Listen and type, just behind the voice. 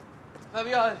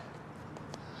Fabian,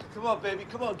 come on, baby.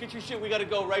 Come on, get your shit. We gotta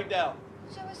go right now.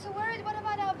 So we're so worried. What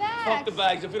about our bags? Fuck the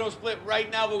bags. If we don't split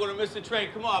right now, we're gonna miss the train.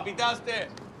 Come on, I'll be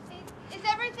downstairs. Is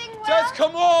everything well? Just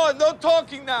come on. No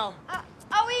talking now.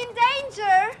 Are we in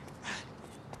danger?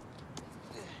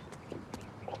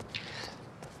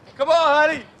 Come on,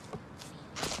 honey.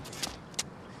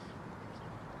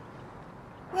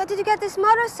 Where did you get this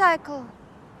motorcycle?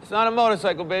 It's not a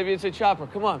motorcycle, baby. It's a chopper.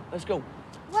 Come on, let's go.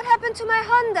 What happened to my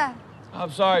Honda?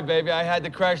 I'm sorry, baby. I had to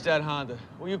crash that Honda.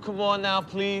 Will you come on now,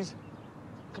 please?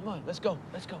 Come on, let's go.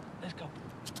 Let's go. Let's go.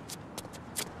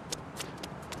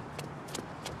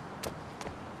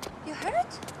 You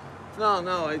hurt?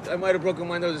 No, I might have broken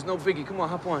my nose. It's no biggie. Come on,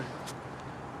 hop on.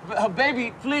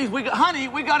 Baby, please, honey,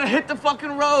 we gotta hit the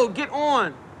fucking road. Get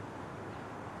on.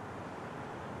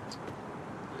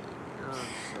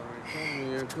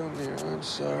 Come here. I'm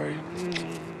sorry.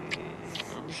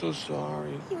 I'm so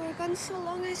sorry. You were gone so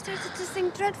long, I started to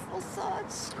think dreadful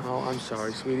thoughts. Oh, I'm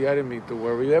sorry, sweetie. I didn't mean to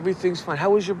worry. Everything's fine.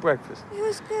 How was your breakfast? It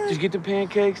was good. Did you get the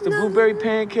pancakes? The No, blueberry I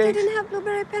pancakes? didn't have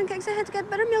blueberry pancakes. I had to get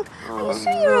buttermilk. Oh, Are you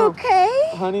sure you're no. okay?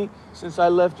 Honey, since I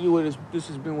left you, this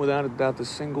has been without a doubt the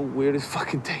single weirdest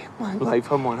fucking day of my life.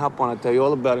 Come on, hop on. I'll tell you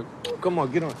all about it. Come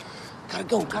on, get on. Gotta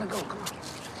go. Come on.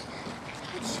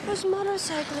 Whose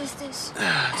motorcycle is this?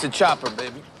 It's a chopper,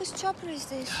 baby. Whose chopper is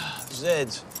this?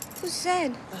 Zed's. Who's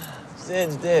Zed?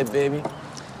 Zed's dead, baby.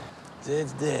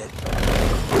 Zed's dead.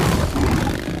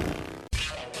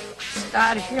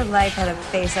 Scott, if your life had a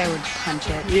face, I would punch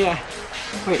it. Yeah.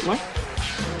 Wait, what?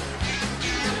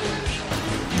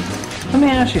 Let me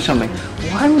ask you something.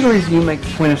 Why would you make the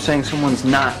point of saying someone's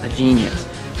not a genius?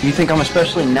 Do you think I'm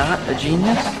especially not a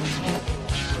genius?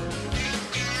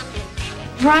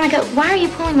 Veronica, why are you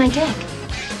pulling my dick?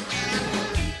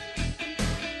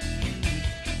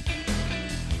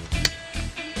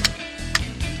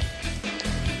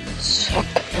 Suck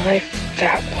my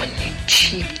fat one, you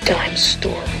cheap dime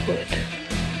store hood.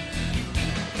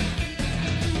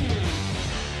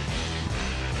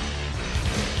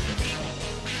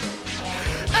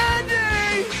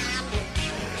 Andy!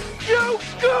 You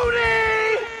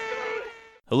Goonie!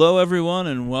 Hello, everyone,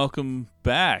 and welcome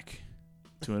back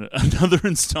to another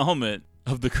installment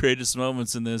of the greatest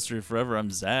moments in the history of forever.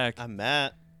 I'm Zach. I'm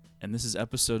Matt. And this is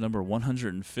episode number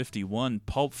 151,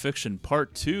 Pulp Fiction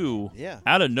Part 2. Yeah.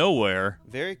 Out of nowhere.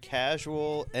 Very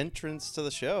casual entrance to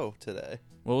the show today.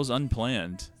 Well, it was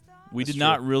unplanned. We That's did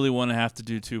not true. really want to have to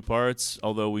do two parts,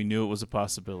 although we knew it was a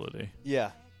possibility.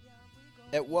 Yeah.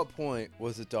 At what point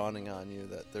was it dawning on you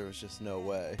that there was just no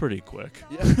way? Pretty quick.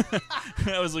 Yeah.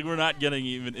 I was like, we're not getting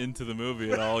even into the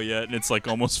movie at all yet, and it's like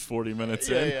almost 40 minutes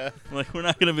in. Yeah. Like, we're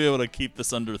not going to be able to keep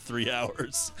this under 3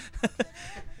 hours.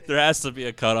 There has to be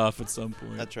a cutoff at some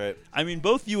point. That's right. I mean,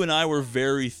 both you and I were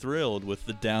very thrilled with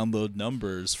the download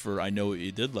numbers for I Know What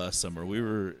You Did Last Summer. We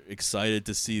were excited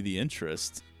to see the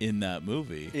interest in that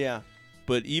movie. Yeah.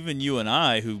 But even you and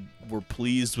I, who were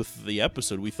pleased with the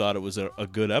episode, we thought it was a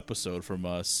good episode from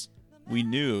us. We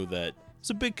knew that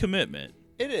it's a big commitment.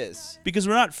 It is. Because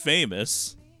we're not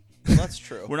famous. Well, that's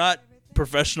true. We're not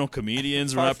professional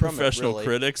comedians. We're Far not from it, professional really.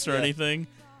 critics or Yeah. anything.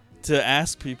 To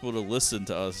ask people to listen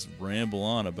to us ramble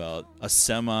on about a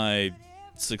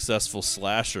semi-successful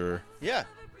slasher Yeah.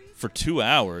 for 2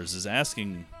 hours is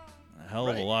asking a hell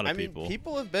of a lot of people. I mean,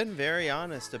 people have been very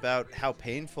honest about how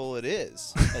painful it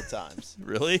is at times.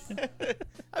 Really?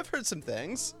 I've heard some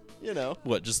things, you know.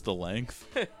 What, just the length?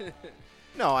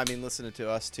 No, I mean, listening to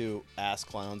us two ass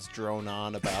clowns drone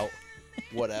on about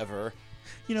whatever.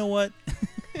 You know what?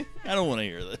 I don't want to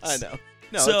hear this. I know.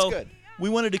 No, So, it's good. We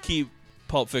wanted to keep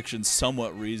Pulp Fiction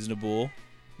somewhat reasonable.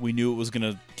 We knew it was going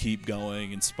to keep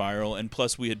going and spiral, and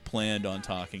plus we had planned on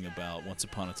talking about Once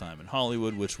Upon a Time in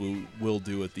Hollywood, which we will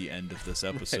do at the end of this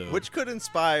episode. Which could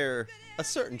inspire a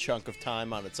certain chunk of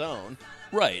time on its own.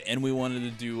 Right, and we wanted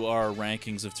to do our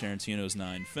rankings of Tarantino's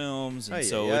 9 films, and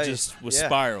so yeah, it just was yeah.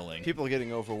 spiraling. People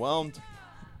getting overwhelmed.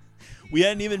 We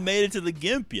hadn't even made it to the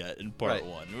GIMP yet in part Right.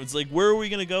 1. It was like, where are we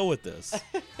going to go with this?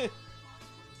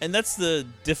 And that's the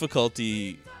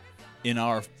difficulty in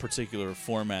our particular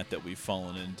format that we've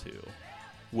fallen into,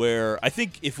 where I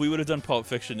think if we would have done Pulp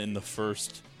Fiction in the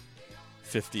first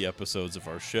 50 episodes of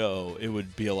our show, it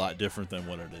would be a lot different than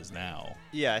what it is now.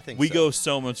 Yeah, I think We so. go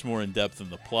so much more in depth in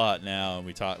the plot now, and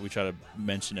we try to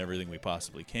mention everything we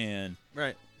possibly can.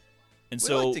 Right. And We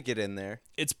so like to get in there.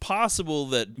 it's possible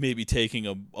that maybe taking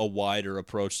a wider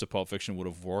approach to Pulp Fiction would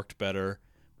have worked better,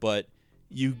 but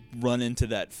you run into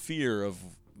that fear of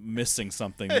missing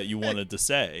something that you wanted to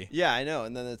say. Yeah, I know.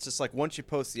 And then it's just like once you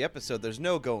post the episode, there's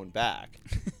no going back.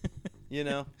 You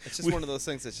know? It's just one of those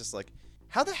things that's just like,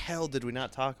 how the hell did we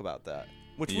not talk about that?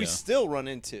 which we still run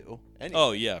into. Anyway.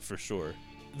 Oh, yeah, for sure.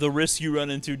 The risk you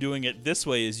run into doing it this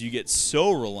way is you get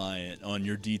so reliant on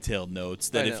your detailed notes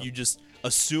that if you just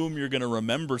assume you're going to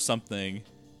remember something,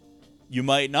 you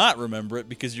might not remember it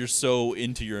because you're so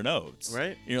into your notes.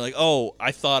 Right. And you're like, oh,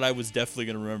 I thought I was definitely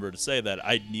going to remember to say that.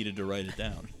 I needed to write it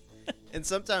down. And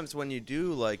sometimes when you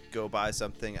do, like, go buy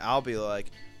something, I'll be like,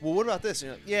 well, what about this? And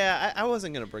you're like, yeah, I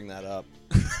wasn't going to bring that up.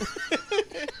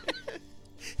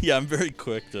 Yeah, I'm very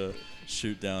quick to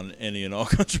shoot down any and all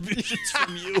contributions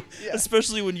from you,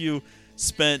 especially when you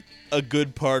spent a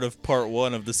good part of part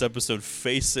 1 of this episode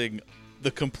facing the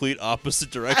complete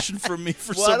opposite direction from me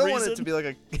for some reason. Well, I don't want it to be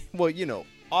like well, you know,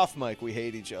 off mic we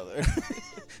hate each other.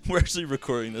 We're actually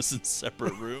recording this in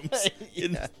separate rooms,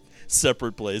 in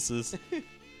separate places.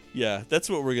 Yeah, that's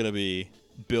what we're going to be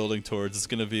building towards. It's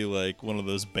going to be like one of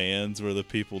those bands where the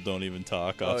people don't even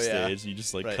talk off stage and you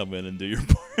just like come in and do your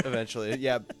part. Eventually,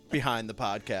 behind the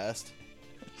podcast.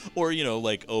 Or, you know,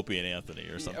 like Opie and Anthony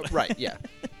or something. Right, yeah.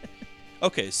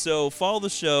 Okay, so follow the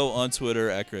show on Twitter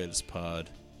 @GreatestPod.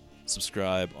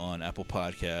 Subscribe on Apple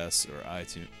Podcasts or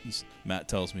iTunes. Matt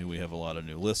tells me we have a lot of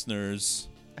new listeners.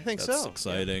 I think That's so.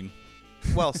 exciting.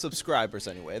 Yeah. Well, subscribers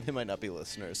anyway. They might not be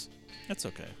listeners. That's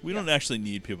okay. We don't actually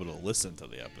need people to listen to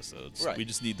the episodes. Right. We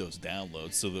just need those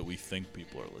downloads so that we think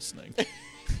people are listening.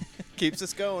 Keeps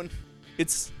us going.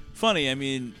 It's funny. I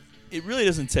mean, it really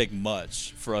doesn't take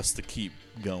much for us to keep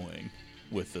going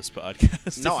with this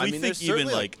podcast. No, if I we mean, think there's even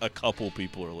certainly, like a couple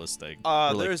people are listening.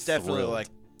 There's definitely thrilled. like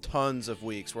tons of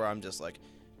weeks where I'm just like,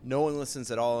 no one listens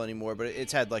at all anymore, but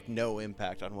it's had like no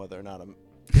impact on whether or not I'm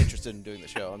interested in doing the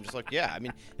show. I'm just like, yeah, I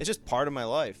mean, it's just part of my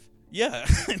life. Yeah,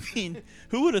 I mean,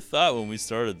 who would have thought when we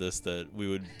started this that we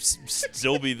would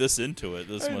still be this into it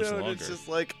this much longer? It's just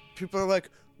like, people are like,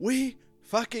 we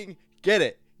fucking get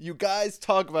it. You guys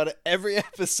talk about it every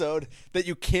episode that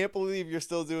you can't believe you're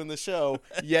still doing the show,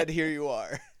 yet here you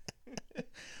are.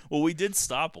 Well, we did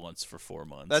stop once for 4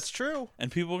 months. That's true. And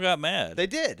people got mad. They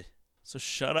did. So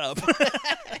shut up.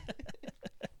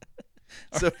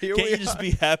 So here Can't we you just are.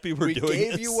 be happy we're doing this? We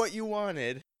gave you what you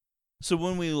wanted. So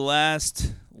when we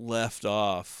last left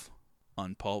off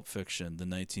on Pulp Fiction, the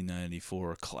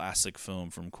 1994 classic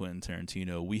film from Quentin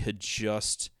Tarantino, we had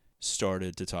just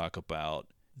started to talk about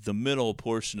the middle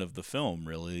portion of the film,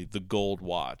 really, the gold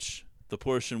watch, the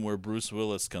portion where Bruce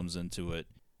Willis comes into it,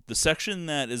 the section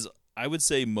that is, I would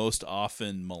say, most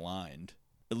often maligned,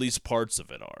 at least parts of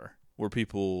it are, where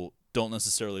people don't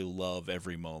necessarily love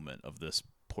every moment of this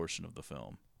portion of the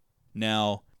film.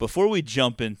 Now, before we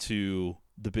jump into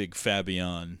the big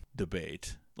Fabian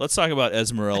debate, let's talk about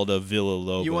Esmeralda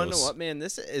Villalobos. You want to know what, man?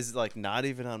 This is like not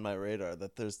even on my radar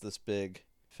that there's this big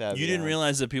Fabian. You didn't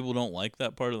realize that people don't like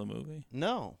that part of the movie?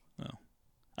 No.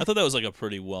 I thought that was like a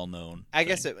pretty well-known I thing.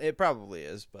 guess it probably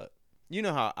is, but you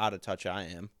know how out of touch I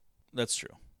am. That's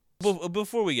true.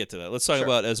 Before we get to that, let's talk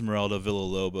about Esmeralda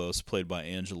Villalobos, played by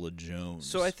Angela Jones.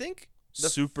 So I think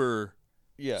super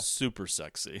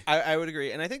sexy. I would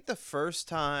agree. And I think the first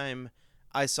time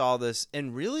I saw this,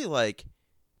 and really like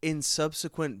in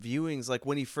subsequent viewings, like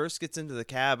when he first gets into the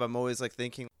cab, I'm always like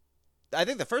thinking, I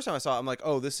think the first time I saw it, I'm like,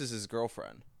 oh, this is his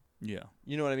girlfriend. Yeah.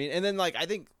 You know what I mean? And then like, I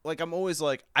think like, I'm always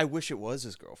like, I wish it was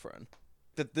his girlfriend.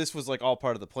 That this was like all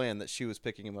part of the plan, that she was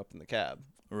picking him up in the cab.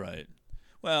 Right.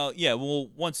 Well, yeah. Well,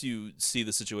 once you see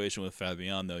the situation with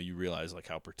Fabian, though, you realize like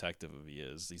how protective of he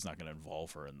is. He's not going to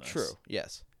involve her in this. True.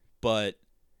 Yes. But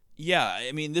yeah,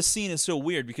 I mean, this scene is so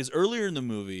weird because earlier in the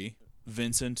movie,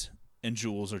 Vincent and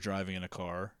Jules are driving in a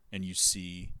car, and you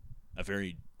see a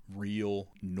very real,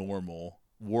 normal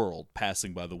world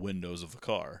passing by the windows of the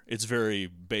car. It's very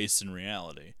based in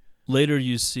reality. Later,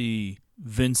 you see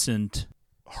Vincent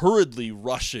hurriedly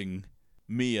rushing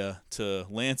Mia to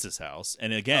Lance's house,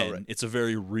 and again, it's a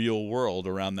very real world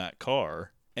around that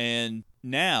car. And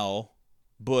now,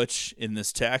 Butch in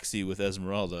this taxi with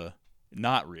Esmeralda,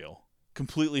 not real,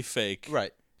 completely fake,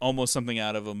 right? Almost something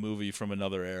out of a movie from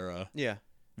another era. Yeah.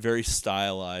 Very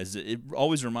stylized. It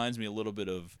always reminds me a little bit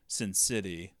of Sin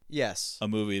City. Yes. A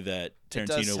movie that Tarantino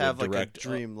does have would direct like a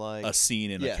dreamlike a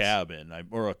scene in a cabin,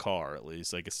 or a car at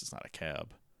least. I guess it's not a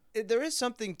cab. There is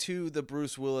something to the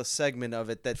Bruce Willis segment of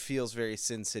it that feels very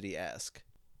Sin City-esque.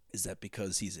 Is that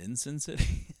because he's in Sin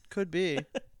City? Could be.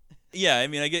 Yeah, I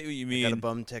mean, I get what you mean. I got a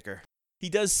bum ticker. He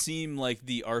does seem like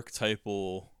the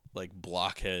archetypal, like,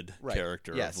 blockhead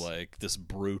character of, like, this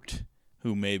brute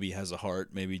who maybe has a heart,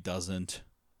 maybe doesn't.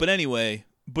 But anyway,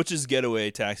 Butch's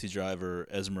getaway taxi driver,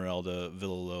 Esmeralda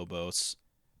Villalobos.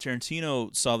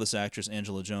 Tarantino saw this actress,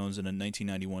 Angela Jones, in a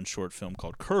 1991 short film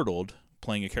called Curdled,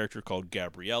 playing a character called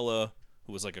Gabriella,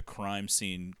 who was like a crime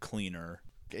scene cleaner.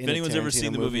 If anyone's ever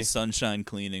seen the movie Sunshine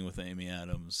Cleaning with Amy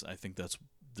Adams, I think that's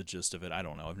the gist of it. I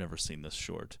don't know. I've never seen this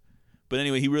short. But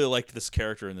anyway, he really liked this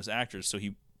character and this actress, so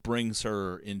he brings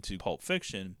her into Pulp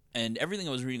Fiction. And everything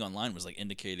I was reading online was like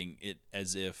indicating it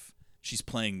as if she's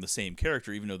playing the same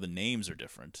character, even though the names are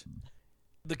different.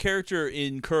 The character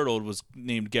in Curdled was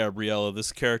named Gabriella.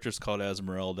 This character's called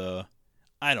Esmeralda.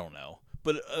 I don't know.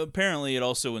 But apparently it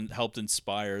also helped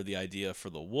inspire the idea for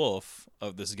the Wolf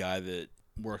of this guy that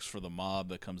works for the mob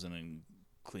that comes in and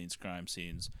cleans crime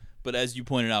scenes. But as you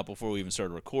pointed out before we even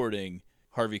started recording,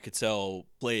 Harvey Keitel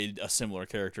played a similar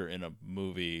character in a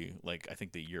movie, like I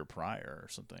think the year prior or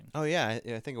something. Oh, yeah.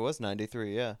 I think it was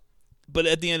 93, yeah. But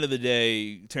at the end of the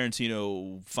day,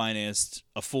 Tarantino financed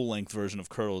a full-length version of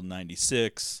Curdled in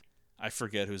 96. I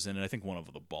forget who's in it. I think one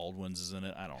of the Baldwins is in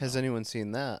it. I don't know. Has anyone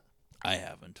seen that? I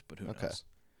haven't, but who knows?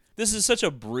 This is such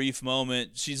a brief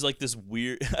moment. She's like this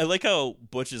weird... I like how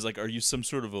Butch is like, are you some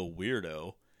sort of a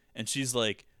weirdo? And she's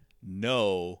like,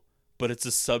 no, but it's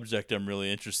a subject I'm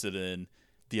really interested in,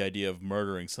 the idea of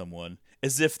murdering someone,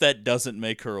 as if that doesn't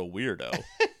make her a weirdo.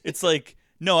 It's like,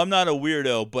 no, I'm not a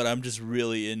weirdo, but I'm just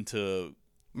really into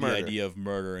the idea of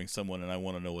murdering someone, and I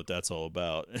want to know what that's all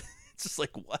about. It's just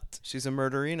like, what? She's a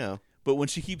murderino. But when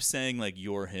she keeps saying, like,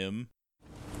 you're him...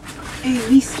 Hey,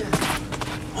 mister.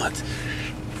 What?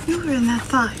 You were in that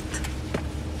fight.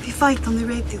 The fight on the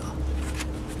radio.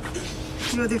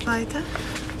 You're the fighter?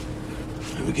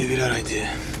 Who gave you that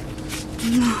idea?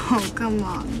 No, come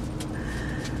on.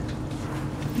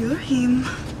 You're him.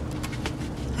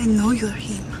 I know you're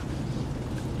him.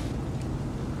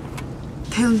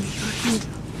 Tell me you're him.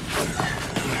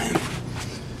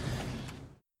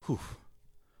 Whew.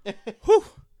 Whew.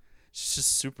 She's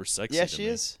just super sexy. Yeah, to she me.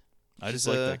 is. I just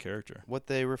like that character. What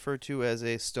they refer to as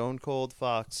a stone cold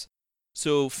fox.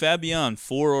 So, Fabian,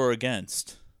 for or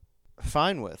against?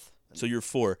 Fine with. So you're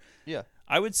for. Yeah.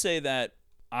 I would say that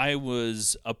I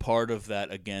was a part of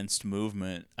that against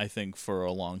movement, I think, for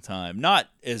a long time. Not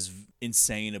as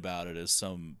insane about it as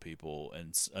some people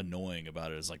and annoying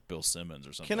about it as like Bill Simmons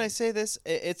or something. Can I say this?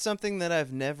 It's something that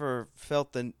I've never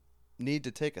felt the need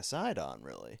to take a side on,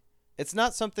 really. It's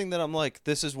not something that I'm like,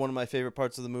 this is one of my favorite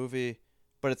parts of the movie,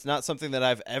 but it's not something that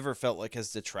I've ever felt like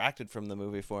has detracted from the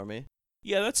movie for me.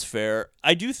 Yeah, that's fair.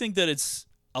 I do think that it's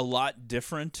a lot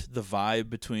different, the vibe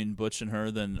between Butch and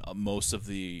her, than most of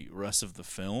the rest of the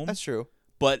film. That's true.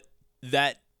 But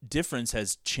that difference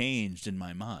has changed in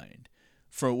my mind.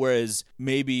 Whereas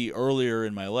maybe earlier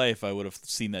in my life, I would have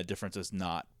seen that difference as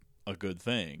not a good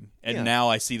thing. And now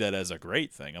I see that as a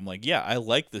great thing. I'm like, yeah, I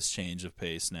like this change of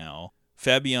pace now.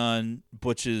 Fabian,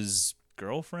 Butch's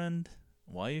girlfriend,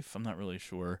 wife, I'm not really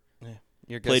sure. Yeah.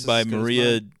 Your guess Played is by as good as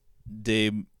Maria mine.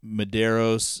 de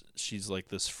Medeiros. She's like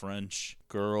this French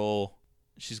girl.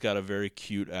 She's got a very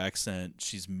cute accent.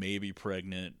 She's maybe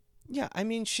pregnant. Yeah, I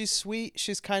mean, she's sweet.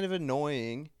 She's kind of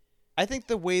annoying. I think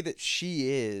the way that she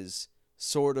is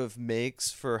sort of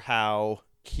makes for how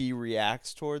he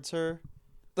reacts towards her.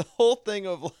 The whole thing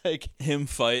of like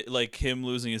him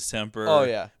losing his temper. Oh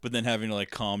yeah. But then having to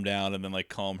like calm down and then like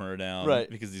calm her down. Right.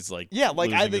 Because he's like I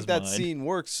think his that mind. scene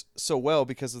works so well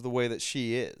because of the way that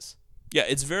she is. Yeah,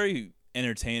 it's very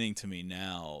entertaining to me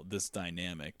now, this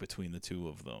dynamic between the two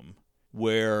of them.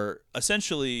 Where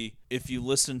essentially, if you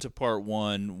listen to part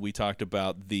one, we talked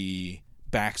about the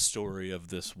backstory of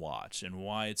this watch and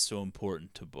why it's so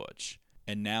important to Butch.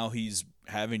 And now he's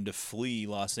having to flee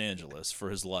Los Angeles for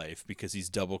his life because he's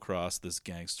double-crossed this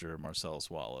gangster, Marcellus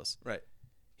Wallace. Right.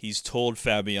 He's told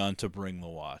Fabian to bring the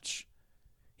watch.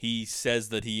 He says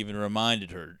that he even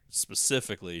reminded her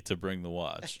specifically to bring the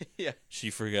watch. Yeah.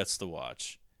 She forgets the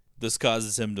watch. This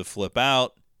causes him to flip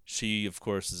out. She, of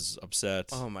course, is upset.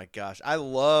 Oh my gosh. I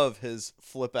love his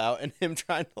flip out and him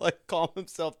trying to like calm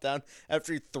himself down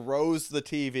after he throws the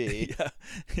TV. Yeah,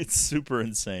 it's super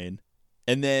insane.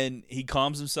 And then he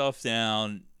calms himself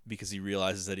down because he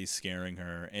realizes that he's scaring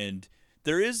her. And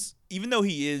there is, even though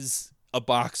he is a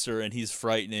boxer and he's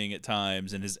frightening at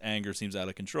times and his anger seems out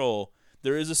of control,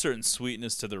 there is a certain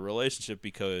sweetness to the relationship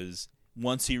because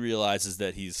once he realizes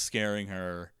that he's scaring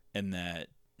her and that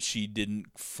she didn't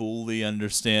fully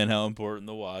understand how important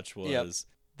the watch was,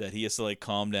 that he has to like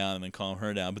calm down and then calm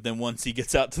her down. But then once he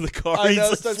gets out to the car, he's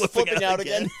like starts flipping out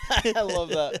again. I love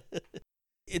that.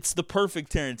 It's the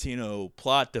perfect Tarantino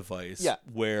plot device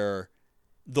where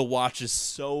the watch is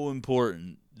so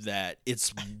important that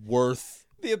it's worth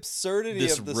the absurdity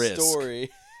this of the risk. story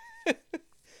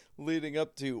leading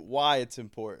up to why it's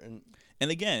important. And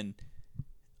again,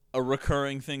 a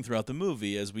recurring thing throughout the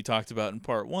movie, as we talked about in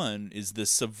part one, is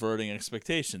this subverting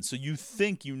expectations. So you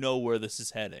think you know where this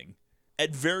is heading.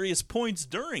 At various points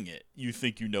during it, you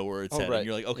think you know where it's heading. Right.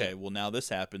 You're like, okay, well, now this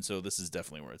happened, so this is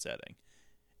definitely where it's heading.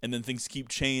 and then things keep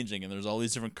changing, and there's all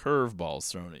these different curveballs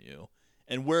thrown at you.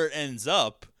 And where it ends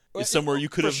up is somewhere you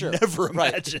could have never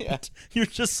imagined. Right, yeah. You're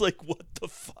just like, what the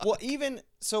fuck? Well, even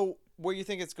so, where you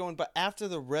think it's going, but after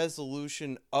the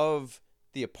resolution of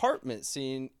the apartment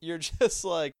scene, you're just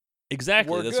like,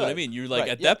 exactly. That's good. what I mean. You're like,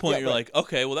 at that point, you're like,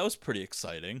 okay, well, that was pretty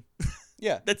exciting.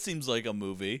 Yeah. That seems like a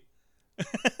movie.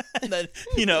 And then,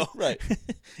 right.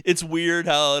 It's weird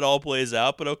how it all plays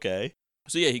out, but okay.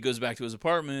 So yeah, he goes back to his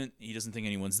apartment. He doesn't think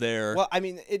anyone's there. Well, I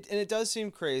mean, it does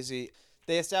seem crazy.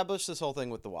 They established this whole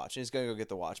thing with the watch, and he's going to go get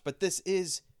the watch. But this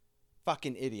is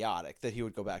fucking idiotic that he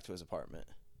would go back to his apartment.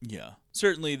 Yeah.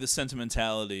 Certainly the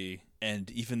sentimentality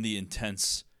and even the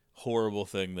intense, horrible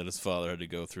thing that his father had to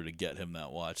go through to get him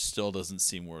that watch still doesn't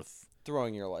seem worth...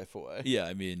 throwing your life away. Yeah,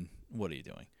 I mean, what are you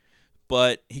doing?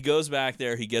 But he goes back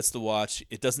there. He gets the watch.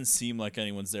 It doesn't seem like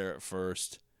anyone's there at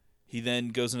first. He then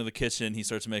goes into the kitchen. He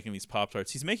starts making these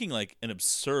Pop-Tarts. He's making like an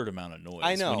absurd amount of noise.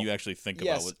 I know. When you actually think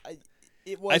about what...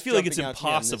 I feel like it's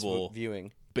impossible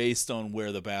viewing based on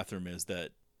where the bathroom is that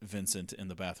Vincent in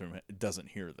the bathroom doesn't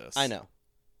hear this. I know.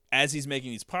 As he's making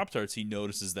these Pop-Tarts, he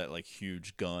notices that like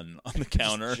huge gun on the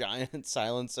counter. Giant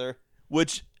silencer.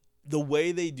 Which the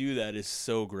way they do that is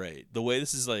so great. The way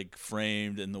this is like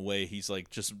framed and the way he's like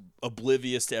just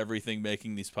oblivious to everything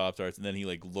making these Pop-Tarts, and then he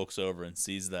like looks over and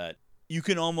sees that. You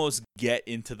can almost get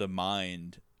into the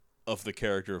mind of the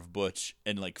character of Butch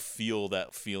and like feel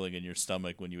that feeling in your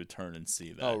stomach when you would turn and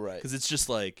see that. Oh, right. Because it's just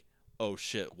like, oh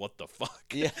shit, what the fuck?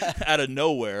 Yeah. Out of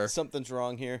nowhere. Something's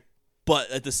wrong here. But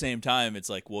at the same time, it's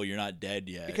like, well, you're not dead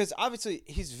yet. Because obviously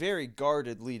he's very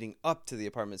guarded leading up to the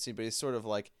apartment scene, but he's sort of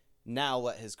like now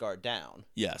let his guard down.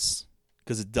 Yes.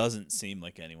 Because it doesn't seem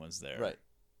like anyone's there. Right.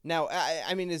 Now,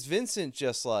 I mean, is Vincent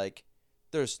just like,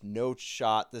 there's no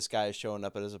shot this guy is showing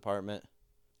up at his apartment?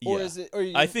 Or yeah. is it?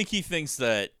 I think he thinks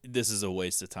that this is a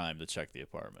waste of time to check the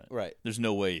apartment. Right. There's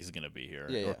no way he's going to be here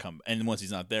or come. And once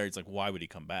he's not there, he's like, why would he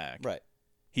come back? Right.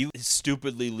 He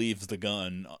stupidly leaves the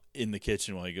gun in the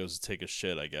kitchen while he goes to take a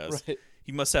shit, I guess. Right.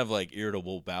 He must have like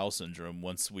irritable bowel syndrome.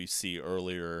 Once we see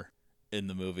earlier in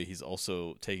the movie, he's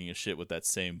also taking a shit with that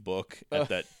same book at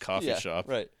that coffee shop.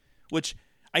 Right. Which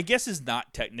I guess is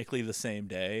not technically the same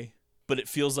day, but it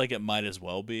feels like it might as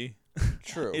well be.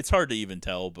 True. It's hard to even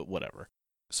tell, but whatever.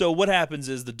 So what happens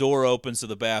is the door opens to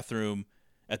the bathroom.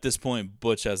 At this point,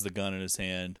 Butch has the gun in his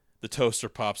hand. The toaster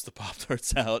pops the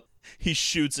Pop-Tarts out. He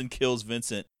shoots and kills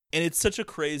Vincent. And it's such a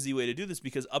crazy way to do this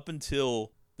because up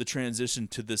until the transition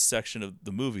to this section of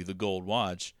the movie, The Gold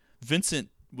Watch, Vincent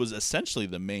was essentially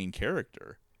the main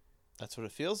character. That's what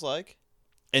it feels like.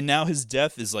 And now his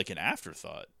death is like an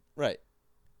afterthought. Right.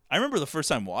 I remember the first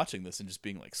time watching this and just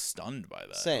being like stunned by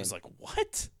that. Same. I was like,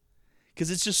 what? Because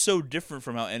it's just so different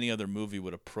from how any other movie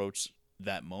would approach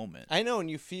that moment. I know, and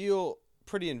you feel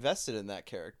pretty invested in that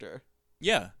character.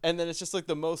 Yeah. And then it's just like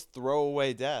the most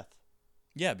throwaway death.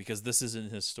 Yeah, because this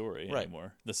isn't his story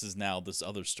anymore. This is now this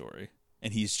other story.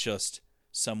 And he's just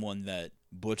someone that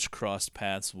Butch crossed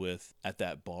paths with at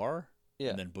that bar. Yeah.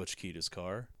 And then Butch keyed his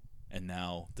car. And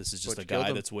now this is just Butch a guy killed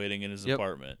him. that's waiting in his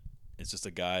apartment. It's just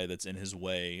a guy that's in his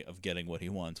way of getting what he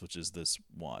wants, which is this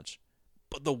watch.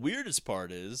 But the weirdest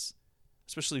part is,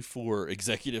 especially for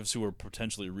executives who are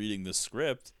potentially reading this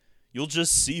script, you'll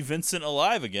just see Vincent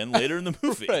alive again later in the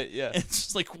movie. Right, yeah. And it's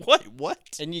just like,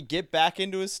 what? And you get back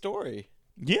into his story.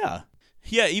 Yeah.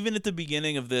 Yeah, even at the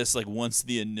beginning of this, like once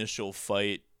the initial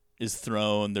fight is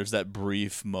thrown, there's that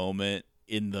brief moment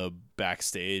in the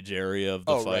backstage area of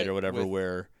the fight or whatever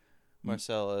where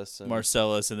Marcellus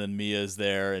and then Mia's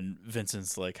there and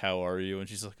Vincent's like, how are you? And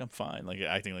she's like, I'm fine. Like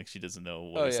acting like she doesn't know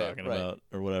what he's talking about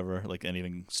or whatever, like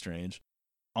anything strange.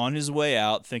 On his way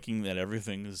out, thinking that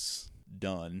everything's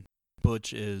done,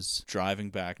 Butch is driving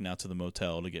back now to the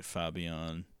motel to get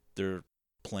Fabian. Their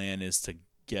plan is to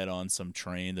get on some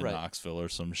train to Knoxville or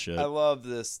some shit. I love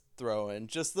this throw-in.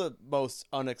 Just the most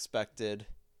unexpected.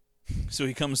 So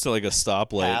he comes to like a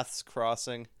stoplight. Paths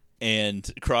crossing. And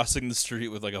crossing the street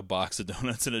with like a box of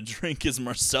donuts and a drink is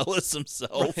Marcellus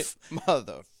himself. Right.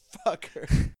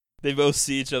 Motherfucker. They both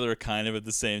see each other kind of at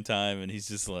the same time, and he's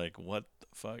just like, what the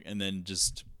fuck? And then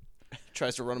just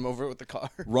tries to run him over with the car.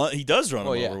 He does run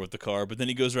him over with the car, but then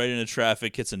he goes right into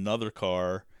traffic, hits another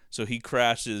car. So he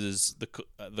crashes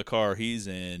the car he's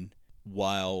in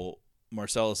while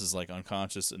Marcellus is like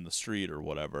unconscious in the street or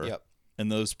whatever. Yep.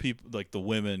 And those people, like the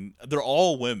women, they're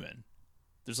all women.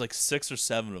 There's like 6 or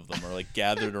 7 of them are like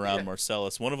gathered around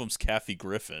Marcellus. One of them's Kathy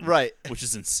Griffin. Right. Which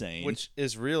is insane. Which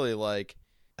is really like,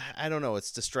 I don't know,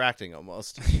 it's distracting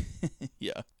almost.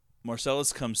 Yeah.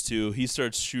 Marcellus comes to, he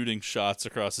starts shooting shots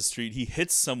across the street. He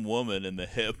hits some woman in the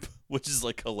hip, which is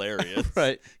like hilarious.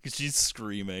 Right. Because she's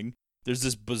screaming. There's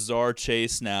this bizarre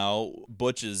chase now.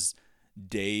 Butch is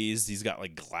dazed. He's got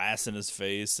like glass in his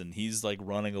face, and he's like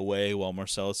running away while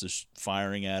Marcellus is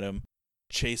firing at him,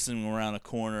 chasing him around a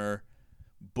corner.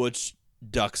 Butch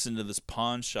ducks into this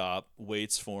pawn shop,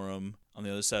 waits for him on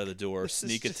the other side of the door. This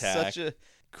Sneak is just attack. Such a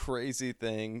crazy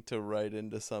thing to write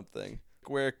into something.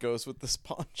 Where it goes with this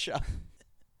pawn shop.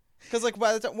 Because like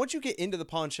by the time once you get into the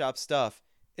pawn shop stuff,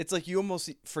 it's like you almost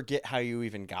forget how you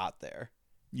even got there.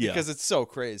 Yeah. Because it's so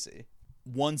crazy.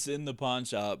 Once in the pawn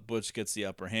shop, Butch gets the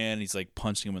upper hand. He's like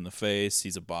punching him in the face.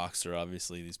 He's a boxer,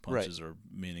 obviously. These punches are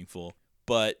meaningful.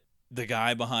 But the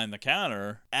guy behind the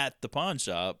counter at the pawn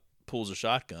shop pulls a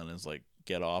shotgun and is like,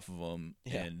 get off of him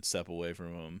and step away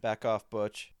from him. Back off,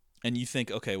 Butch. And you think,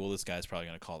 okay, well, this guy's probably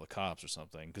going to call the cops or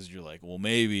something, because you're like, well,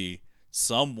 maybe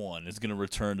someone is going to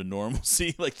return to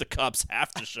normalcy. Like, the cops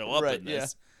have to show up in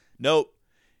this. Nope.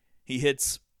 He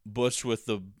hits Butch with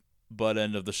the butt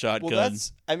end of the shotgun, Well,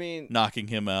 that's, I mean, knocking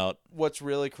him out. What's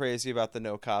really crazy about the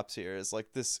no cops here is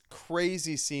like this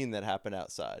crazy scene that happened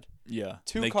outside. Yeah.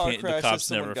 Two car crashes, the cops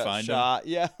someone never got find shot. him.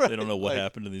 Yeah, right. They don't know what Like,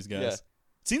 happened to these guys. yeah.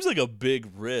 Seems like a big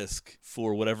risk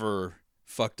for whatever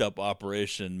fucked up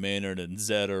operation Maynard and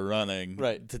Zed are running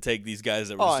to take these guys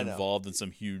that were just involved in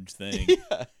some huge thing.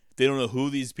 They don't know who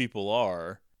these people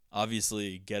are.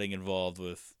 Obviously, getting involved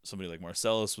with somebody like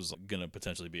Marcellus was going to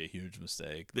potentially be a huge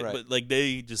mistake. But like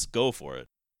they just go for it.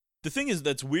 The thing is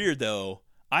that's weird, though.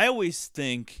 I always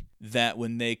think that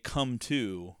when they come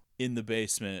to in the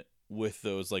basement with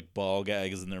those like ball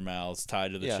gags in their mouths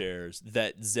tied to the chairs,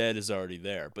 that Zed is already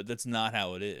there. But that's not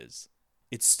how it is.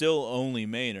 It's still only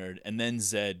Maynard, and then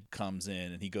Zed comes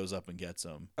in and he goes up and gets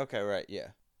him. Okay, right,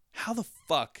 yeah. How the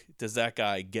fuck does that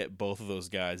guy get both of those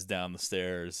guys down the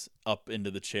stairs, up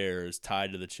into the chairs,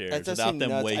 tied to the chairs, without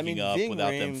them waking up,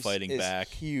 without them fighting back?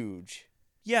 Huge.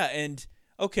 Yeah, and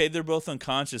okay, they're both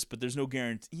unconscious, but there's no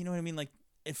guarantee. You know what I mean? Like,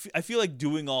 I feel like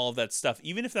doing all of that stuff,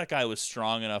 even if that guy was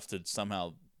strong enough to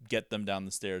somehow get them down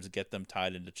the stairs, get them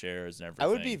tied into chairs and everything. I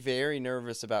would be very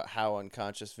nervous about how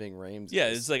unconscious Ving Rhames is. Yeah,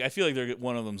 it's like I feel like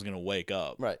one of them's gonna wake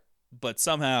up. Right. But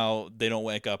somehow they don't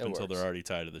wake up until they're already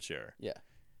tied to the chair. Yeah.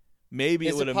 Maybe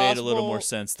it would have made a little more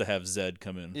sense to have Zed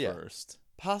come in first.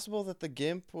 Possible that the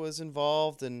Gimp was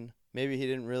involved and maybe he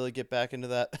didn't really get back into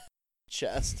that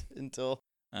chest until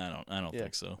I don't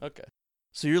think so. Okay.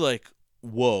 So you're like,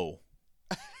 whoa.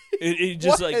 It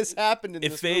just what has happened in it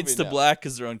this fades movie to now? black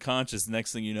because they're unconscious.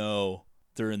 Next thing you know,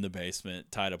 they're in the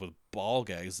basement, tied up with ball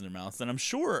gags in their mouths. And I'm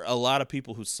sure a lot of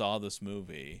people who saw this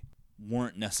movie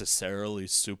weren't necessarily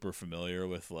super familiar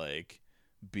with like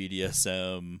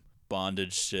BDSM,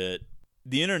 bondage shit.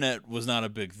 The internet was not a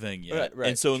big thing yet. Right,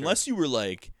 and so unless you were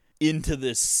like into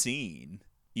this scene,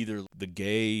 either the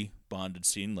gay bondage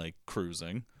scene, like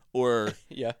cruising, or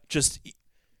just,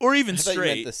 or even I thought straight.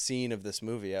 you meant the scene of this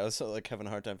movie. I was like having a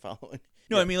hard time following.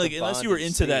 No, I mean like unless you were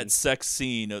into that scene. sex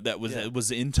scene that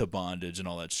was into bondage and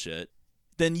all that shit,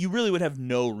 then you really would have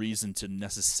no reason to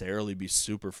necessarily be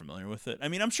super familiar with it. I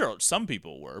mean, I'm sure some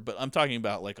people were, but I'm talking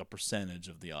about like a percentage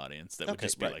of the audience that would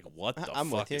just be like, what the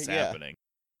fuck is happening?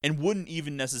 And wouldn't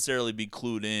even necessarily be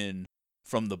clued in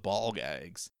from the ball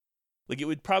gags. Like, it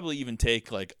would probably even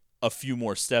take like a few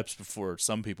more steps before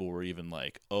some people were even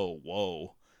like, oh,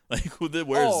 whoa. Like,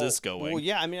 where's this going? Well,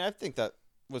 yeah, I mean, I think that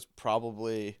was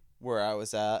probably where I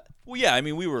was at. Well, yeah, I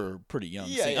mean, we were pretty young.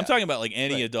 Yeah, I'm talking about like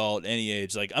any adult, any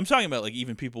age. Like, I'm talking about like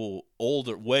even people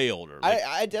older, way older. Like,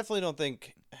 I definitely don't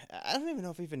think, I don't even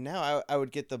know if even now I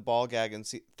would get the ball gag and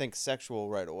think sexual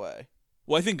right away.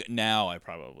 Well, I think now I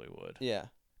probably would. Yeah.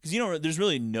 Because, you know, there's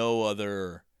really no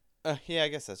other yeah, I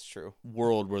guess that's true.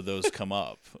 world where those come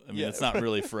up. I mean, it's not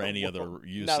really for any other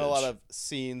usage. Not a lot of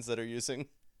scenes that are using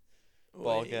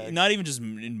ball gags. Not even just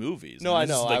in movies. No, I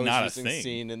know. Like, I was not using a thing.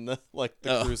 scene in the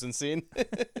the cruising scene.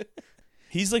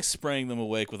 He's like spraying them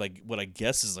awake with like what I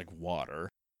guess is like water.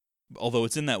 Although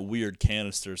it's in that weird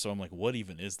canister, so I'm like, what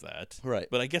even is that? Right.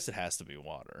 But I guess it has to be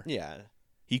water. Yeah.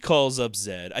 He calls up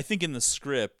Zed. I think in the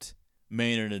script,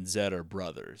 Maynard and Zed are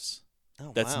brothers.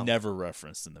 Oh, That's wow. never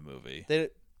referenced in the movie. They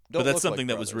don't but that's look something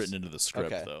like that was brothers. written into the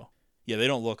script, Okay. though. Yeah, they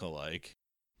don't look alike.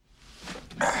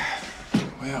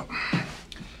 Well,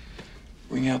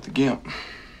 bring out the Gimp. I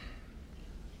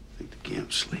think the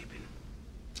Gimp's sleeping.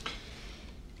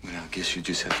 Well, I guess you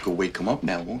just have to go wake him up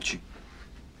now, won't you?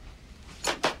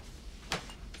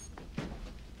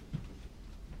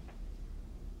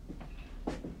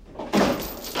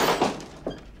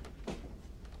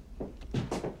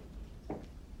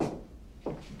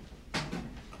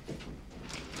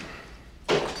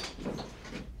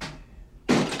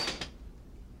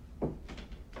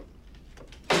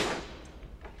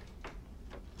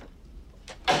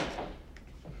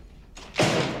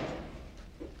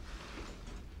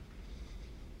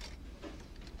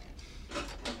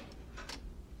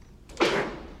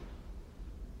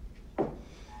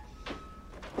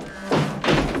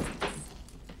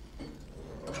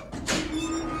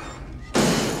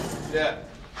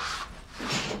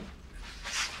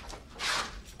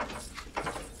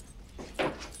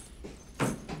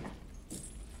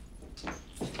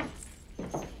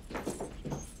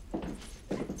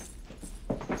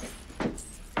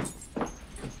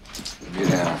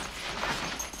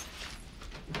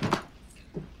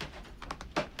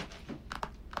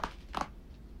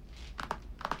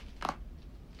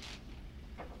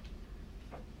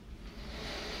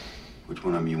 Which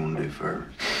one of them you want to do first?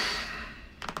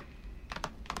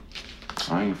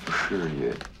 I ain't for sure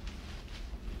yet.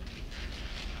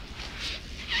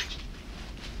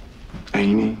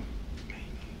 Ain't he?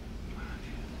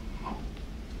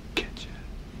 Get ya,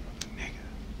 nigga.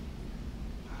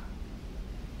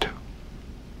 Do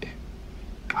it.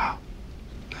 I'll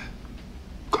let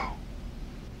go.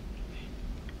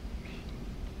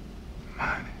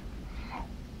 Mine.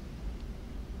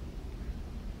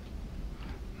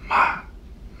 My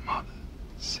mother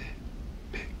said,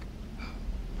 pick the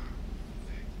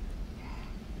perfect one.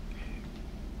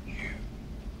 You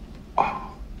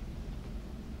are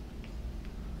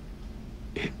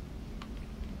it.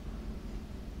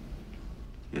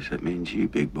 Yes, that means you,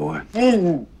 big boy.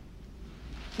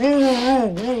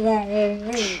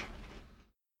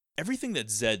 Everything that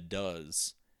Zed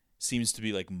does seems to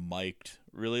be like mic'd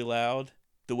really loud.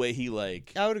 The way he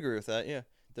like I would agree with that. Yeah,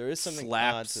 there is something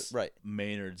slaps odd to, right.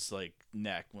 Maynard's like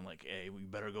neck when like, hey, we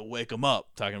better go wake him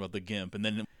up. Talking about the Gimp, and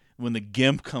then when the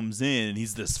Gimp comes in,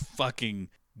 he's this fucking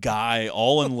guy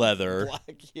all in leather.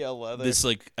 Black, yeah, leather. This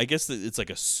like, I guess it's like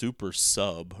a super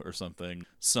sub or something.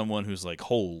 Someone whose like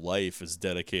whole life is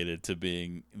dedicated to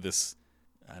being this.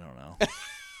 I don't know.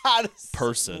 How does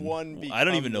person. One I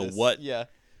don't even know this? what. Yeah.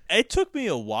 It took me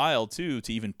a while too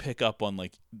to even pick up on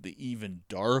like the even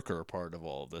darker part of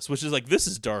all of this, which is like this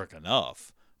is dark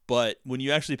enough, but when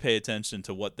you actually pay attention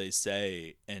to what they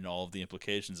say and all of the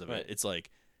implications of it, it's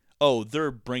like, oh,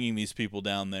 they're bringing these people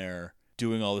down there,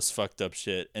 doing all this fucked up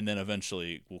shit, and then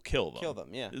eventually we'll kill them. Kill them,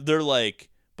 yeah. They're like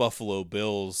Buffalo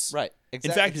Bills, right? In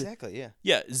fact, exactly, yeah.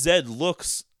 Yeah, Zed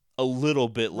looks a little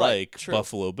bit like true.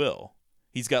 Buffalo Bill.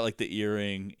 He's got like the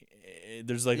earring.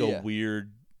 There's like a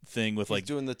weird thing with He's like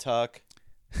doing the tuck.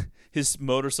 His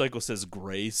motorcycle says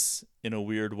Grace in a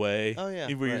weird way. Oh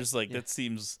yeah, where you're just like that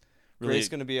seems really Grace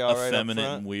gonna be all right effeminate up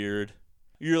front. and weird.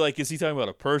 You're like, is he talking about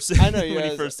a person? I know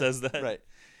when he first says that, right?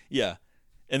 Yeah,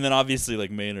 and then obviously like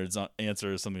Maynard's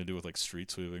answer is something to do with like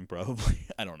street sweeping, probably.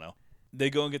 I don't know. They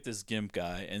go and get this Gimp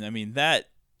guy, and I mean that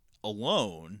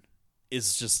alone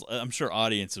is just. I'm sure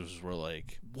audiences were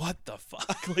like, "What the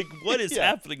fuck? Like, what is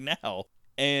happening now?"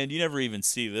 And you never even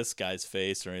see this guy's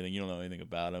face or anything. You don't know anything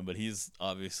about him, but he's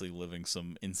obviously living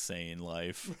some insane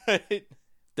life. Right.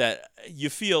 That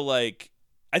you feel like,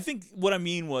 I think what I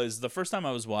mean was the first time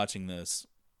I was watching this,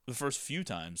 the first few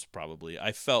times probably,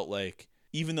 I felt like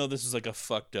even though this is like a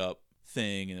fucked up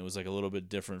thing and it was like a little bit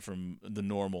different from the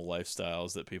normal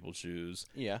lifestyles that people choose,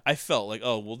 yeah, I felt like,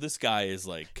 oh, well, this guy is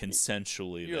like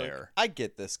consensually You're there. like, I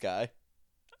get this guy.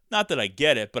 Not that I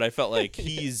get it, but I felt like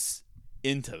he's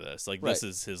into this, like this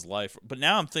is his life. But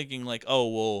now I'm thinking like, oh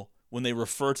well, when they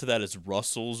refer to that as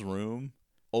Russell's room,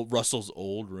 Russell's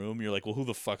old room, you're like, well, who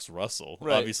the fuck's Russell?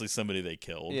 Right. Obviously somebody they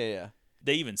killed. Yeah.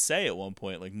 They even say at one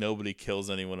point like, nobody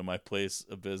kills anyone in my place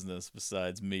of business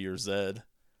besides me or Zed.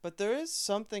 But there is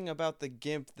something about the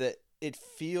Gimp that it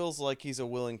feels like he's a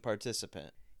willing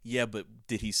participant. Yeah, but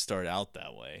did he start out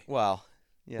that way? Well,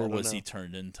 yeah, or was he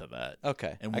turned into that?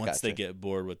 Okay, and once they get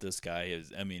bored with this guy,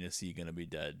 is he going to be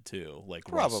dead too? Like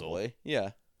probably, Russell? Yeah.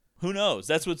 Who knows?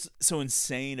 That's what's so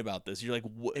insane about this. You're like,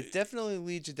 what? It definitely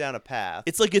leads you down a path.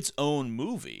 It's like its own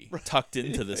movie tucked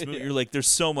into this movie. You're like, there's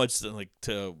so much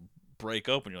to break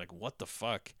open. You're like, what the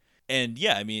fuck? And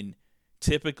yeah, I mean,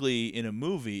 typically in a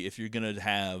movie, if you're going to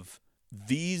have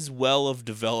these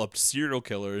developed serial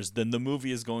killers, then the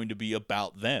movie is going to be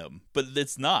about them. But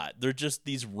it's not. They're just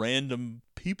these random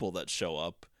people that show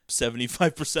up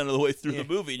 75% of the way through the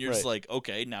movie, and you're just like,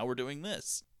 okay, now we're doing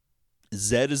this.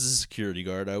 Zed is a security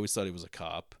guard. I always thought he was a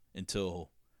cop until,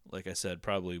 like I said,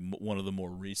 probably one of the more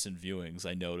recent viewings,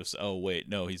 I noticed, oh, wait,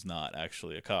 no, he's not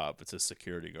actually a cop. It's a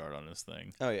security guard on his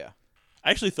thing. Oh, yeah.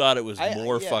 I actually thought it was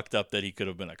more fucked up that he could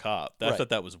have been a cop. I thought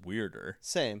that was weirder.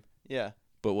 Same, yeah.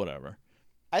 But whatever.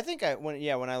 I think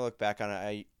when I look back on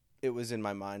it, it was in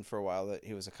my mind for a while that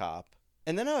he was a cop.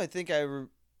 And then I think I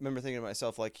remember thinking to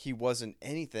myself, like, he wasn't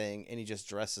anything and he just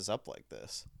dresses up like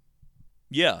this.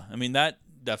 Yeah, I mean, that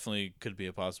definitely could be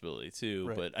a possibility too,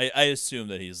 right. But I assume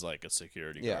that he's like a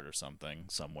security guard or something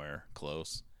somewhere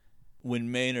close.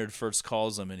 When Maynard first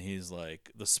calls him and he's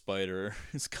like, the spider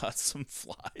has got some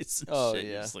flies and shit,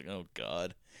 you're just like, oh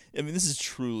god. I mean, this is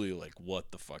truly like,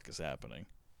 what the fuck is happening?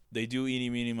 They do eeny,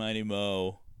 meeny, miny,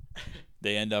 mo.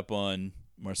 They end up on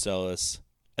Marcellus.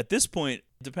 At this point,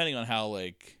 depending on how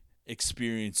like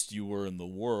experienced you were in the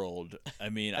world, I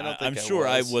mean, I'm sure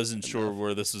I wasn't sure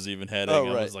where this was even heading. Oh,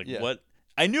 right. I was like, what?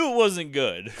 I knew it wasn't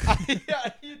good.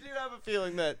 Yeah, you do have a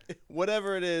feeling that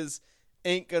whatever it is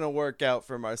ain't gonna work out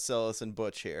for Marcellus and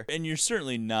Butch here. And you're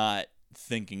certainly not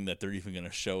thinking that they're even going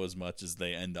to show as much as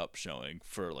they end up showing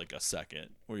for like a second,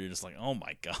 where you're just like, oh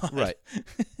my God. Right.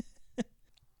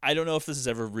 I don't know if this has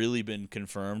ever really been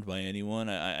confirmed by anyone.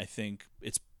 I think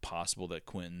it's possible that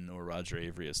Quentin or Roger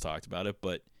Avery has talked about it,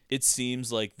 but it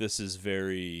seems like this is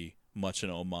very much an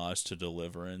homage to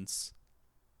Deliverance.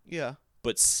 Yeah.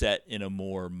 But set in a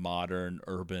more modern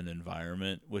urban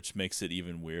environment, which makes it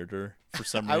even weirder for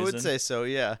some reason. I would say so,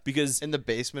 yeah. Because in the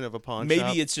basement of a pawn maybe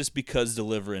shop. it's just because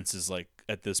Deliverance is like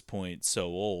at this point so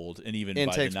old, and even by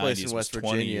the takes place 90s in was West 20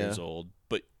 Virginia. years old.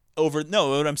 But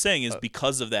what I'm saying is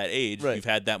because of that age, right. you've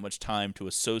had that much time to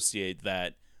associate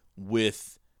that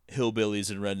with hillbillies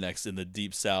and rednecks in the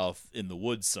deep South in the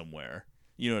woods somewhere.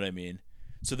 You know what I mean?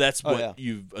 So that's what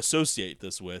you associate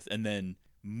this with, and then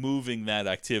moving that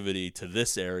activity to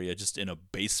this area, just in a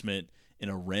basement, in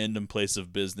a random place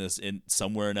of business, in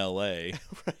somewhere in LA,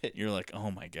 right. You're like,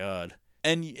 oh my God.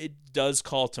 And it does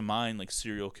call to mind like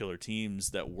serial killer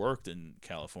teams that worked in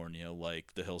California,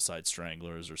 like the Hillside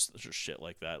Stranglers or shit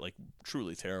like that, like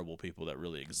truly terrible people that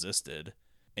really existed.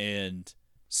 And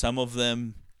some of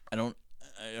them, I don't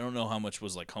know how much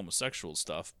was like homosexual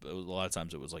stuff, but a lot of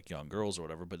times it was like young girls or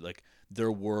whatever, but like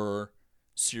there were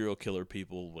serial killer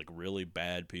people, like really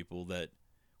bad people that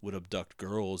would abduct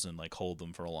girls and like hold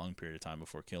them for a long period of time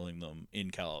before killing them in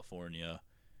California.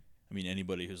 I mean,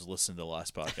 anybody who's listened to the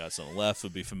last podcast on the left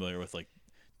would be familiar with like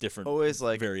different always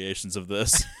like variations of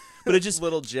this, but it just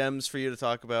little gems for you to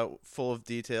talk about, full of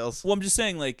details. Well, I'm just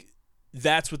saying, like,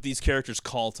 that's what these characters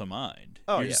call to mind.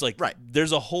 Oh, You're yeah. just like, right.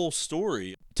 There's a whole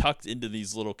story tucked into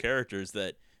these little characters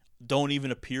that don't even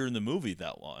appear in the movie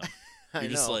that long. You're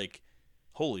just like,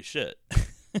 holy shit.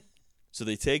 So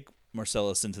they take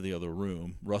Marcellus into the other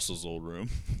room, Russell's old room,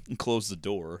 and close the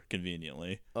door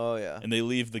conveniently. Oh, yeah. And they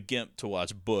leave the Gimp to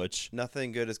watch Butch.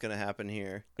 Nothing good is going to happen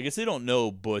here. I guess they don't know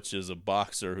Butch is a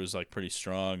boxer who's like pretty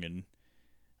strong, and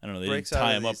I don't know, they Breaks didn't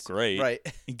tie out him of up these- great.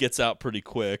 Right. He gets out pretty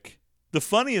quick. The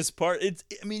funniest part,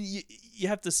 you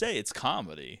have to say it's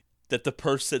comedy that the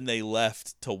person they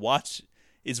left to watch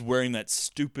is wearing that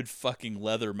stupid fucking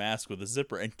leather mask with a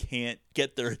zipper and can't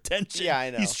get their attention. Yeah, I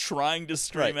know. He's trying to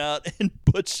scream Right. out, and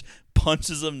Butch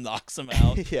punches him, knocks him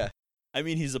out. Yeah. I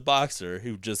mean, he's a boxer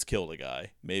who just killed a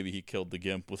guy. Maybe he killed the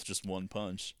Gimp with just one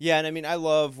punch. Yeah, and I mean, I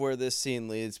love where this scene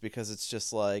leads because it's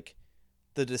just like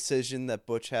the decision that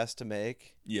Butch has to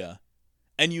make. Yeah.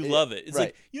 And you love it. It's right.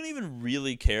 like you don't even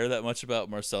really care that much about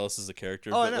Marcellus as a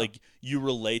character, Oh, I but know. like you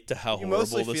relate to how You horrible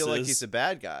mostly this feel is. like he's a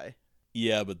bad guy.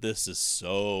 Yeah, but this is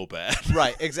so bad.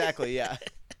 Right, exactly, yeah.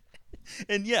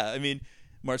 And yeah, I mean,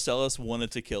 Marcellus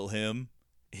wanted to kill him.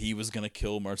 He was going to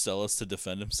kill Marcellus to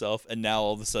defend himself, and now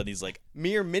all of a sudden he's like,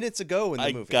 Mere minutes ago in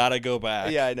the movie. I gotta go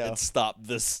back Yeah, I know. and stop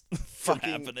this from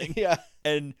happening. Yeah.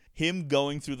 And him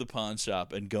going through the pawn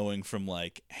shop and going from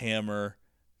like hammer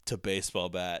to baseball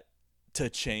bat to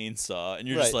chainsaw, and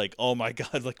you're just Right. like, oh my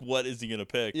God, like what is he gonna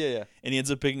pick? Yeah, yeah. And he ends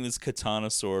up picking this katana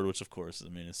sword, which of course, I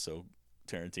mean, is so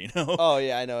Tarantino. Oh,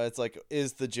 yeah, I know. It's like,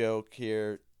 is the joke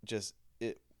here just...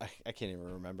 I can't even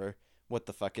remember what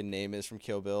the fucking name is from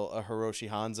Kill Bill. A Hiroshi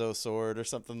Hanzo sword or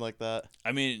something like that.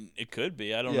 I mean, it could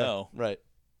be. I don't Yeah, know. Right.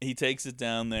 He takes it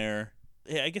down there.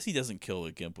 Yeah, I guess he doesn't kill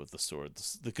the Gimp with the sword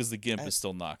because the Gimp is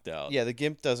still knocked out. Yeah, the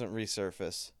Gimp doesn't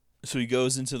resurface. So he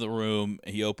goes into the room.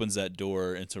 He opens that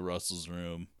door into Russell's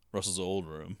room. Russell's old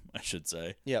room, I should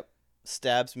say. Yep.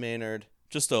 Stabs Maynard.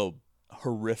 Just a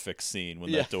horrific scene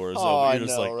when Yeah. that door is Oh, open. You're I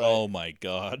just know, like, right? oh my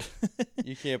God.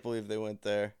 You can't believe they went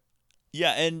there.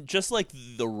 Yeah, and just like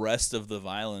the rest of the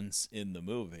violence in the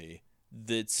movie,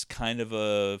 that's kind of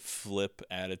a flip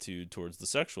attitude towards the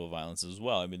sexual violence as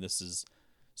well. I mean, this is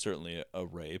certainly a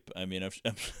rape. I mean,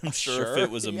 I'm sure if it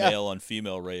was a male on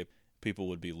female rape, people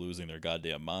would be losing their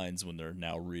goddamn minds when they're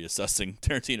now reassessing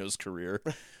Tarantino's career.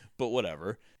 But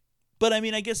whatever. But I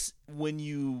mean, I guess when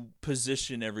you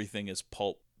position everything as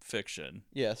pulp fiction,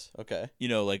 Yes, okay. you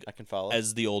know, like I can follow.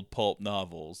 as the old pulp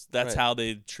novels, that's Right. how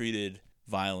they treated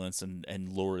violence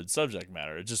and lurid subject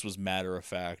matter. It just was matter of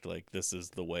fact, like this is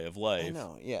the way of life. I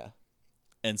know, yeah.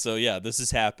 And so yeah, this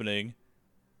is happening.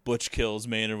 Butch kills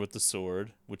Maynard with the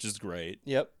sword, which is great.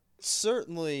 Yep.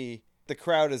 Certainly the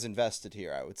crowd is invested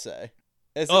here, I would say.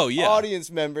 As an Oh, yeah.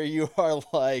 audience member, you are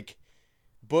like,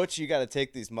 Butch, you got to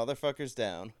take these motherfuckers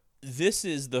down. This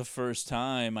is the first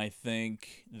time I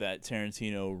think that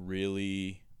Tarantino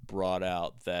really brought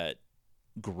out that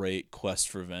great quest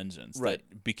for vengeance Right.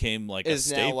 that became like Is a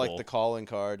staple. now like the calling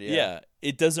card. Yeah. Yeah,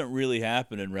 it doesn't really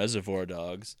happen in Reservoir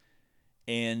Dogs,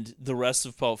 and the rest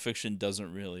of Pulp Fiction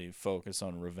doesn't really focus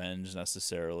on revenge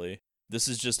necessarily. This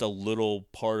is just a little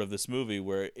part of this movie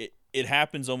where it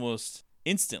happens almost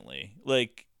instantly.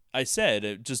 Like I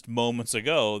said, just moments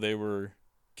ago, they were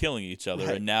killing each other,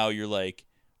 Right. and now you're like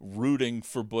rooting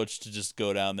for Butch to just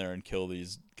go down there and kill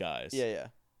these guys. Yeah.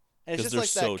 And it's 'Cause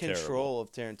just they're like that so control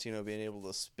of Tarantino being able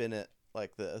to spin it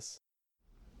like this.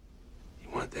 You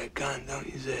want that gun, don't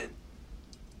you, Zed?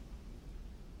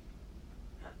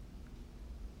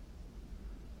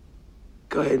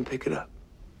 Go ahead and pick it up.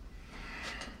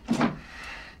 Go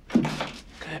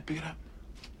ahead, pick it up.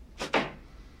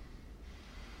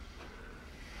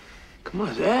 Come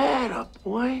on, Zed, up,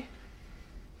 boy.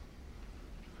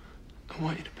 I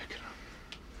want you to pick it up.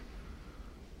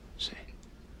 See?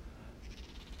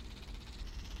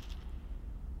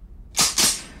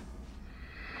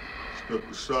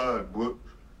 Step aside, Butch.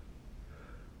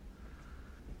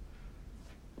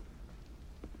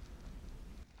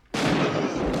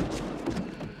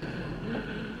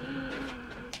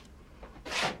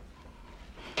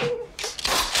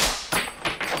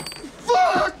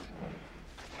 Fuck!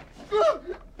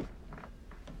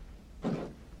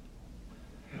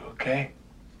 You okay?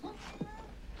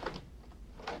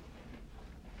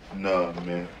 Nah,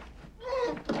 man.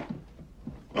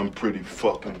 I'm pretty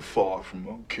fucking far from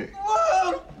okay.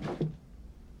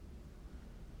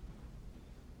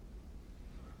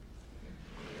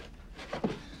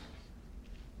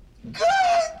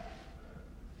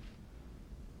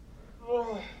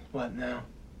 What now?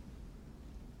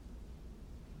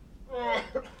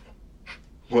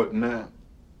 What now?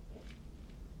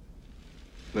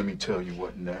 Let me tell you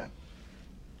what now.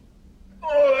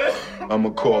 I'ma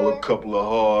call a couple of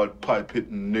hard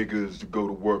pipe-hitting niggas to go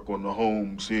to work on the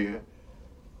homes here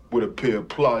with a pair of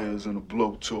pliers and a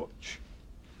blowtorch.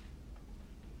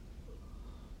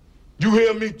 You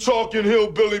hear me talking,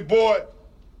 hillbilly boy?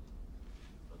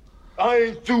 I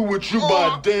ain't through with you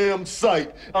by a damn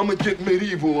sight. I'ma get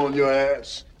medieval on your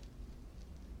ass.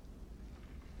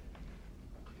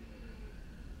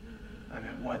 I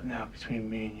mean, what now between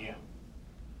me and you?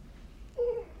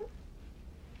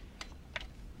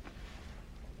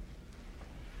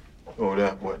 Oh,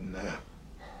 that what now?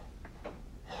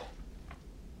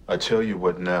 I tell you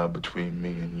what now between me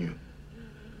and you.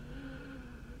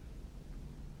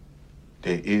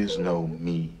 There is no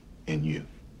me in you.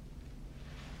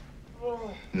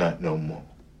 Not no more.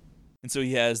 And so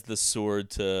he has the sword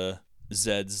to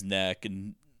Zed's neck,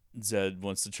 and Zed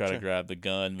wants to try to grab the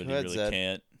gun, but Go he ahead, really Zed.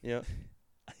 can't. Yep.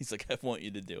 He's like, I want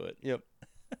you to do it. Yep.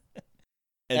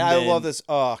 And I then- love this.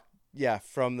 Oh, yeah,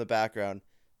 from the background.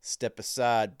 Step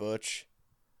aside, Butch.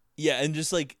 Yeah, and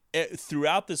just like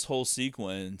throughout this whole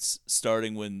sequence,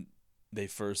 starting when they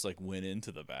first like went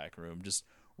into the back room, just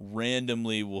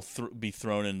randomly will be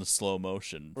thrown into slow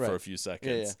motion for Right. a few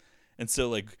seconds. Yeah. And so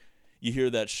like you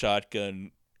hear that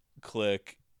shotgun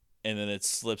click, and then it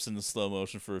slips into slow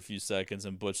motion for a few seconds,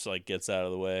 and Butch like gets out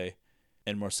of the way,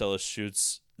 and Marcellus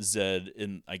shoots Zed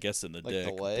in, I guess, in the Like the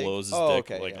dick, leg? blows his Oh, dick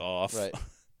okay, like yeah. off. Right.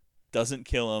 Doesn't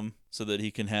kill him so that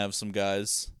he can have some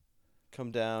guys. Come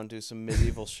down, do some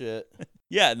medieval shit.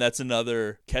 Yeah, and that's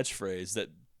another catchphrase that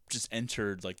just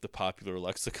entered like the popular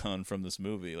lexicon from this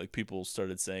movie. Like people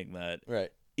started saying that.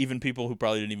 Right. Even people who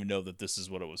probably didn't even know that this is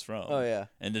what it was from. Oh, yeah.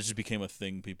 And it just became a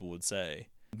thing people would say.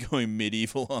 Going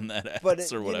medieval on that ass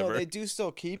But or whatever. they do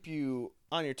still keep you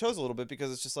on your toes a little bit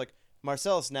because it's just like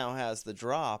Marcellus now has the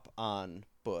drop on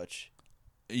Butch.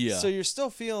 Yeah. So you're still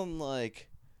feeling like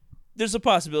There's a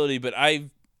possibility, but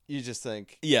you just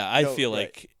think. I No, feel right.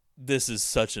 like this is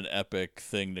such an epic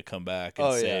thing to come back and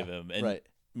Oh, save yeah. him. And Right.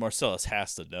 Marcellus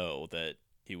has to know that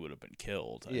he would have been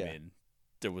killed. I Yeah. mean,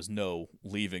 there was no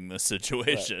leaving this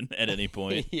situation at any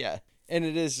point. Yeah. And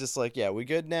it is just like, yeah, we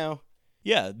good now?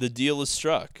 Yeah, the deal is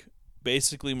struck.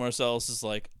 Basically, Marcellus is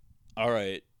like, all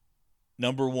right,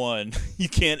 number one, you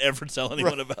can't ever tell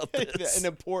anyone about this. An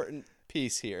important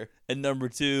piece here. And number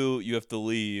two, you have to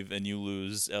leave and you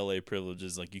lose LA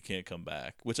privileges, like you can't come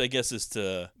back. Which I guess is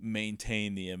to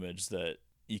maintain the image that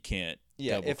you can't.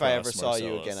 Yeah, if I ever double-cross saw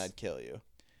you Marcellus. again, I'd kill you.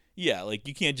 Yeah, like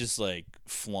you can't just like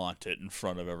flaunt it in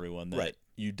front of everyone that Right.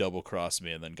 you double crossed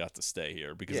me and then got to stay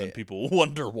here, because Yeah, then yeah. people will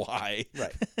wonder why.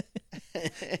 Right.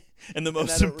 And the And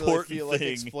most I don't really important feel like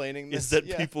thing explaining is this. that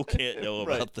Yeah. people can't know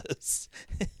Right. about this.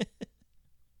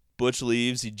 Butch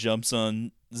leaves. He jumps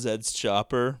on Zed's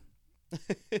chopper,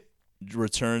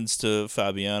 returns to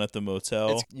Fabian at the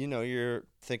motel. It's, you're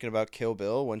thinking about Kill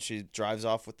Bill when she drives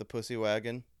off with the pussy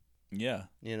wagon. Yeah.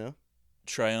 You know?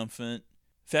 Triumphant.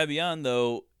 Fabian,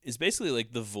 though, is basically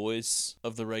like the voice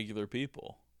of the regular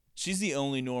people. She's the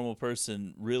only normal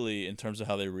person, really, in terms of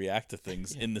how they react to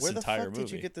things in this Where the entire fuck movie.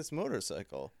 did you get this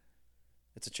motorcycle?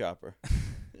 It's a chopper.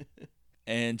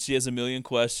 And she has a million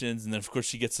questions, and then, of course,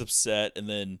 she gets upset, and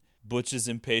then Butch's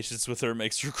impatience with her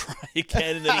makes her cry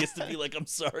again, and then he has to be like, I'm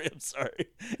sorry.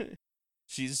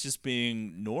 She's just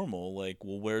being normal, like,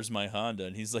 well, where's my Honda?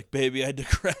 And he's like, baby, I had to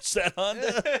crash that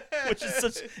Honda, which is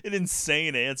such an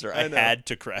insane answer. I had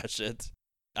to crash it.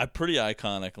 A pretty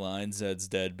iconic line, Zed's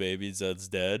dead, baby, Zed's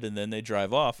dead, and then they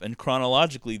drive off. And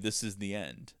chronologically, this is the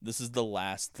end. This is the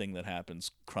last thing that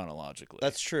happens chronologically.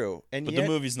 That's true. But the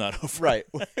movie's not over. Right.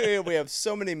 We have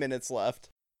so many minutes left.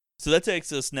 So that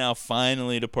takes us now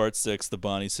finally to part 6, the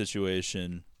Bonnie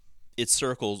situation. It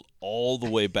circles all the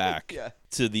way back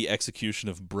to the execution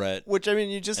of Brett. Which, I mean,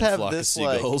 you just have this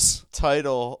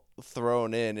title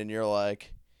thrown in, and you're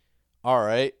like, all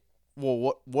right,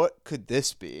 well, what could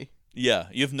this be? Yeah,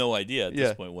 you have no idea at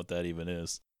this point what that even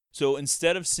is. So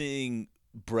instead of seeing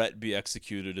Brett be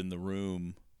executed in the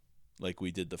room like we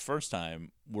did the first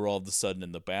time, we're all of a sudden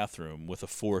in the bathroom with a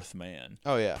fourth man.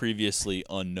 Oh, yeah. Previously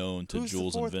unknown to Who's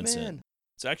Jules the and fourth Vincent. man?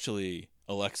 It's actually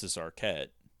Alexis Arquette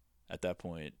at that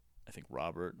point. I think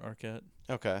Robert Arquette.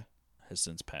 Okay. Has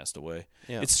since passed away.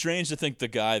 Yeah. It's strange to think the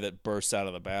guy that bursts out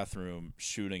of the bathroom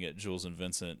shooting at Jules and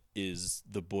Vincent is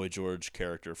the Boy George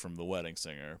character from The Wedding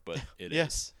Singer, but it is.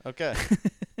 Yes. Okay.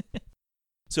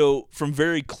 So from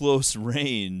very close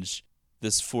range,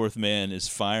 this fourth man is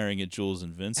firing at Jules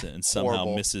and Vincent and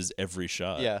somehow misses every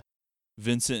shot. Yeah.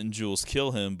 Vincent and Jules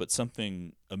kill him, but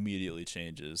something immediately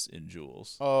changes in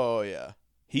Jules. Oh, yeah.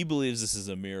 He believes this is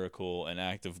a miracle, an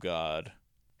act of God.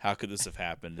 How could this have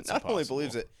happened? It's Not impossible. only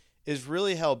believes it, is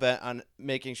really hell-bent on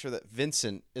making sure that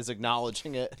Vincent is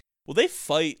acknowledging it. Well, they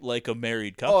fight like a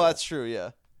married couple. Oh, that's true,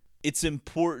 yeah. It's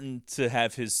important to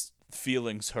have his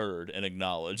feelings heard and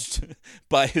acknowledged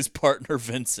by his partner,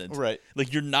 Vincent. Right.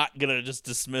 Like, you're not going to just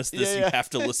dismiss this. You have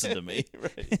to listen to me.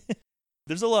 Right.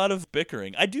 There's a lot of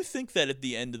bickering. I do think that at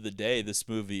the end of the day, this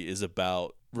movie is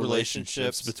about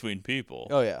relationships between people.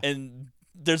 Oh, yeah. And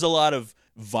there's a lot of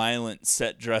violent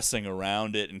set dressing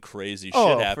around it and crazy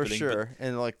shit happening. For sure.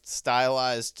 And like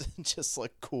stylized, just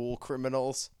like cool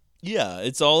criminals. Yeah,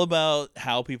 it's all about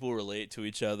how people relate to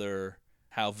each other,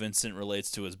 how Vincent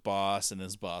relates to his boss and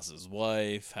his boss's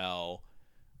wife, how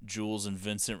Jules and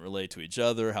Vincent relate to each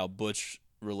other, how Butch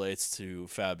relates to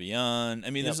Fabian. I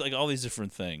mean, there's like all these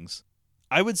different things.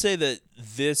 I would say that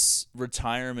this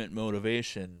retirement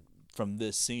motivation from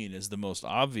this scene is the most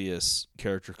obvious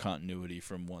character continuity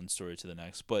from one story to the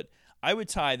next, but I would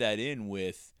tie that in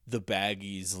with the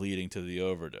baggies leading to the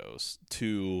overdose,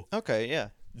 to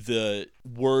the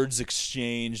words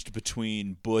exchanged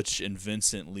between Butch and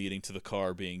Vincent leading to the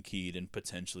car being keyed and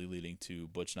potentially leading to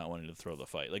Butch not wanting to throw the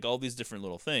fight. Like all these different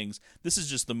little things. This is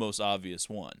just the most obvious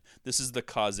one. This is the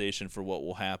causation for what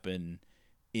will happen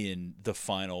in the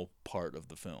final part of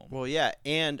the film. Well, yeah,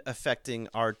 and affecting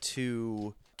our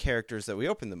two characters that we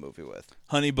opened the movie with.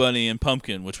 Honey Bunny and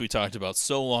Pumpkin, which we talked about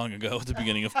so long ago at the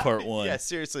beginning of part 1. Yeah,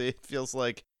 seriously, it feels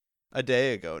like a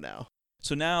day ago now.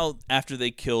 So now, after they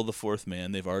kill the fourth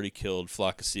man, they've already killed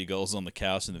Flock of Seagulls on the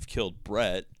couch, and they've killed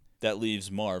Brett. That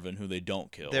leaves Marvin, who they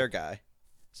don't kill. Their guy.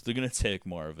 So they're going to take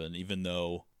Marvin, even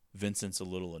though Vincent's a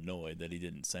little annoyed that he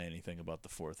didn't say anything about the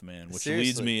fourth man, which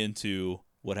leads me into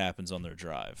what happens on their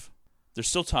drive. They're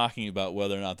still talking about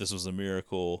whether or not this was a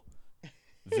miracle.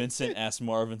 Vincent asks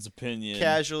Marvin's opinion.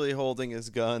 Casually holding his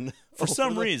gun. For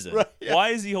some reason. Right, yeah. Why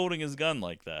is he holding his gun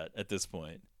like that at this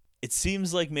point? It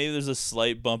seems like maybe there's a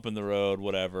slight bump in the road,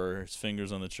 whatever. His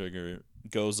finger's on the trigger,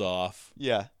 goes off.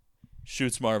 Yeah.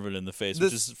 Shoots Marvin in the face,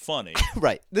 which is funny.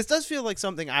 Right. This does feel like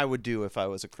something I would do if I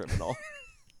was a criminal.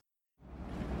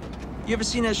 You ever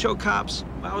seen that show Cops?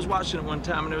 I was watching it one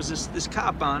time, and there was this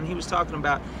cop on. He was talking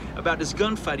about this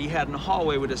gunfight he had in the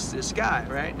hallway with this guy,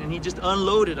 right? And he just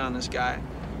unloaded on this guy,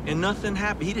 and nothing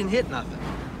happened. He didn't hit nothing.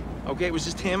 Okay, it was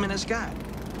just him and this guy.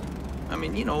 I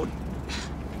mean, you know,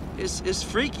 it's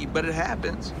freaky, but it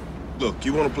happens. Look,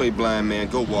 you want to play blind man,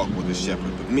 go walk with a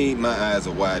shepherd. But me, my eyes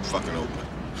are wide fucking open.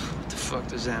 What the fuck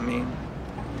does that mean?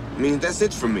 I mean, that's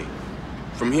it for me.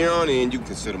 From here on in, you can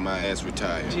consider my ass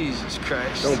retired. Jesus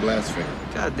Christ. Don't blaspheme.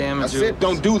 God damn it, I said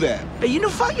don't do that. Hey, you know,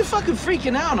 you're fucking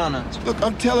freaking out on us. Look,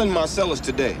 I'm telling Marcellus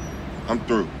today. I'm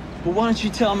through. Well, why don't you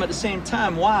tell him at the same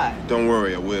time why? Don't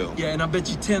worry, I will. Yeah, and I bet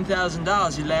you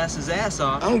 $10,000 he laughs his ass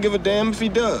off. I don't give a damn if he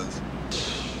does.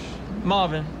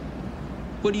 Marvin,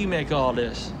 what do you make of all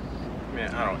this?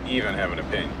 Man, I don't even have an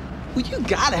opinion. Well, you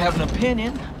gotta have an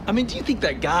opinion. I mean, do you think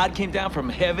that God came down from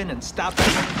heaven and stopped us?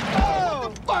 Oh,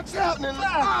 what the fuck's happening?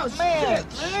 Oh, man,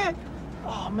 man.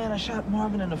 Oh, man, I shot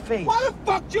Marvin in the face. Why the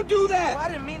fuck you do that? Well, I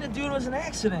didn't mean to do it. It was an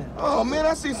accident. Oh, man,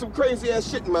 I seen some crazy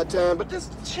ass shit in my time, but this...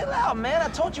 Chill out, man. I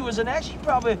told you it was an accident. You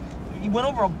probably He went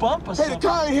over a bump or Hey, something. the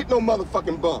car ain't hit no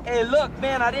motherfucking bump. Hey, look,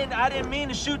 man, I didn't mean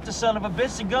to shoot the son of a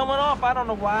bitch. The gun went off. I don't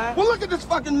know why. Well, look at this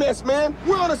fucking mess, man.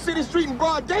 We're on a city street in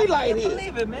broad daylight here.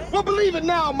 Believe it, man. Well, believe it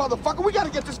now, motherfucker. We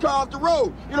gotta get this car off the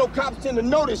road. You know, cops tend to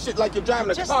notice shit like you're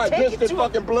driving a car against their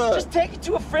fucking blood. Just take it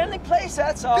to a friendly place,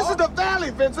 that's all. This is the valley,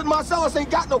 Vincent. Marcellus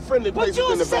ain't got no friendly places in the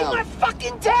Jules, this ain't valley. my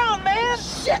fucking town, man.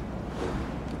 Shit.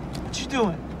 What you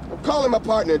doing? I'm calling my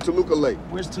partner in Toluca Lake.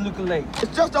 Where's Toluca Lake?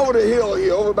 It's just over the hill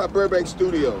here, over by Burbank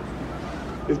Studios.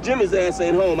 If Jimmy's ass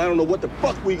ain't home, I don't know what the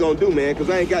fuck we gonna do, man, because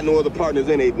I ain't got no other partners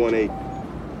in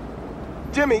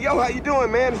 818. Jimmy, yo, how you doing,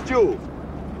 man? It's Jules.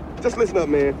 Just listen up,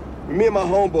 man. Me and my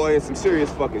homeboy in some serious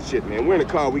fucking shit, man. We're in a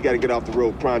car, we gotta get off the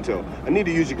road pronto. I need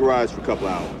to use your garage for a couple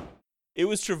hours. It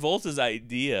was Travolta's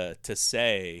idea to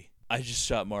say, I just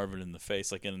shot Marvin in the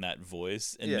face, like in that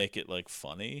voice, and make it like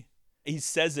funny. He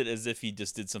says it as if he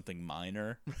just did something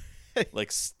minor,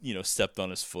 like, you know, stepped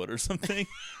on his foot or something.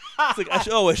 It's like,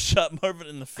 I shot Marvin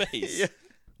in the face. Yeah.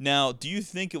 Now, do you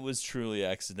think it was truly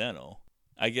accidental?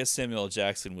 I guess Samuel L.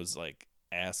 Jackson was like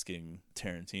asking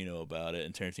Tarantino about it,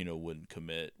 and Tarantino wouldn't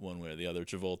commit one way or the other.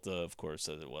 Travolta, of course,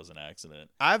 said it was an accident.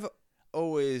 I've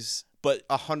always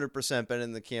 100% been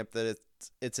in the camp that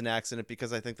it's an accident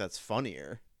because I think that's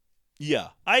funnier. Yeah,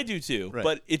 I do too. Right.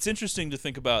 But it's interesting to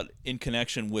think about in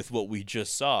connection with what we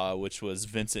just saw, which was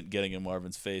Vincent getting in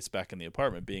Marvin's face back in the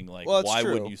apartment, being like, well, why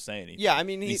true. wouldn't you say anything? Yeah, I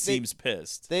mean, he seems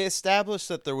pissed. They established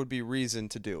that there would be reason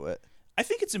to do it. I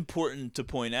think it's important to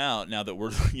point out, now that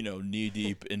we're, you know,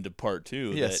 knee-deep into part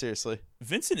 2, Yeah, that seriously.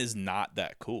 Vincent is not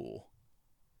that cool.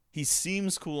 He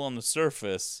seems cool on the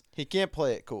surface. He can't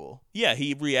play it cool. Yeah,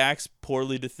 he reacts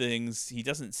poorly to things. He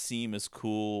doesn't seem as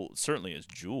cool, certainly as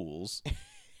Jules.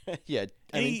 Yeah,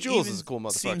 I mean, Jules is a cool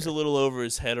motherfucker. Seems a little over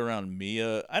his head around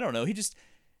Mia. I don't know.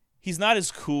 He's not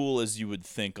as cool as you would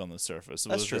think on the surface.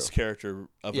 That's With true. this character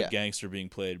of a gangster being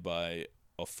played by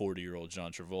a 40-year-old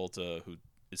John Travolta, who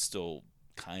is still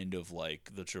kind of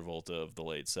like the Travolta of the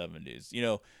late 70s. You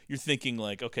know, you're thinking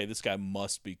like, okay, this guy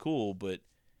must be cool, but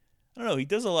I don't know. He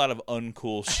does a lot of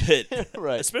uncool shit,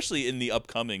 right? Especially in the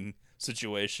upcoming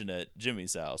situation at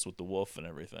Jimmy's house with the wolf and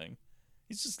everything.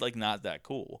 He's just like not that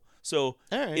cool. So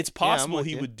it's possible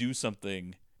he would do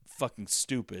something fucking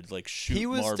stupid, like shoot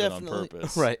Marvin on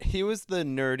purpose. Right. He was the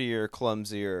nerdier,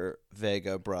 clumsier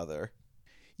Vega brother.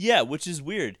 Yeah, which is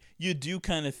weird. You do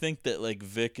kind of think that like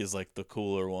Vic is like the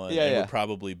cooler one and would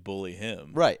probably bully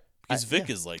him. Right. Because Vic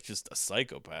is like just a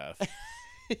psychopath.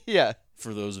 Yeah.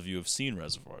 For those of you who have seen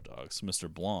Reservoir Dogs, Mr.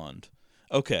 Blonde.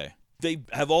 Okay. They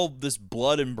have all this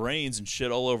blood and brains and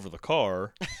shit all over the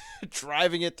car.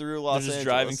 Driving it through Los Angeles. They're just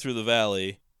driving through the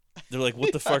valley. They're like,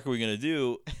 what the fuck are we going to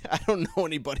do? I don't know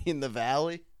anybody in the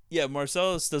valley. Yeah,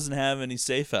 Marcellus doesn't have any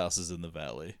safe houses in the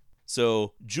valley.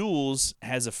 So Jules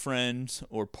has a friend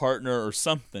or partner or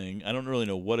something, I don't really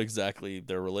know what exactly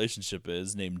their relationship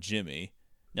is, named Jimmy.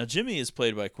 Now, Jimmy is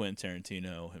played by Quentin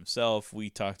Tarantino himself. We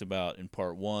talked about in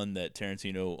part 1 that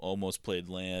Tarantino almost played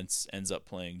Lance, ends up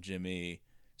playing Jimmy.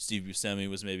 Steve Buscemi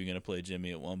was maybe going to play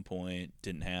Jimmy at one point.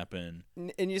 Didn't happen.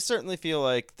 And you certainly feel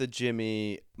like the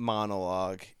Jimmy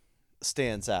monologue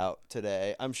stands out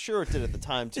today. I'm sure it did at the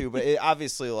time too, but it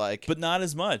obviously like... But not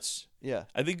as much. Yeah.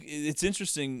 I think it's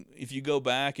interesting if you go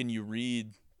back and you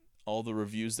read all the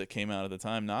reviews that came out at the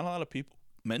time, not a lot of people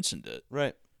mentioned it.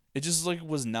 Right. It just like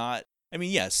was not... I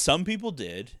mean, yeah, some people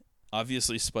did.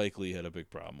 Obviously, Spike Lee had a big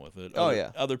problem with it.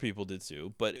 Other people did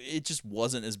too, but it just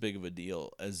wasn't as big of a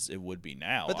deal as it would be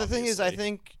now. But the thing is, I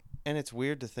think, and it's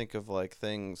weird to think of like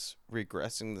things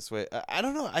regressing this way. I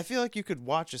don't know. I feel like you could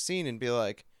watch a scene and be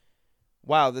like,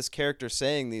 wow, this character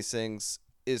saying these things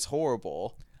is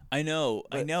horrible. I know.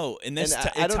 And this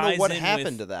I don't know what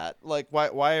happened to that. Like,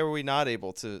 why are we not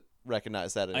able to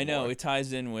recognize that anymore? I know. It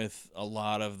ties in with a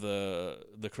lot of the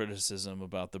criticism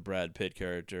about the Brad Pitt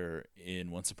character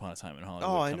in Once Upon a Time in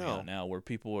Hollywood coming out now, where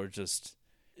people are just...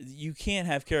 You can't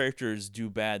have characters do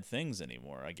bad things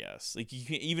anymore, I guess. Like you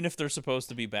can't, even if they're supposed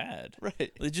to be bad.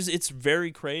 Right. It's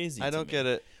very crazy. I don't get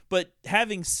it. But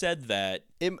having said that,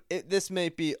 this may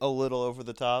be a little over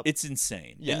the top. It's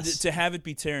insane. Yes. And to have it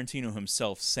be Tarantino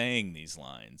himself saying these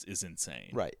lines is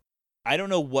insane. Right. I don't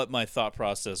know what my thought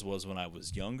process was when I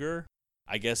was younger.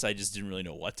 I guess I just didn't really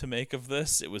know what to make of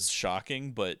this. It was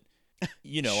shocking, but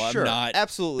you know, sure, I'm not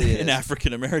absolutely an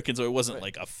African American, so I wasn't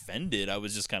like offended. I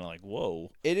was just kind of like, whoa.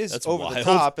 It is that's over wild. the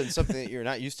top and something that you're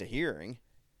not used to hearing.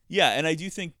 Yeah, and I do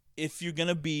think if you're going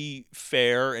to be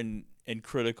fair and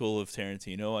critical of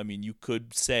Tarantino, I mean, you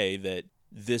could say that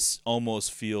this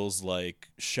almost feels like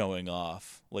showing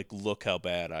off. Like, look how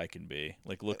bad I can be.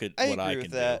 Like, look at what I can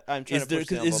do. I'm trying to push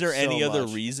the is there envelope any so other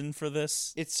much. reason for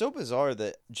this? It's so bizarre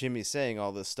that Jimmy's saying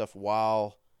all this stuff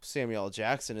while Samuel L.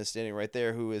 Jackson is standing right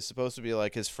there, who is supposed to be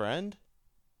like his friend.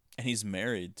 And he's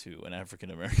married to an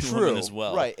African American woman as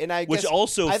well, right? And I which guess,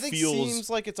 also I think feels seems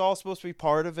like it's all supposed to be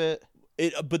part of it.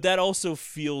 But that also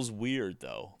feels weird,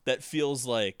 though. That feels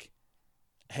like,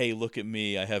 hey, look at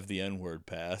me, I have the N-word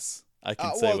pass. I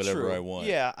can say whatever true. I want.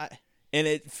 Yeah, and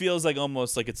it feels like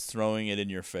almost like it's throwing it in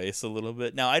your face a little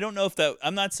bit. Now, I don't know if that.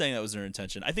 I'm not saying that was their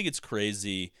intention. I think it's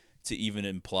crazy to even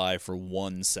imply for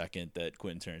 1 second that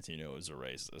Quentin Tarantino is a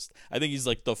racist. I think he's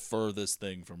like the furthest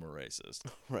thing from a racist.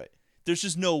 Right. There's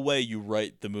just no way you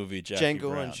write the movie Jackie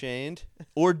Django Brown. Unchained.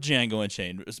 Or Django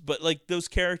Unchained. But like those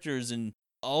characters in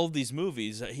all of these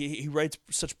movies, he writes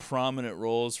such prominent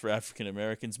roles for African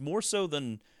Americans, more so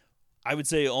than I would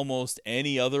say almost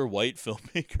any other white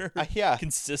filmmaker. Yeah.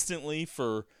 Consistently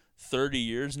for 30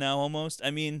 years now almost.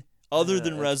 I mean, other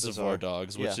than Reservoir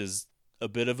Dogs, which is a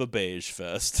bit of a beige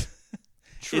fest.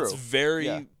 True. It's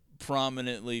very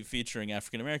prominently featuring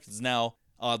African Americans. Now,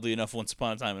 oddly enough, Once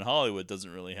Upon a Time in Hollywood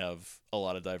doesn't really have a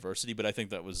lot of diversity, but I think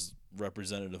that was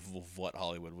representative of what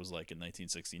Hollywood was like in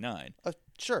 1969.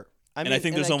 Sure. I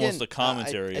think there's almost a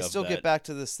commentary I still of get that. back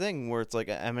to this thing where it's like,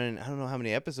 I mean, I don't know how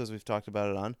many episodes we've talked about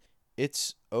it on.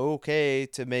 It's okay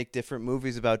to make different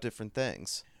movies about different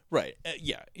things. Right.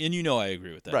 Yeah. And I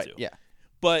agree with that right. too. Yeah.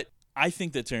 But I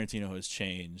think that Tarantino has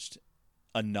changed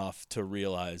enough to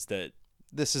realize that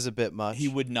this is a bit much. He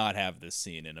would not have this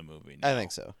scene in a movie now. I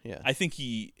think so, yeah. I think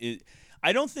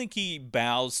I don't think he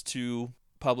bows to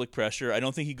public pressure. I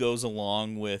don't think he goes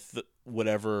along with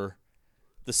whatever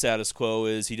the status quo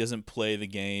is. He doesn't play the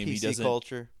game. PC He doesn't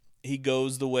culture. He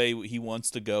goes the way he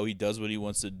wants to go. He does what he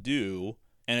wants to do.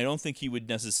 And I don't think he would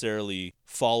necessarily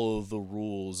follow the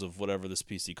rules of whatever this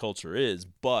PC culture is.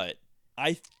 But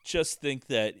I just think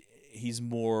that he's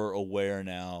more aware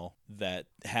now that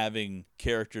having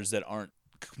characters that aren't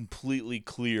completely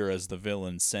clear as the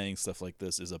villain saying stuff like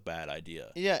this is a bad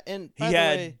idea. Yeah, and he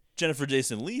had Jennifer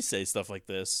Jason Leigh say stuff like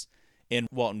this, and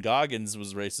Walton Goggins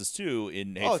was racist too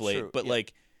in Hateful Eight. But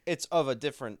like, it's of a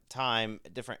different time, a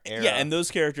different era. Yeah, and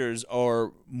those characters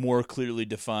are more clearly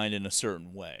defined in a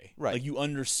certain way. Right. Like you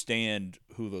understand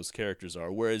who those characters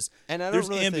are, whereas and I don't there's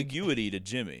really ambiguity to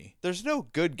Jimmy. There's no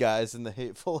good guys in the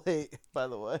Hateful Eight, by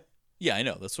the way. Yeah, I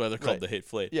know. That's why they're called the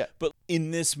Hateful Eight. Yeah. But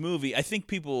in this movie, I think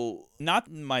people,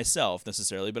 not myself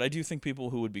necessarily, but I do think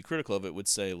people who would be critical of it would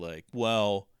say, like,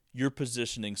 well, you're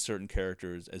positioning certain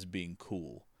characters as being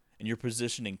cool. And you're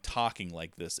positioning talking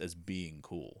like this as being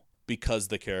cool because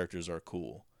the characters are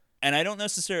cool. And I don't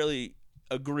necessarily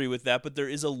agree with that, but there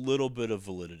is a little bit of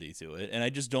validity to it. And I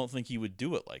just don't think he would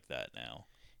do it like that now.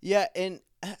 Yeah, and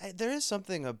there is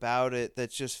something about it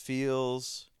that just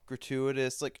feels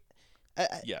gratuitous. Like,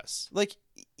 yes. Like,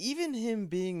 even him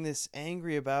being this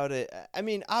angry about it, I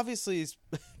mean, obviously,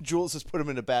 Jules has put him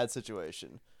in a bad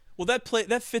situation. Well,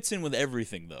 that fits in with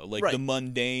everything, though. Like, the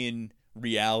mundane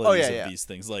realities of these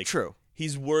things. Like, true.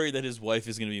 He's worried that his wife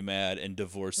is going to be mad and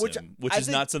divorce him, which is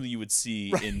not something you would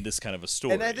see in this kind of a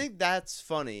story. And I think that's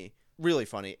funny. Really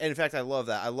funny. And in fact, I love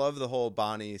that. I love the whole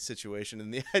Bonnie situation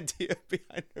and the idea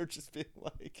behind her just being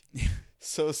like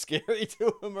so scary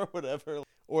to him or whatever.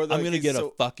 Or like, I'm going to get a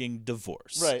fucking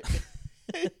divorce.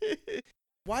 Right.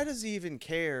 Why does he even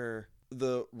care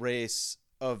the race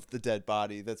of the dead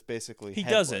body that's basically He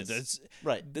headless? doesn't.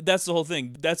 Right. That's the whole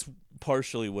thing. That's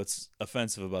partially what's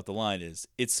offensive about the line is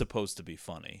it's supposed to be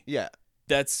funny. Yeah.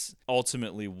 That's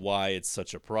ultimately why it's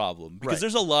such a problem. Because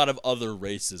there's a lot of other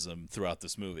racism throughout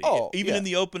this movie. Even in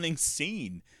the opening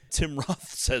scene, Tim Roth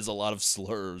says a lot of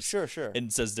slurs. Sure.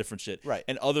 And says different shit. Right.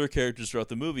 And other characters throughout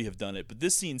the movie have done it. But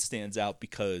this scene stands out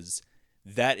because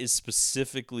that is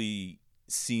specifically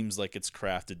seems like it's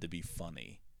crafted to be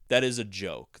funny. That is a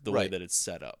joke, the way that it's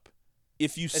set up.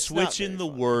 If you switch in the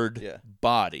word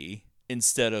body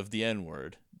instead of the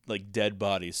N-word, like dead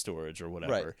body storage or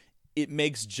whatever, it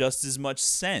makes just as much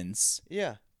sense.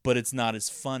 Yeah. But it's not as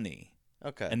funny.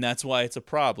 Okay. And that's why it's a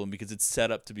problem, because it's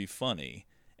set up to be funny.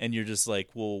 And you're just like,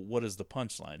 well, what is the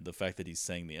punchline? The fact that he's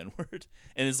saying the N-word?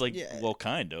 And it's like, well,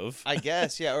 kind of. I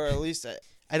guess, yeah. Or at least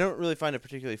I don't really find it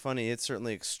particularly funny. It's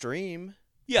certainly extreme.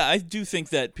 Yeah, I do think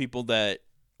that people that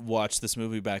watched this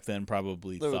movie back then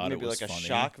probably thought it was like funny. A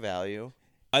shock value.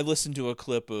 I listened to a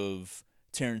clip of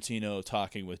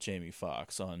talking with Jamie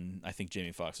Foxx on, I think,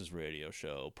 Jamie Foxx's radio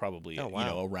show, probably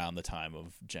around the time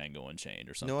of Django Unchained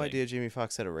or something. No idea Jamie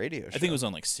Foxx had a radio show. I think it was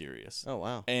on like Sirius. Oh,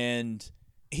 wow. And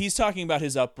he's talking about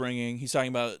his upbringing. He's talking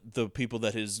about the people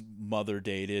that his mother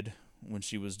dated when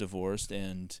she was divorced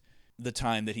and the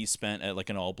time that he spent at like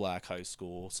an all-black high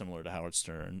school, similar to Howard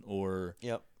Stern, or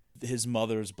his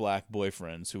mother's black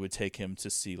boyfriends who would take him to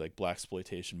see like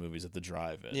blaxploitation movies at the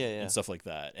drive-in and stuff like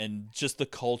that, and just the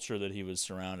culture that he was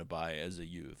surrounded by as a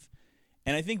youth.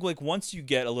 And I think like once you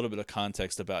get a little bit of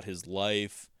context about his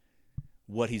life,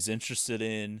 what he's interested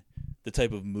in, the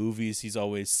type of movies he's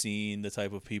always seen, the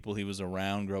type of people he was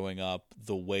around growing up,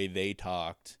 the way they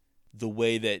talked, the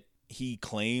way that he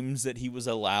claims that he was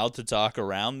allowed to talk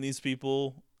around these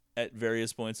people at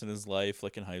various points in his life,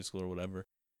 like in high school or whatever.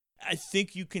 I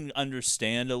think you can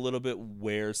understand a little bit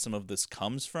where some of this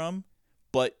comes from,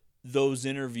 but those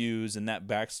interviews and that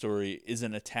backstory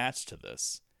isn't attached to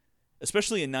this.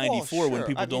 Especially in 94 when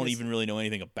people don't even really know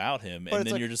anything about him, and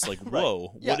then you're just like,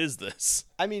 whoa, what is this?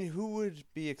 I mean, who would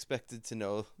be expected to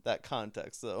know that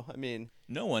context, though? I mean...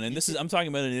 No one, and I'm talking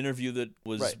about an interview that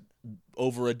was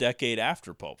over a decade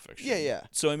after Pulp Fiction. Yeah.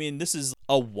 So, I mean, this is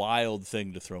a wild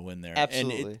thing to throw in there.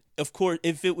 Absolutely. And of course,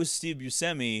 if it was Steve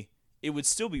Buscemi, it would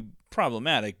still be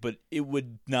problematic, but it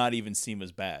would not even seem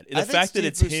as bad. The fact that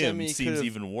it's him seems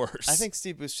even worse. I think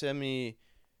Steve Buscemi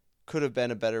could have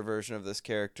been a better version of this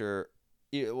character,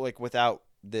 like without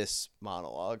this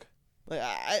monologue. Like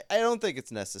I don't think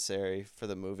it's necessary for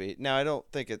the movie. Now, I don't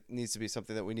think it needs to be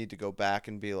something that we need to go back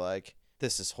and be like,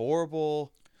 this is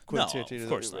horrible. No, of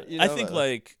course not. I think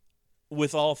like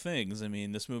with all things, I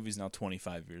mean, this movie's now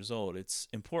 25 years old. It's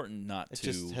important not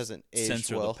to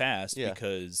censor the past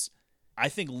because I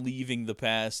think leaving the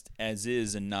past as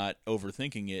is and not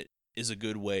overthinking it is a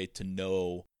good way to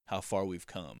know how far we've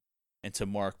come and to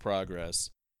mark progress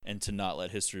and to not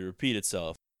let history repeat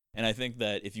itself. And I think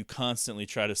that if you constantly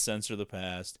try to censor the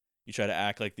past, you try to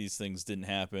act like these things didn't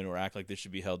happen or act like they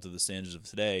should be held to the standards of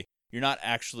today, you're not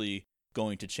actually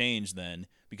going to change then,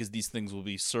 because these things will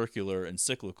be circular and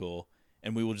cyclical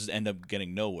and we will just end up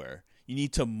getting nowhere. You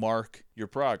need to mark your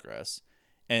progress.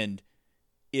 And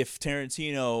if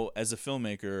Tarantino, as a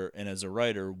filmmaker and as a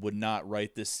writer, would not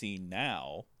write this scene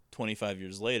now, 25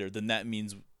 years later, then that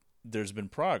means there's been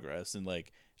progress. And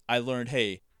like, I learned,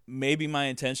 hey, maybe my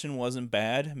intention wasn't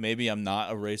bad. Maybe I'm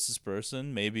not a racist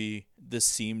person. Maybe this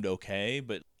seemed okay,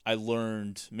 but I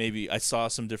learned, maybe I saw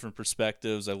some different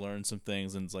perspectives. I learned some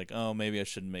things, and it's like, oh, maybe I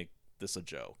shouldn't make this a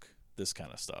joke, this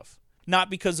kind of stuff. Not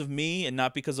because of me and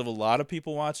not because of a lot of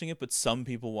people watching it, but some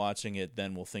people watching it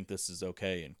then will think this is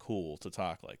okay and cool to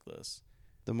talk like this.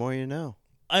 The more you know.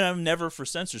 And I'm never for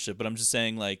censorship, but I'm just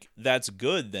saying, like, that's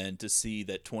good then to see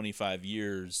that 25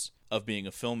 years of being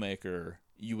a filmmaker,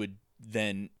 you would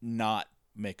then not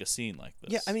make a scene like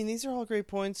this. Yeah, I mean, these are all great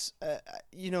points.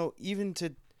 Even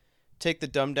to take the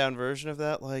dumbed down version of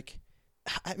that, like,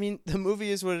 I mean, the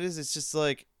movie is what it is. It's just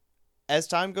like, as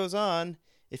time goes on,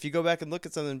 if you go back and look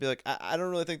at something and be like, I don't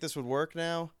really think this would work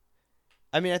now.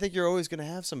 I mean, I think you're always going to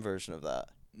have some version of that.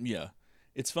 Yeah.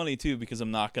 It's funny, too, because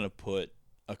I'm not going to put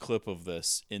a clip of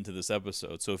this into this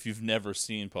episode. So if you've never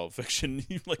seen Pulp Fiction,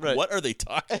 you're like, what are they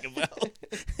talking about?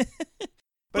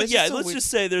 But yeah, let's just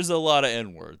say there's a lot of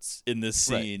N-words in this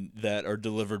scene that are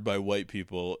delivered by white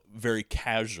people very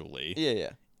casually.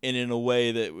 Yeah. And in a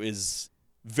way that is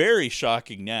very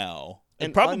shocking now.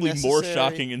 And probably more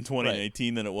shocking in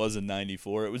 2019 than it was in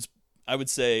 94. It was, I would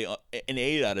say, an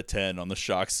 8 out of 10 on the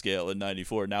shock scale in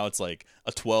 94. Now it's like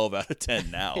a 12 out of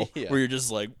 10 now, where you're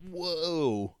just like,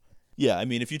 whoa. Yeah, I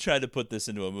mean, if you tried to put this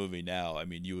into a movie now, I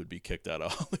mean, you would be kicked out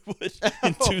of Hollywood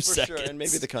in 2 seconds. Sure. And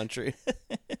maybe the country.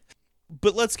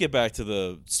 But let's get back to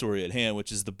the story at hand,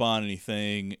 which is the Bonnie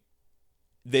thing.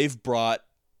 They've brought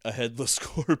a headless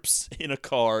corpse in a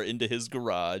car into his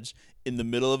garage in the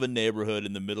middle of a neighborhood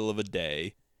in the middle of a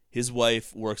day. His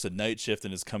wife works a night shift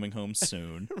and is coming home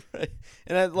soon. Right.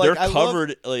 And they're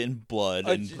covered in blood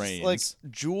and brains. Like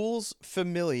Jules'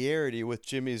 familiarity with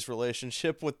Jimmy's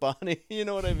relationship with Bonnie. You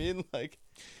know what I mean? Like,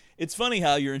 it's funny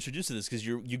how you're introduced to this because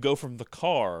you go from the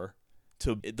car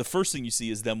to the first thing you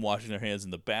see is them washing their hands in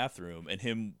the bathroom and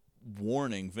him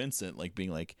warning Vincent, like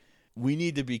being like, we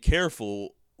need to be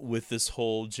careful with this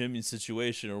whole Jimmy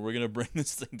situation or we're going to bring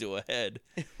this thing to a head.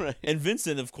 Right. And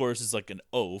Vincent, of course, is like an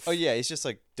oaf. Oh, yeah. He's just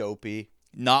like dopey.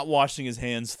 Not washing his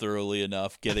hands thoroughly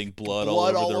enough, getting blood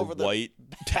all over their white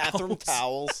bathroom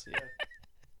towels. Yeah.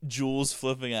 Jules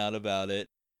flipping out about it.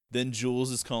 Then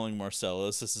Jules is calling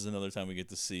Marcellus. This is another time we get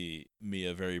to see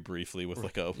Mia very briefly with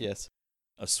like a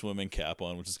swimming cap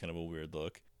on, which is kind of a weird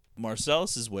look.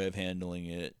 Marcellus's way of handling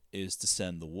it is to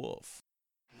send the wolf.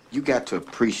 You got to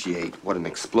appreciate what an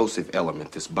explosive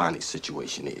element this Bonnie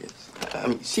situation is. I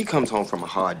mean, she comes home from a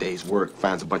hard day's work,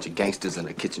 finds a bunch of gangsters in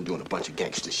the kitchen doing a bunch of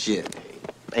gangster shit.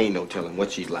 Ain't no telling what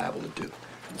she's liable to do.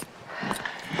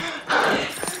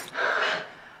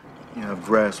 Yeah, I've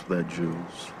grasped that,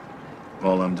 Jules.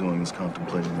 All I'm doing is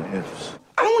contemplating the ifs.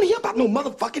 I don't want to hear about no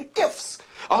motherfucking ifs.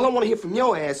 All I want to hear from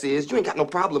your ass is, you ain't got no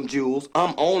problem, Jules.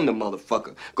 I'm on the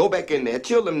motherfucker. Go back in there,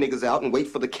 chill them niggas out, and wait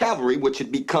for the cavalry, which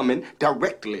should be coming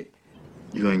directly.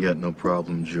 You ain't got no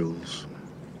problem, Jules.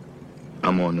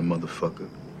 I'm on the motherfucker.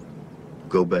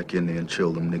 Go back in there and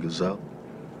chill them niggas out,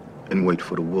 and wait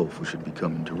for the wolf, who should be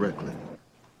coming directly.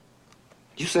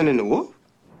 You sending the wolf?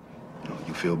 Oh,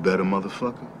 you feel better,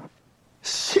 motherfucker?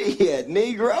 Shit,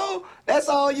 Negro. That's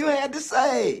all you had to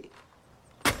say.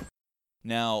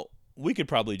 Now, we could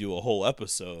probably do a whole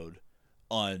episode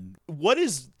on what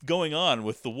is going on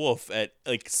with the wolf at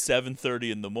like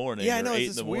 7:30 in the morning. Yeah, I know. Or 8 It's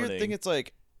in the this weird morning. thing. It's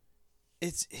like,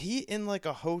 is he in like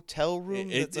a hotel room?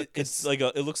 It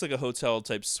looks like a hotel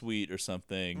type suite or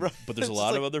something. Right. But there's a It's lot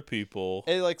like- of other people.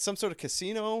 like some sort of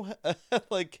casino.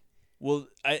 Like, Well,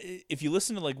 if you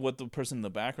listen to like what the person in the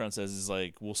background says is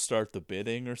like, we'll start the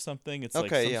bidding or something. It's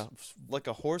okay, like yeah, like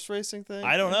a horse racing thing.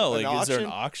 I don't know. An Like, is there an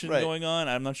auction? auction Right. going on?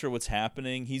 I'm not sure what's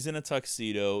happening. He's in a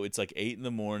tuxedo. It's like 8 in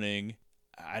the morning.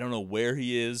 I don't know where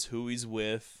he is, who he's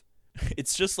with.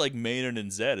 It's just like Maynard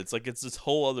and Zed. It's like it's this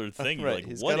whole other thing. You're Right, like,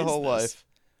 he's what got a is whole this? life.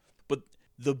 But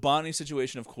the Bonnie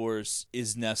situation, of course,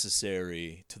 is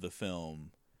necessary to the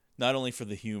film. Not only for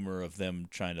the humor of them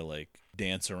trying to like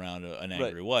dance around an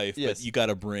angry wife, Yes. but you got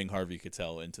to bring Harvey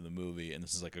Keitel into the movie, and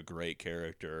this is like a great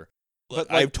character. But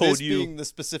like, I've told this you being the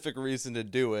specific reason to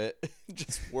do it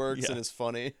just works Yeah. and is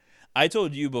funny. I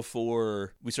told you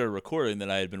before we started recording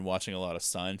that I had been watching a lot of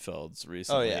Seinfelds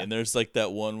recently. Oh, yeah. And there's like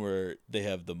that one where they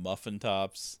have the muffin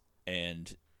tops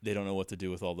and they don't know what to do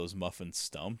with all those muffin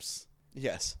stumps.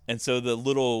 Yes. And so the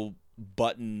little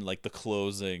button, like the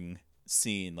closing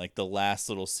scene, like the last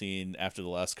little scene after the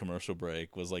last commercial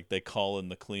break was like they call in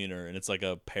the cleaner, and it's like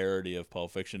a parody of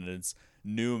Pulp Fiction, and it's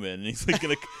Newman, and he's like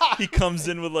he comes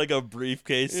in with like a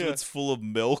briefcase that's full of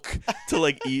milk to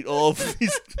like eat all of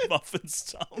these muffin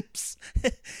stumps.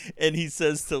 And he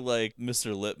says to like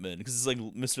Mr. Lippman, because it's like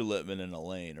Mr. Lippman and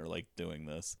Elaine are like doing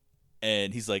this,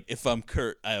 and he's like, if I'm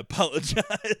Kurt, I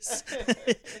apologize.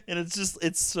 And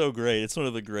it's so great. It's one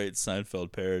of the great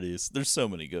Seinfeld parodies. There's so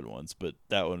many good ones, but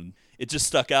that one, it just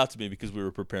stuck out to me because we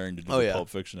were preparing to do the Pulp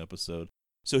Fiction episode.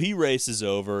 So he races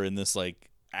over in this like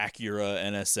Acura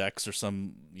NSX or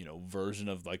some, version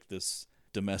of like this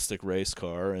domestic race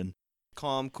car, and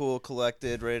Calm, cool,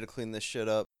 collected, ready to clean this shit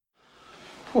up.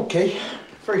 Okay,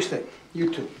 first thing,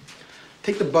 you two.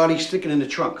 Take the body, stick it in the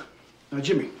trunk. Now,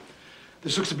 Jimmy,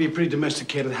 this looks to be a pretty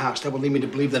domesticated house. That would lead me to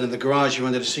believe that in the garage, you're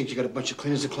under the sink, you got a bunch of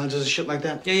cleaners and cleansers and shit like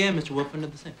that? Yeah, Mr. Wolf, under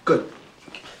the sink. Good.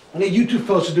 What I need you two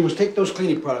fellas to do is take those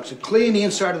cleaning products and clean the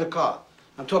inside of the car.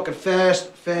 I'm talking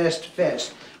fast, fast,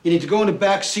 fast. You need to go in the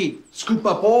back seat, scoop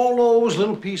up all those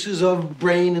little pieces of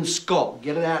brain and skull.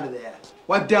 Get it out of there.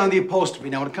 Wipe down the upholstery.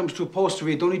 Now, when it comes to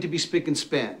upholstery, it don't need to be spick and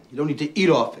span. You don't need to eat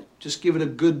off it. Just give it a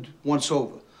good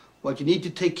once-over. What you need to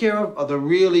take care of are the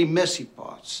really messy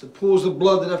parts. The pools of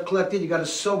blood that I've collected, you gotta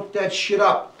soak that shit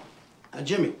up. Now,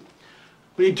 Jimmy,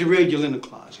 we need to raid your linen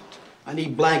closet. I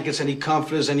need blankets, I need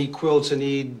comforters, I need quilts, I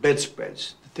need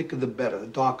bedspreads. The thicker the better, the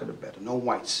darker the better. No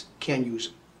whites. Can't use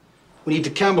them. We need to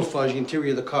camouflage the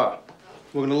interior of the car.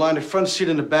 We're gonna line the front seat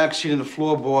and the back seat and the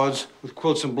floorboards with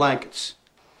quilts and blankets.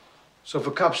 So if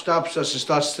a cop stops us and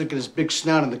starts sticking his big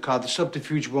snout in the car, the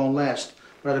subterfuge won't last.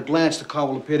 But at a glance, the car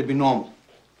will appear to be normal.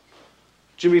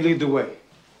 Jimmy, lead the way.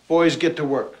 Boys, get to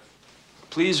work.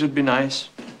 Please would be nice.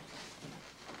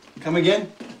 Come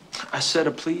again? I said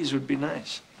a please would be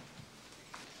nice.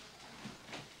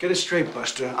 Get it straight,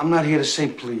 Buster. I'm not here to say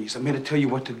please. I'm here to tell you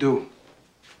what to do.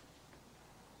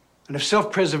 And if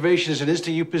self-preservation is an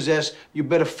instinct you possess, you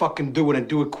better fucking do it and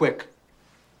do it quick.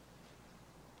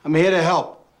 I'm here to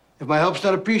help. If my help's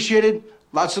not appreciated,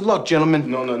 lots of luck, gentlemen.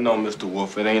 No, Mr.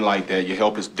 Wolf. It ain't like that. Your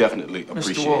help is definitely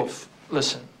appreciated. Mr. Wolf,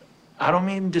 listen. I don't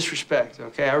mean disrespect,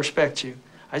 okay? I respect you.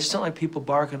 I just don't like people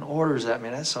barking orders at me,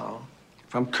 that's all.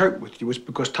 If I'm curt with you, it's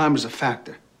because time is a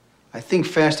factor. I think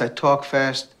fast, I talk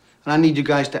fast, and I need you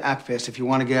guys to act fast if you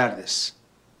want to get out of this.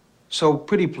 So,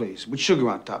 pretty please, with sugar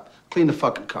on top, clean the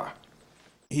fucking car.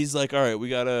 he's like, all right, we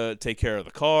got to take care of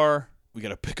the car. We got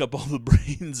to pick up all the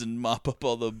brains and mop up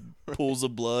all the pools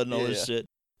of blood and all this shit.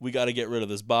 We got to get rid of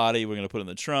this body. We're going to put it in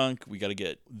the trunk. We got to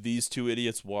get these two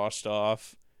idiots washed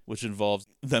off, which involves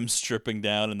them stripping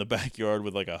down in the backyard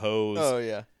with like a hose. Oh,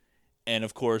 yeah. And,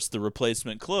 of course, the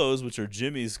replacement clothes, which are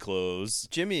Jimmy's clothes.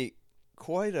 Jimmy,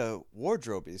 quite a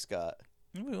wardrobe he's got.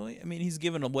 Well, I mean, he's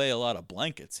giving away a lot of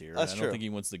blankets here. That's I don't true. think he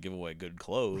wants to give away good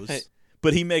clothes. Right.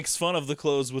 But he makes fun of the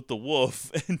clothes with the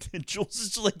wolf. And Jules is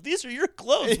just like, these are your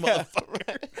clothes,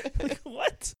 motherfucker. Like,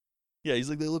 what? Yeah, he's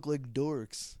like, they look like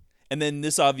dorks. And then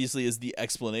this obviously is the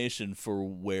explanation for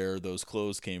where those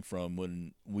clothes came from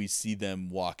when we see them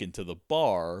walk into the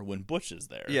bar when Butch is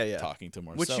there talking to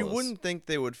Marcellus. Which you wouldn't think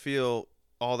they would feel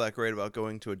all that great about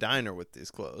going to a diner with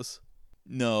these clothes.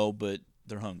 No, but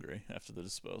they're hungry after the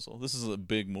disposal. This is a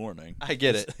big morning. I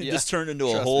get it. It just turned into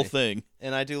a whole thing.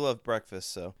 And I do love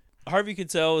breakfast, so. Harvey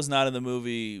Keitel is not in the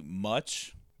movie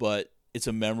much, but it's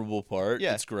a memorable part.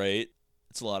 Yeah. It's great.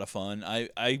 It's a lot of fun.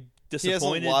 He has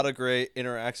a lot of great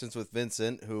interactions with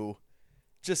Vincent, who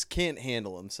just can't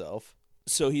handle himself.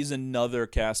 So he's another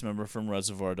cast member from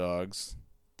Reservoir Dogs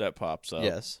that pops up.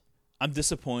 Yes. I'm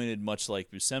disappointed, much like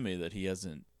Buscemi, that he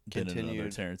hasn't been in another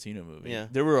Tarantino movie. Yeah.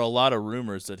 There were a lot of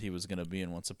rumors that he was going to be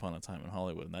in Once Upon a Time in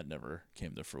Hollywood, and that never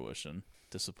came to fruition.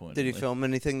 Disappointing. Did he film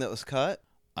anything that was cut?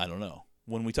 I don't know.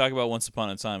 When we talk about Once Upon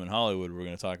a Time in Hollywood, we're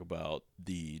going to talk about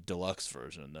the deluxe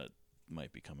version that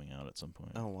might be coming out at some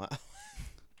point. Oh, wow.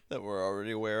 That we're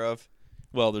already aware of?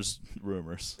 Well, there's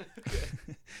rumors.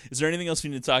 Is there anything else we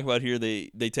need to talk about here? They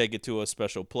take it to a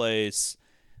special place.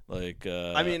 Like,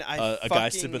 a guy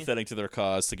sympathetic to their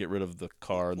cause to get rid of the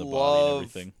car and the body and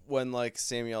everything. When, like,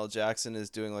 Samuel L. Jackson is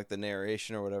doing, like, the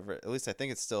narration or whatever. At least I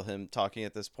think it's still him talking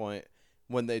at this point.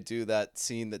 When they do that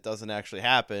scene that doesn't actually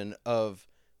happen of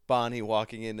Bonnie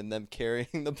walking in and them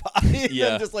carrying the body and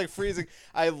them just, like, freezing.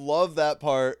 I love that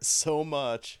part so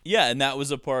much. Yeah, and that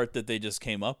was a part that they just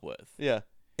came up with. Yeah.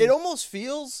 It almost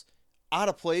feels out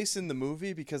of place in the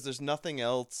movie because there's nothing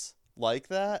else like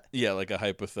that. Yeah, like a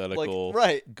hypothetical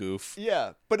goof.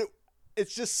 Yeah, but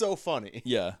it's just so funny.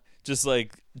 Yeah, just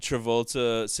like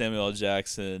Travolta, Samuel L.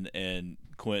 Jackson, and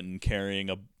Quentin carrying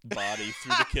a body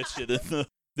through the kitchen and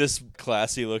this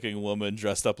classy-looking woman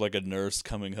dressed up like a nurse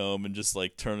coming home and just,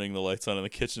 like, turning the lights on in the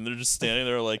kitchen. They're just standing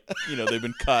there like, they've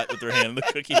been caught with their hand in the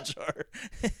cookie jar.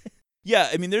 Yeah,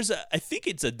 I mean, I think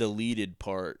it's a deleted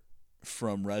part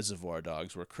from Reservoir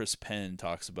Dogs where Chris Penn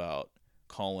talks about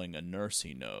calling a nurse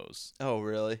he knows. Oh,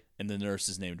 really? And the nurse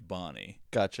is named Bonnie.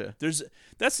 Gotcha.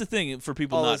 That's the thing for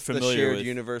people not familiar with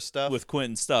universe stuff. With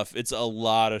Quentin stuff. It's a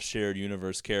lot of shared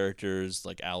universe characters.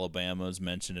 Like Alabama's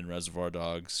mentioned in Reservoir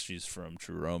Dogs. She's from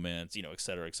True Romance, et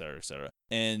cetera, et cetera, et cetera.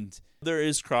 And there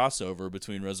is crossover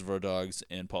between Reservoir Dogs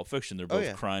and Pulp Fiction. They're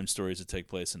both crime stories that take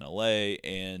place in L.A.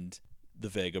 and the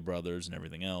Vega brothers and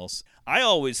everything else. I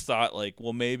always thought, like,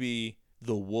 well, maybe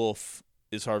the wolf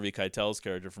is Harvey Keitel's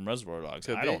character from Reservoir Dogs.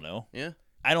 I don't know. Yeah.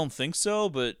 I don't think so,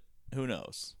 but who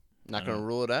knows? Not going to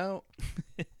rule it out.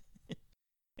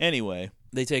 Anyway,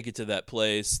 they take it to that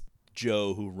place.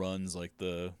 Joe, who runs like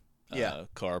the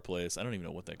car place. I don't even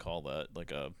know what they call that.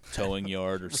 Like a towing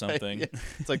yard or something. Right, yeah.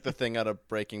 It's like the thing out of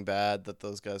Breaking Bad that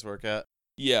those guys work at.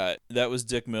 Yeah, that was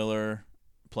Dick Miller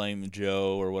playing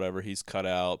Joe or whatever he's cut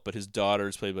out. But his daughter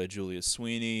is played by Julia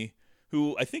Sweeney,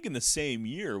 who I think in the same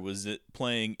year was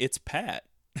playing It's Pat.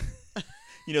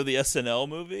 The SNL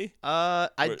movie? I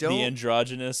don't. The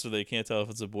androgynous, where they can't tell if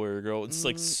it's a boy or a girl. It's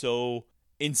like so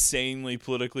insanely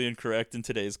politically incorrect in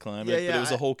today's climate. Yeah, but it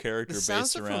was a whole character based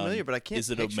sounds around. Familiar, but I can't is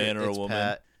it a man or a woman?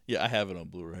 Pat. Yeah, I have it on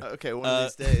Blu-ray. Okay, one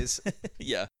of these days.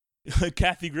 Yeah.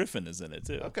 Kathy Griffin is in it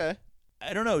too. Okay.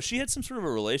 I don't know. She had some sort of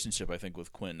a relationship, I think,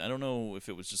 with Quentin. I don't know if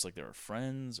it was just like they were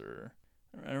friends or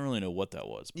I don't really know what that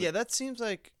was. But. Yeah, that seems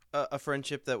like a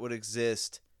friendship that would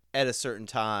exist at a certain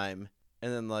time.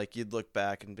 And then, like, you'd look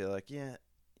back and be like, yeah,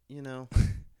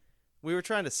 we were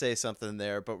trying to say something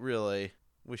there, but really,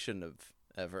 we shouldn't have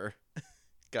ever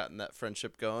gotten that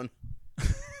friendship going. I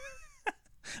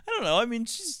don't know. I mean,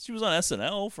 she was on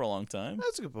SNL for a long time.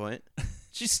 That's a good point.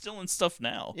 She's still in stuff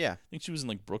now. Yeah. I think she was in,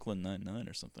 like, Brooklyn Nine-Nine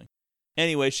or something.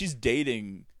 Anyway, she's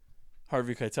dating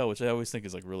Harvey Keitel, which I always think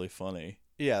is, like, really funny.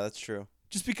 Yeah, that's true.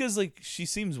 Just because, like, she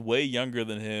seems way younger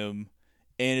than him.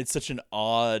 And it's such an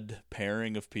odd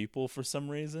pairing of people for some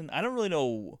reason. I don't really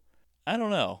know. I don't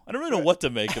know what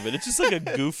to make of it. It's just like a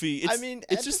goofy.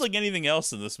 It's just like anything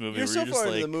else in this movie. You're where so you're just far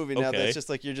like, into the movie now that okay. it's just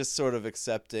like you're just sort of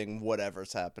accepting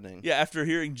whatever's happening. Yeah, after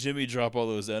hearing Jimmy drop all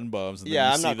those N-bombs and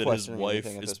then you see that his wife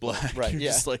is black, right, you're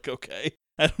just like, okay,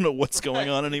 I don't know what's going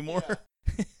on anymore.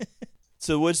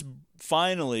 So which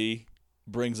finally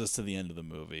brings us to the end of the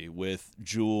movie with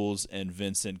Jules and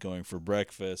Vincent going for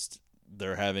breakfast.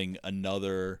 They're having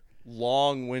another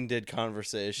long-winded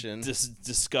conversation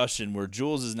discussion where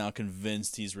Jules is now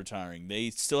convinced he's retiring. They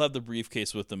still have the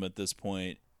briefcase with them at this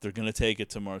point. They're going to take it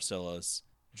to Marcellus.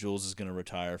 Jules is going to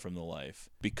retire from the life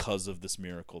because of this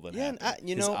miracle that happened.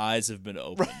 His eyes have been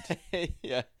opened. Right,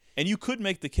 yeah. And you could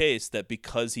make the case that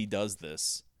because he does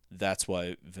this, that's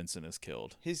why Vincent is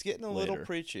killed. He's getting a little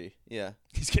preachy. Yeah.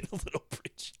 He's getting a little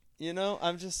preachy.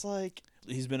 I'm just like...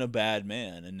 He's been a bad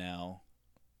man, and now...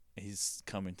 He's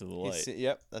coming to the light.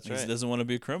 Yep, that's right. He doesn't want to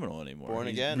be a criminal anymore. Born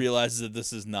he again. Realizes that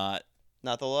this is not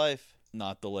the life.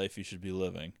 Not the life he should be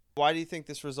living. Why do you think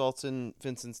this results in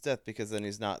Vincent's death? Because then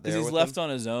he's not there. Because he's with left them? on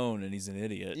his own and he's an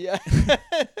idiot. Yeah.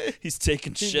 He's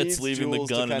taking shits, leaving the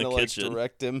gun in the kitchen.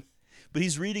 Direct him. But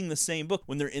he's reading the same book.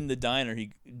 When they're in the diner,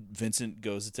 Vincent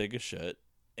goes to take a shit,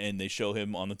 and they show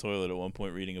him on the toilet at one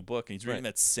point reading a book, and he's reading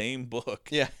that same book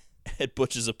at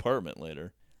Butch's apartment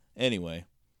later. Anyway,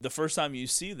 the first time you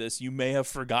see this, you may have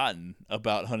forgotten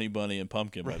about Honey Bunny and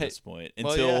Pumpkin by this point.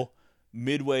 Until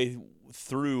midway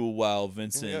through, while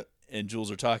Vincent and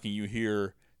Jules are talking, you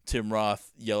hear Tim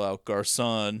Roth yell out,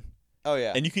 "Garçon." Oh,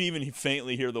 yeah. And you can even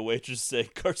faintly hear the waitress say,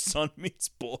 "Garçon means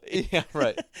boy." Yeah,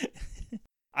 right.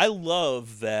 I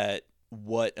love that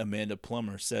what Amanda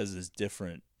Plummer says is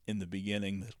different in the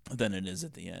beginning than it is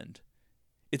at the end.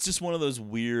 It's just one of those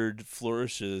weird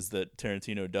flourishes that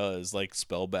Tarantino does, like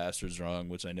 "spell bastards wrong,"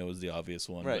 which I know is the obvious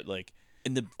one. Right. But like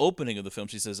in the opening of the film,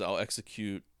 she says, "I'll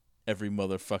execute every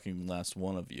motherfucking last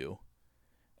one of you."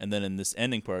 And then in this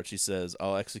ending part, she says,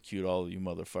 "I'll execute all of you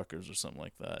motherfuckers," or something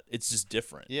like that. It's just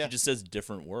different. Yeah. She just says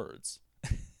different words.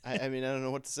 I mean, I don't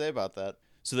know what to say about that.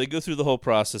 So they go through the whole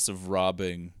process of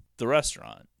robbing the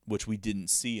restaurant, which we didn't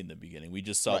see in the beginning. We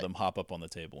just saw them hop up on the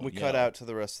table. And We cut out to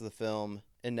the rest of the film,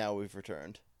 and now we've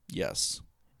returned. Yes.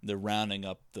 They're rounding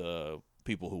up the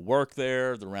people who work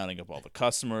there. They're rounding up all the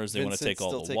customers. They want to take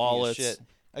all the wallets. Shit.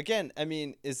 Again, I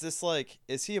mean, is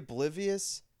he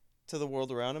oblivious to the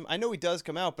world around him? I know he does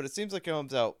come out, but it seems like he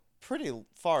comes out pretty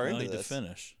far into this. To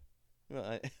finish.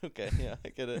 Well, okay, yeah, I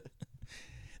get it.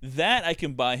 That I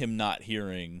can buy him not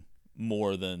hearing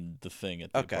more than the thing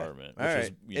at the apartment. All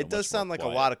right. Is, it does sound like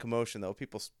quiet. a lot of commotion, though.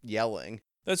 People yelling.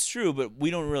 That's true, but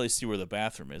we don't really see where the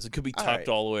bathroom is. It could be tucked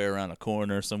all the way around a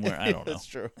corner somewhere. I don't know. That's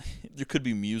true. There could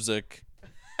be music,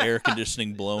 air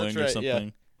conditioning blowing or something.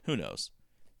 Yeah. Who knows?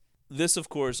 This, of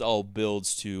course, all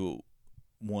builds to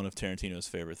one of Tarantino's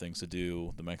favorite things to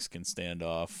do, the Mexican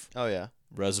standoff. Oh, yeah.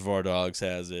 Reservoir Dogs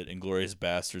has it. Inglourious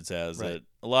Bastards has it.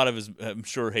 A lot of his, I'm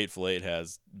sure Hateful Eight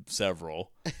has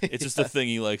several. It's just a thing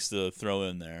he likes to throw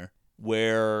in there.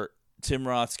 Where Tim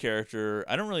Roth's character,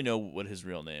 I don't really know what his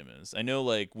real name is. I know,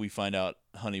 like, we find out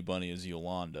Honey Bunny is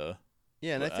Yolanda.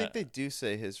 Yeah, and I think they do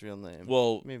say his real name.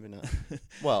 Well, maybe not.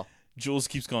 Well, Jules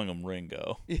keeps calling him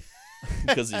Ringo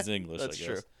because he's English, That's I guess.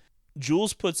 true.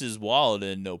 Jules puts his wallet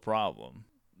in, no problem.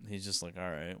 He's just like, all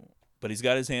right. But he's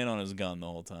got his hand on his gun the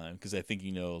whole time because I think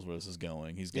he knows where this is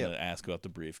going. He's going to ask about the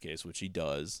briefcase, which he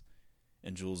does.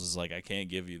 And Jules is like, I can't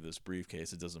give you this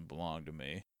briefcase. It doesn't belong to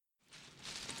me.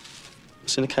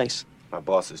 What's in the case? My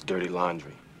boss's dirty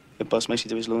laundry. Your boss makes you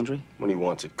do his laundry? When he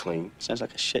wants it clean. Sounds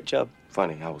like a shit job.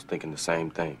 Funny, I was thinking the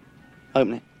same thing.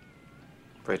 Open it.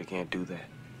 Afraid I can't do that.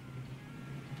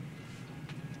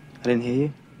 I didn't hear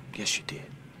you. Yes, you did.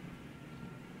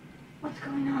 What's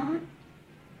going on?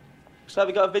 Looks like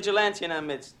we got a vigilante in our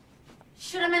midst.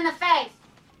 Shoot him in the face.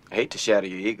 I hate to shatter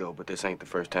your ego, but this ain't the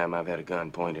first time I've had a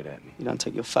gun pointed at me. You don't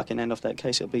take your fucking hand off that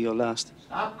case, it'll be your last.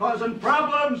 Stop causing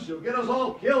problems. You'll get us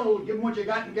all killed. Give them what you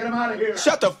got and get them out of here.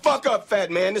 Shut the fuck up,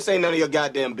 fat man. This ain't none of your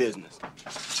goddamn business.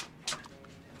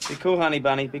 Be cool, honey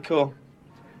bunny. Be cool.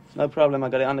 No problem. I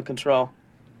got it under control.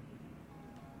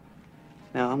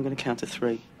 Now, I'm going to count to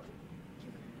 3.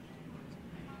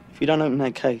 If you don't open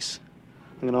that case,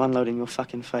 I'm going to unload in your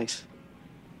fucking face.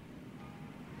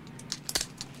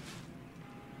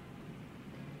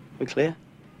 We clear?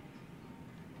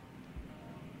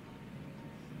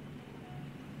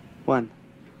 1,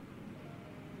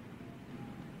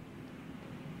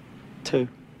 2,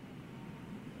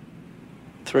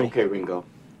 3. Okay, Ringo.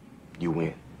 You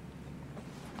win.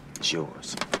 It's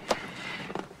yours.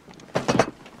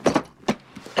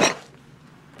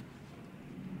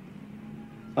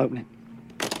 Open it.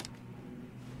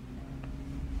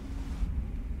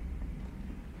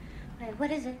 Wait,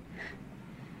 what is it?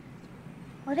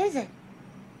 What is it?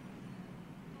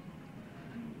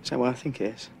 Is that what I think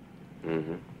it is?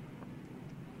 Mm-hmm.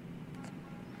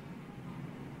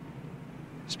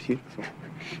 It's beautiful.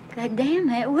 God damn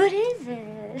it, what is it? You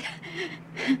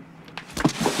let him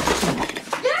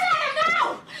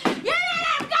go! You let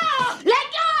him go! Let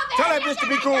go of it! Tell that bitch to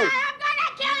be cool. I'm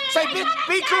gonna kill you! Say, bitch,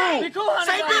 be cool! Be cool, honey.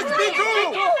 Say, bitch, be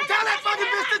cool! Tell that fucking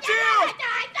bitch to chill!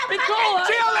 Be cool,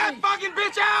 honey. Chill that fucking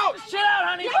bitch out! Just chill out,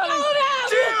 honey bunny.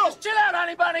 Chill! Just chill out,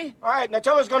 honey bunny. All right, now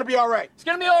tell her it's gonna be all right. It's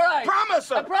gonna be all right. Promise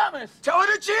her. I promise. Tell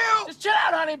her to chill! Just chill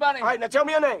out, honey bunny. All right, now tell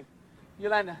me your name.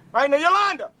 Yolanda. All right, now,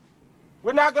 Yolanda.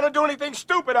 We're not gonna do anything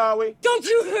stupid, are we? Don't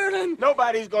you hurt him.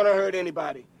 Nobody's gonna hurt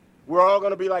anybody. We're all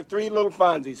gonna be like 3 little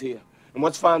Fonzies here. And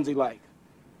what's Fonzie like?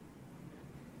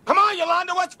 Come on,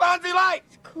 Yolanda, what's Fonzie like?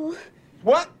 Cool.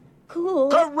 What? cool.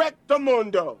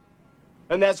 Correctamundo.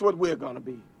 And that's what we're gonna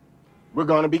be. We're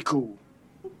gonna be cool.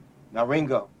 Now,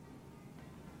 Ringo,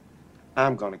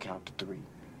 I'm gonna count to 3.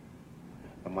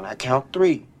 And when I count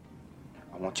 3,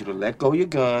 I want you to let go your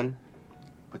gun,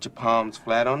 put your palms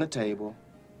flat on the table,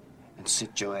 and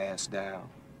sit your ass down.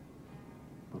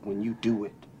 But when you do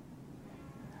it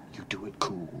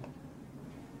cool.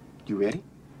 You ready?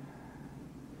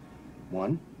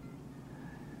 1,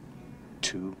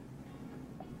 2,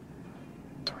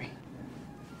 3.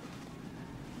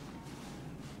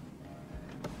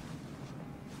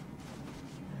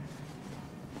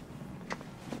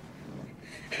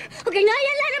 Okay, now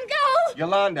you let him go.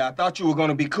 Yolanda, I thought you were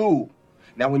gonna be cool.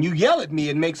 Now, when you yell at me,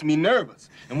 it makes me nervous.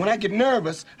 And when I get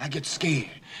nervous, I get scared.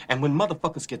 And when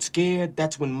motherfuckers get scared,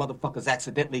 that's when motherfuckers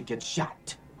accidentally get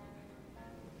shot.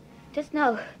 Just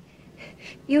know,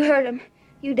 you hurt him,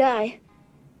 you die.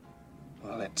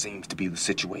 Well, that seems to be the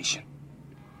situation.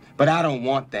 But I don't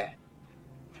want that.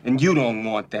 And you don't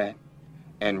want that.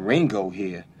 And Ringo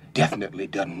here definitely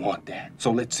doesn't want that.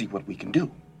 So let's see what we can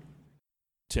do.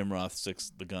 Tim Roth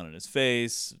sticks the gun in his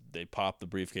face. They pop the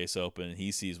briefcase open.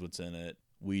 He sees what's in it.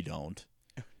 We don't.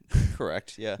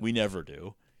 Correct, yeah. We never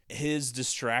do. His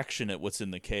distraction at what's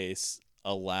in the case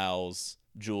allows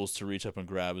Jules to reach up and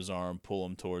grab his arm, pull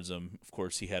him towards him. Of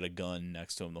course, he had a gun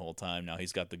next to him the whole time. Now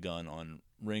he's got the gun on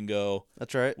Ringo.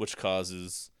 That's right. Which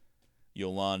causes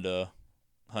Yolanda,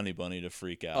 Honey Bunny, to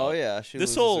freak out. Oh, yeah.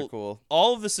 This whole, cool.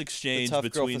 All of this exchange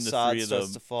between the three of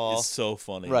them is so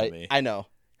funny right. to me. I know.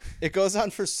 It goes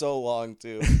on for so long,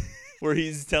 too. Where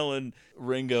he's telling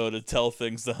Ringo to tell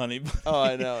things to Honey Bunny. Oh,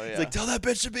 I know, yeah. He's like, tell that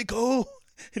bitch to be cool.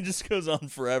 It just goes on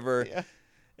forever. Yeah.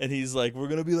 And he's like, we're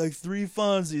going to be like 3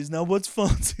 Fonzies. Now what's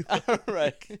Fonzie?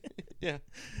 Right. Yeah.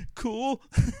 Cool.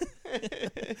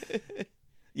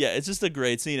 Yeah, it's just a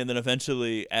great scene. And then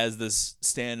eventually, as this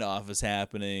standoff is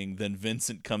happening, then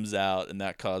Vincent comes out, and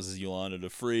that causes Yolanda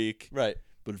to freak. Right.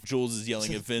 But Jules is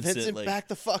yelling at Vincent. Vincent, like, back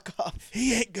the fuck off.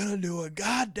 He ain't going to do a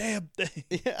goddamn thing.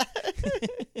 Yeah.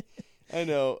 I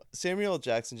know. Samuel L.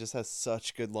 Jackson just has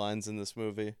such good lines in this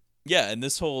movie. Yeah, and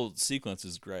this whole sequence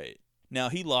is great. Now,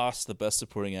 he lost the Best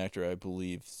Supporting Actor, I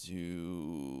believe, to,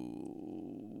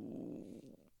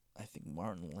 I think,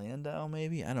 Martin Landau,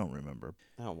 maybe? I don't remember.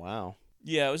 Oh, wow.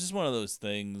 Yeah, it was just one of those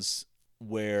things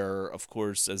where, of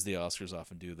course, as the Oscars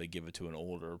often do, they give it to an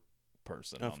older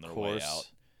person on their way out.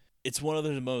 It's one of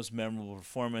the most memorable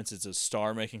performances. It's a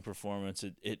star-making performance.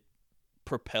 It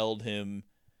propelled him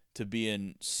to be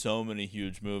in so many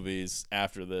huge movies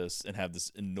after this and have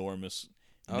this enormous,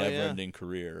 never-ending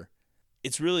career.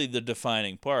 It's really the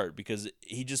defining part because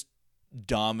he just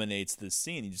dominates this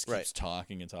scene. He just keeps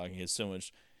talking and talking. He has so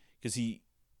much because he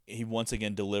once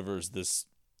again delivers this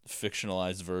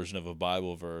fictionalized version of a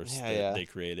Bible verse that they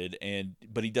created,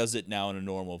 but he does it now in a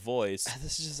normal voice.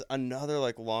 This is just another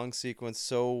like long sequence,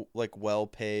 so like well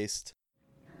paced.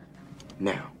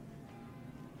 Now,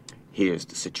 here's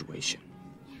the situation.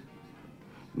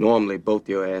 Normally, both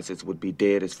your asses would be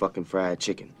dead as fucking fried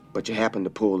chicken. But you happen to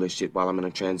pull this shit while I'm in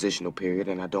a transitional period,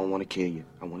 and I don't want to kill you.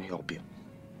 I want to help you.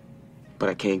 But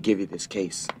I can't give you this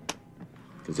case,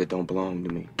 because it don't belong to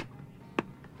me.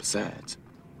 Besides,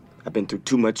 I've been through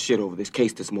too much shit over this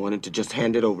case this morning to just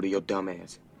hand it over to your dumb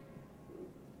ass.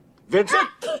 Vincent!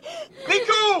 Be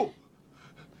cool!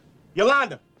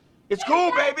 Yolanda, it's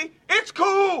cool, baby. It's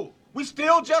cool. We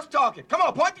still just talking. Come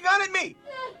on, point the gun at me.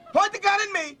 Point the gun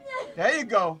at me. There you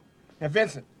go. Now,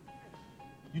 Vincent,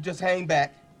 you just hang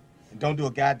back. And don't do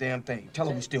a goddamn thing. Tell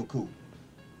her we're still cool.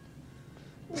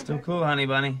 Still cool, honey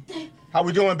bunny. How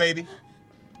we doing, baby?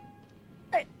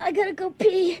 I gotta go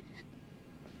pee.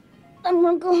 I'm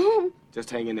gonna go home. Just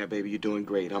hang in there, baby. You're doing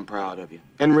great. I'm proud of you.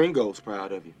 And Ringo's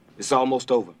proud of you. It's almost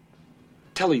over.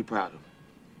 Tell her you're proud of her.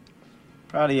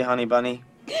 Proud of you, honey bunny.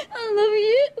 I love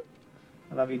you.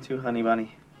 I love you too, honey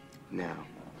bunny. Now,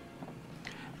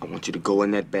 I want you to go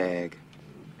in that bag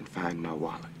and find my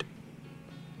wallet.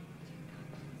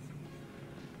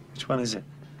 Which one is it?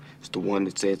 It's the one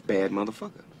that says bad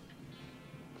motherfucker.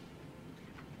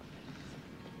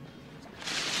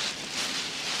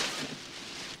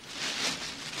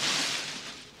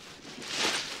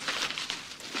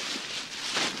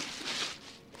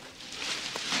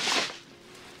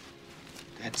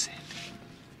 That's it.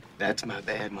 That's my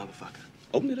bad motherfucker.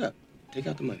 Open it up. Take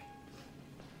out the money.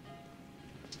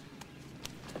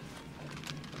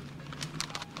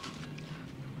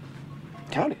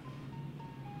 Count it.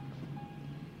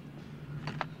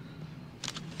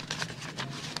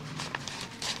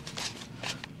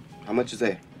 How much is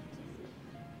there?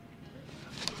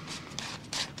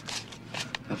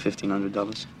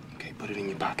 $1,500. Okay, put it in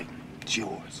your pocket. It's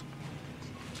yours.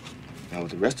 Now,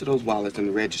 with the rest of those wallets in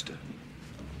the register,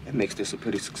 that makes this a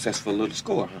pretty successful little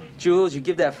score, huh? Jules, you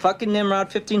give that fucking Nimrod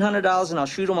 $1,500 and I'll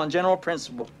shoot him on general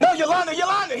principle. No, Yolanda,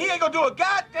 he ain't gonna do a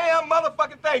goddamn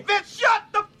motherfucking thing. Vince, shut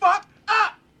the fuck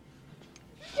up!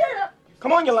 Shut up!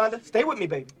 Come on, Yolanda, stay with me,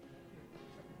 baby.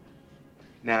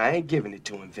 Now, I ain't giving it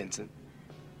to him, Vincent.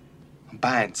 I'm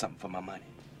buying something for my money.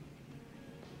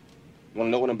 You wanna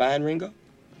know what I'm buying, Ringo?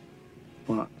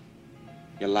 What?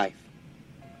 Your life.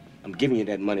 I'm giving you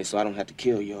that money so I don't have to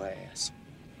kill your ass.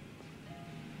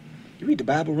 You read the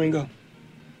Bible, Ringo?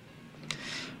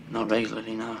 Not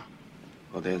regularly, no.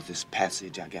 Well, there's this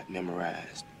passage I got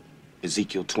memorized.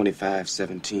 Ezekiel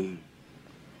 25:17.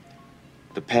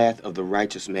 The path of the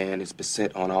righteous man is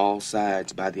beset on all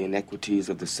sides by the iniquities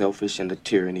of the selfish and the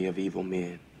tyranny of evil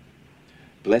men.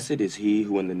 Blessed is he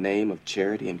who in the name of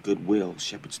charity and goodwill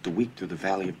shepherds the weak through the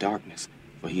valley of darkness,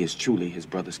 for he is truly his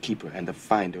brother's keeper and the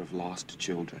finder of lost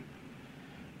children.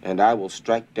 And I will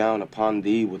strike down upon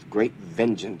thee with great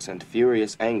vengeance and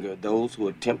furious anger those who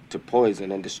attempt to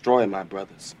poison and destroy my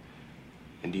brothers.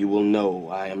 And you will know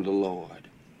I am the Lord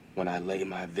when I lay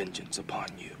my vengeance upon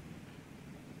you.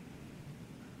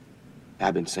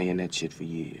 I've been saying that shit for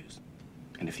years.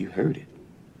 And if you heard it,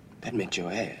 that meant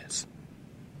your ass.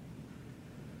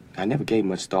 I never gave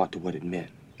much thought to what it meant.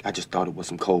 I just thought it was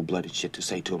some cold-blooded shit to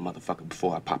say to a motherfucker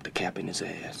before I popped a cap in his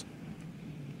ass.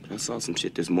 But I saw some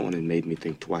shit this morning made me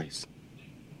think twice.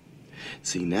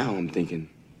 See, now I'm thinking,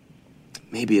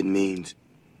 maybe it means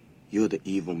you're the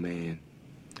evil man,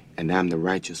 and I'm the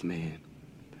righteous man.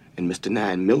 And Mr.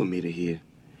 9mm here,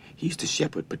 he's the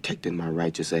shepherd protecting my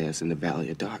righteous ass in the valley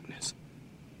of darkness.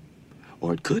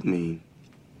 Or it could mean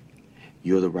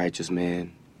you're the righteous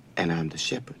man, and I'm the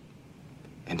shepherd.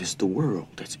 And it's the world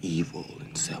that's evil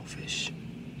and selfish.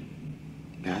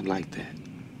 Now, I'd like that.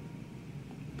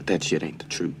 But that shit ain't the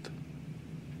truth.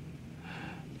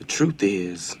 The truth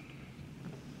is,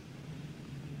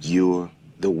 you're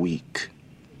the weak,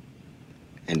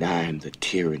 and I'm the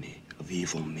tyranny of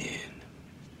evil men.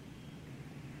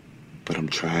 But I'm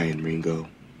trying, Ringo.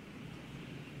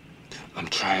 I'm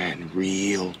trying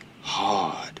real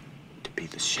hard to be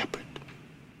the shepherd.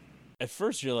 At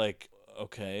first, you're like,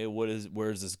 okay, where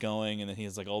is this going? And then he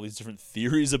has like all these different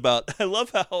theories about. I love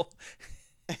how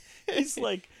he's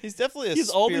like he's definitely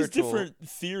he's all these different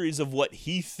theories of what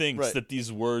he thinks that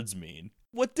these words mean.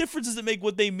 What difference does it make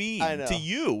what they mean to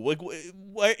you? Like,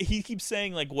 why he keeps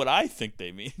saying like what I think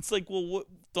they mean? It's like, well, what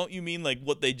don't you mean like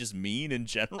what they just mean in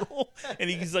general? And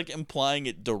he's like implying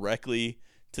it directly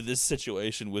to this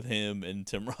situation with him and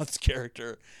Tim Roth's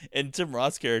character. And Tim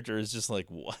Roth's character is just like,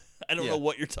 what? I don't know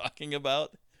what you're talking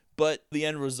about. But the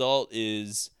end result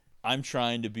is I'm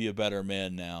trying to be a better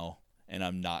man now, and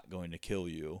I'm not going to kill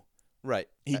you. Right.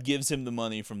 He gives him the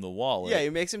money from the wallet. Yeah, he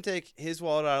makes him take his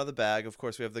wallet out of the bag. Of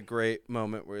course, we have the great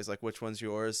moment where he's like, which one's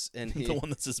yours? And the one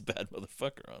that says bad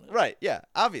motherfucker on it. Right, yeah,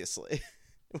 obviously.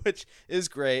 Which is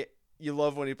great. You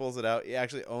love when he pulls it out. He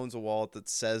actually owns a wallet that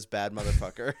says bad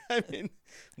motherfucker. I mean,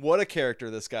 what a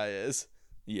character this guy is.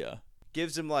 Yeah.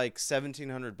 Gives him like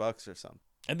 $1,700 or something.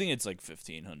 I think it's like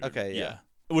 $1,500. Okay, yeah.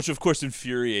 Which, of course,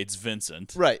 infuriates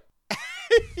Vincent. Right.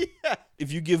 Yeah.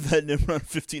 If you give that Nimrod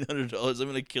 $1,500, I'm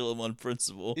going to kill him on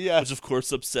principle. Yeah. Which, of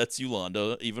course, upsets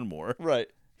Yolanda even more. Right.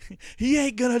 He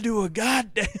ain't going to do a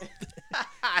goddamn thing.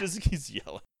 Just he's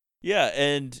yelling. Yeah,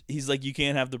 and he's like, you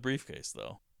can't have the briefcase,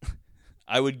 though.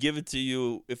 I would give it to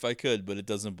you if I could, but it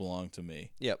doesn't belong to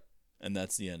me. Yep. And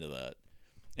that's the end of that.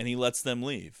 And he lets them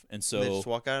leave. And so they just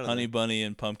walk out of Honey there. Bunny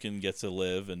and Pumpkin get to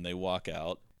live, and they walk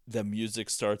out. The music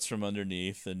starts from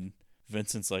underneath, and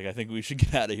Vincent's like, I think we should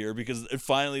get out of here, because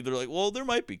finally they're like, well, there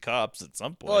might be cops at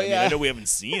some point. Oh, yeah. I know we haven't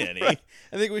seen any. Right.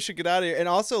 I think we should get out of here. And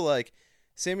also, like,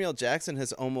 Samuel Jackson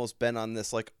has almost been on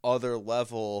this, like, other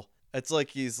level. It's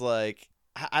like he's, like,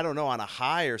 I don't know, on a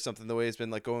high or something, the way he's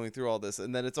been, like, going through all this.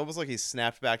 And then it's almost like he's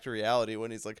snapped back to reality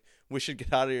when he's like, we should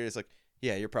get out of here. He's like,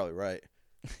 yeah, you're probably right.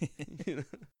 You know?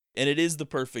 And it is the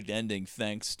perfect ending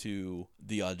thanks to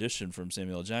the audition from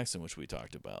Samuel Jackson, which we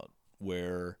talked about,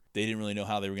 where they didn't really know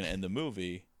how they were going to end the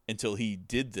movie until he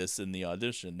did this in the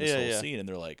audition, this whole scene, and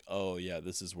they're like, oh, yeah,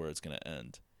 this is where it's going to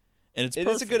end. And it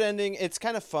is a good ending. It's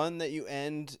kind of fun that you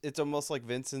end. It's almost like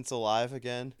Vincent's alive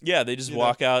again. Yeah, they just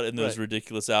walk out in those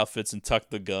ridiculous outfits and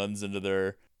tuck the guns into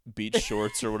their beach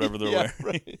shorts or whatever they're wearing.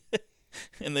 Right.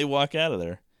 And they walk out of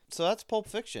there. So that's Pulp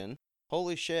Fiction.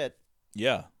 Holy shit.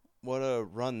 Yeah. What a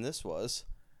run this was.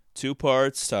 2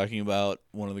 parts talking about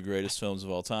one of the greatest films of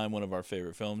all time, one of our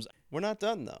favorite films. We're not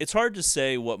done, though. It's hard to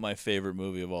say what my favorite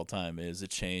movie of all time is.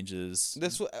 It changes.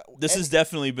 This and has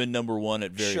definitely been number one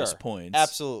at various points.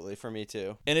 Absolutely, for me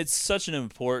too. And it's such an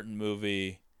important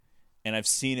movie. and I've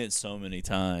seen it so many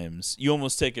times, you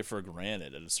almost take it for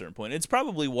granted at a certain point. It's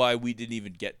probably why we didn't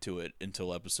even get to it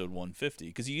until episode 150,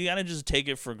 because you gotta just take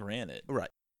it for granted. Right.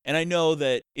 And I know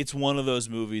that it's one of those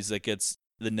movies that gets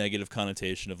the negative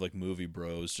connotation of like movie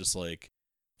bros, just like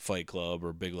Fight Club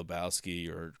or Big Lebowski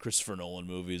or Christopher Nolan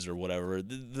movies or whatever,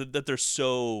 that they're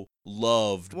so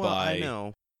loved by I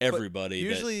know. everybody. But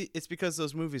usually it's because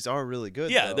those movies are really good.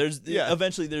 Yeah, though.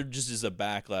 Eventually there just is a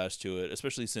backlash to it,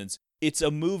 especially since it's a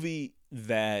movie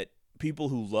that people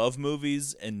who love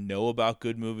movies and know about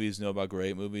good movies, know about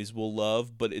great movies will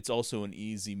love, but it's also an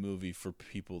easy movie for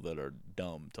people that are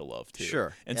dumb to love too.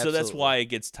 Sure. And so that's why it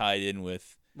gets tied in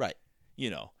with, right.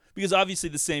 Because obviously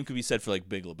the same could be said for like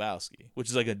Big Lebowski, which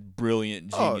is like a brilliant,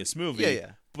 genius movie.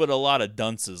 Yeah. But a lot of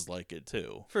dunces like it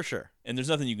too. For sure. And there's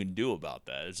nothing you can do about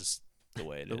that. It's just the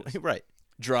way it is. Right.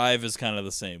 Drive is kind of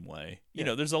the same way. You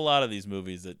know, there's a lot of these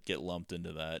movies that get lumped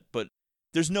into that, but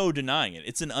there's no denying it.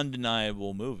 It's an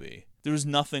undeniable movie. There's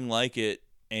nothing like it,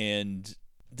 and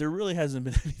there really hasn't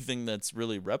been anything that's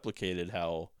really replicated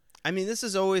how... I mean, this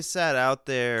has always sat out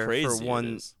there for crazy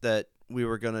one that we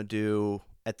were going to do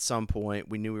at some point.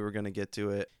 We knew we were going to get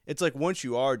to it. It's like once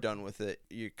you are done with it,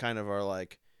 you kind of are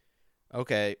like,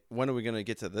 okay, when are we going to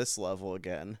get to this level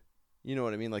again? You know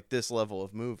what I mean? Like this level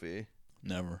of movie.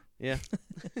 Never. Yeah.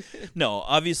 No,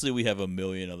 obviously we have a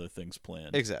million other things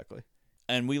planned. Exactly.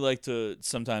 And we like to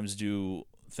sometimes do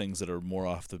things that are more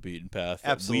off the beaten path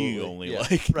that Absolutely. we only Yeah.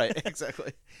 like. Right,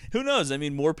 exactly. Who knows? I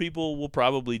mean, more people will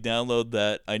probably download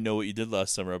that I Know What You Did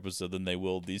Last Summer episode than they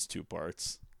will these two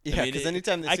parts. Yeah, I mean, because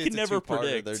anytime they I see can it's a never two-parter,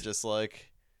 predict. they're just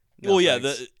like, no, well, yeah,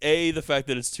 thanks. the fact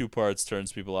that it's two parts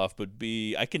turns people off, but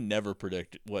B, I can never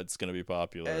predict what's going to be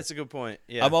popular. That's a good point.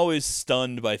 Yeah. I'm always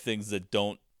stunned by things that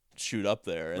don't shoot up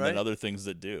there, and then Right. other things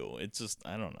that do. It's just,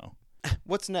 I don't know.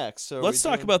 What's next? So Let's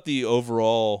talk about the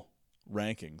overall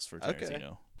rankings for Tarantino. Okay.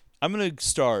 I'm going to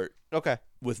start Okay.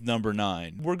 with number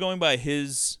 9. We're going by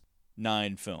his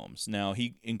 9 films. Now,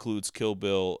 he includes Kill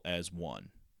Bill as one.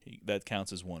 That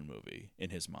counts as one movie in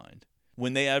his mind.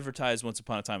 When they advertise Once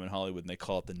Upon a Time in Hollywood and they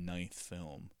call it the 9th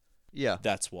film, Yeah.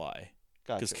 that's why.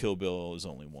 Because Gotcha. Kill Bill is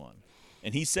only one.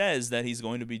 And he says that he's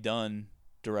going to be done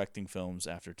directing films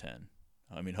after 10.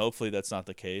 I mean, hopefully that's not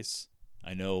the case.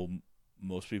 I know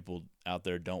most people out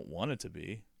there don't want it to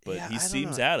be, but Yeah, he I don't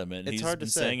seems know. adamant. It's He's hard to been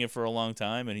say. saying it for a long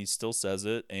time, and he still says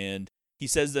it. And he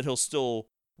says that he'll still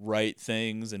write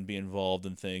things and be involved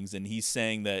in things. And he's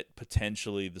saying that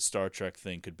potentially the Star Trek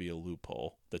thing could be a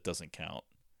loophole that doesn't count.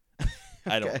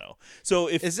 I don't know. So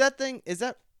if is that happening?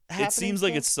 it seems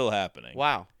like still? it's still happening.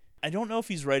 Wow. I don't know if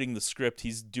he's writing the script.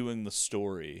 He's doing the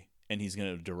story, and he's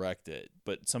going to direct it.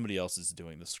 But somebody else is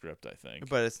doing the script, I think.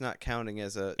 But it's not counting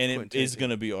as a. And it Quentin is Tarantino. going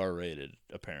to be R-rated,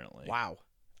 apparently. Wow.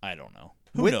 I don't know.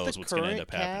 Who With knows the what's going to end current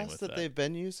up happening cast with that that? they've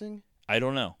been using? I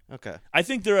don't know. Okay. I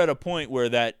think they're at a point where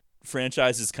that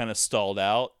franchise is kind of stalled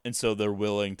out, and so they're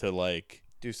willing to like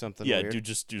do something. Yeah, weird.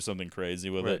 do something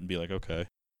crazy with Right. it and be like, okay.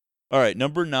 All right,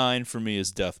 number 9 for me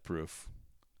is Death Proof.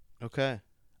 Okay.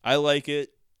 I like it.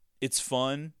 It's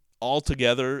fun. All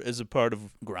together as a part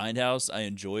of Grindhouse, I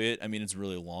enjoy it. I mean, it's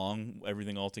really long,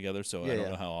 everything all together, so I don't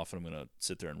know how often I'm going to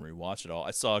sit there and rewatch it all.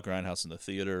 I saw Grindhouse in the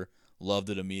theater, loved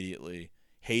it immediately,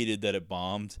 hated that it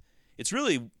bombed. It's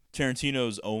really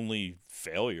Tarantino's only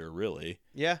failure, really.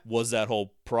 Yeah. Was that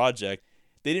whole project.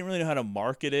 They didn't really know how to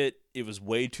market it. It was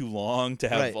way too long to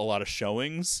have Right. a lot of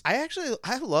showings. I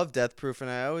love Death Proof,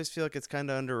 and I always feel like it's kind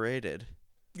of underrated.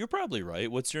 You're probably right.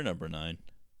 What's your number 9?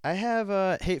 I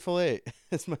have Hateful Eight.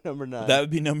 It's my number 9. That would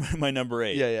be my number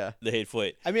 8. Yeah. The Hateful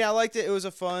Eight. I mean, I liked it. It was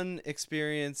a fun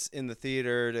experience in the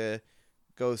theater to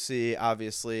go see,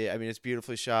 obviously. I mean, it's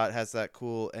beautifully shot. It has that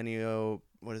cool Ennio,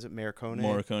 what is it,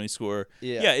 Morricone score.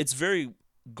 Yeah. It's very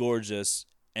gorgeous,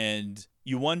 and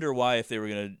you wonder why, if they were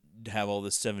going to have all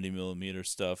this 70mm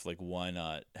stuff, like why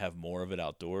not have more of it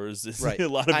outdoors? Right. A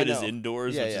lot of I it is know.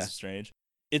 indoors, Yeah, which yeah. is strange.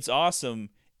 It's awesome.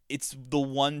 It's the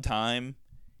one time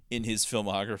in his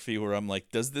filmography where I'm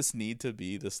like, does this need to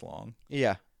be this long?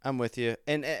 Yeah, I'm with you.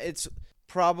 And it's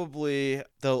probably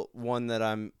the one that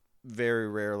I'm very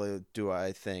rarely do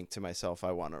I think to myself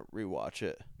I want to rewatch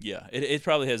it. Yeah, it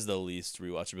probably has the least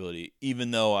rewatchability,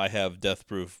 even though I have Death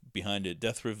Proof behind it.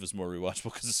 Death Proof is more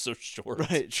rewatchable because it's so short.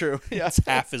 Right, true. Yeah. It's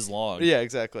half as long. Yeah,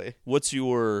 exactly. What's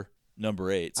your number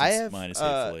 8? I Since have mine is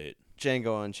Hateful Eight.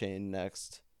 Django Unchained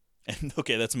next. And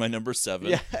okay, that's my number 7.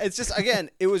 Yeah, it's just, again,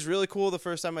 it was really cool the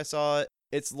first time I saw it.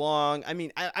 It's long. I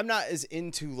mean, I'm not as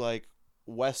into like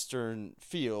Western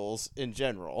feels in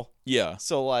general. Yeah.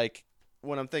 So like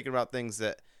when I'm thinking about things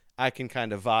that I can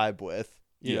kind of vibe with,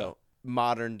 you know,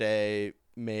 modern day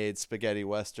made spaghetti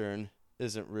Western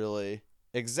isn't really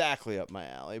exactly up my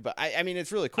alley. But I mean,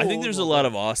 it's really cool. I think there's a lot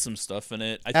of awesome stuff in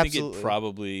it. I think Absolutely. it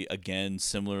probably, again,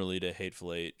 similarly to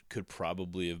Hateful Eight, could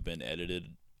probably have been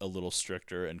edited a little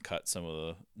stricter and cut some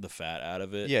of the fat out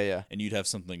of it. Yeah. And you'd have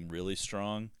something really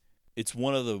strong. It's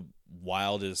one of the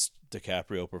wildest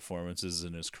DiCaprio performances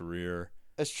in his career.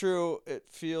 It's true. It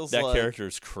feels that like... character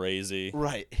is crazy.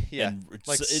 Right. Yeah. And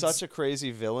like it's such a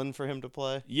crazy villain for him to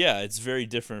play. Yeah, it's very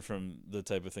different from the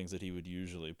type of things that he would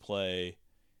usually play.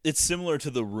 It's similar to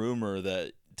the rumor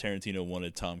that Tarantino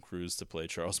wanted Tom Cruise to play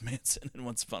Charles Manson in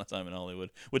Once Upon a Time in Hollywood,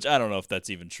 which I don't know if that's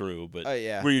even true, but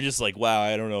yeah. where you're just like, wow,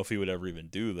 I don't know if he would ever even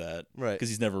do that. Right. Because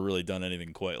he's never really done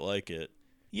anything quite like it.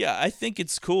 Yeah, I think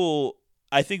it's cool.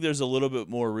 I think there's a little bit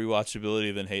more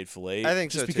rewatchability than Hateful Eight. I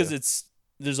think just so, because too.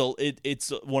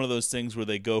 it's one of those things where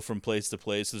they go from place to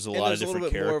place. There's a lot of different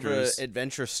There's a little bit more characters. of an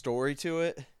adventure story to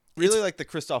it. Really like the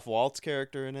Christoph Waltz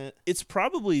character in it. It's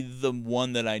probably the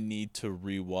one that I need to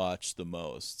rewatch the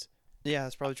most. Yeah,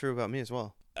 that's probably true about me as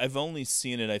well. I've only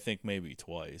seen it, I think, maybe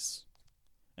twice.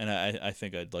 And I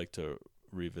think I'd like to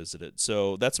revisit it.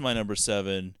 So that's my number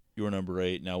 7, your number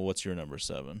 8. Now, what's your number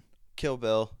 7? Kill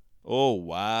Bill. Oh,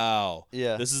 wow.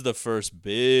 Yeah. This is the first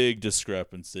big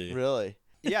discrepancy. Really?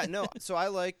 Yeah, no. So I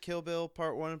like Kill Bill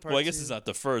Part 1 and Part 2. Well, I guess it's not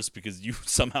the first because you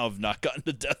somehow have not gotten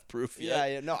to Death Proof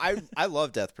yet. Yeah. No, I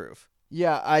love Death Proof.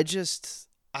 Yeah, I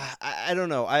don't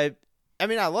know. I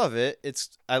mean, I love it.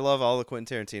 I love all the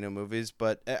Quentin Tarantino movies,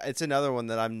 but it's another one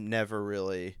that I'm never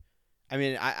really... I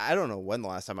mean, I don't know when the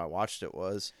last time I watched it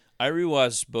was. I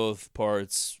rewatched both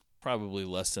parts probably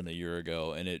less than a year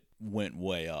ago, and it went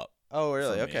way up. Oh,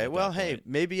 really? for me Okay. at Well, that hey, point.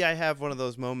 maybe I have one of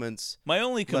those moments. My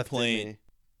only left in complaint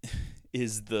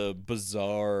is the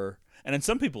bizarre, and then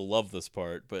some people love this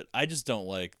part, but I just don't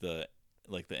like the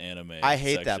anime. I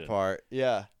hate that section. part.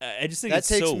 Yeah. I just think that it's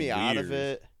takes so me out of weird.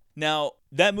 it. Now,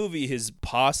 that movie is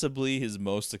possibly his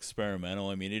most experimental.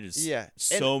 I mean, it is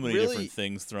so and many really, different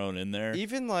things thrown in there.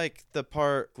 Even like the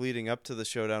part leading up to the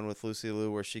showdown with Lucy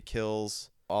Liu where she kills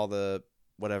all the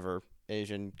whatever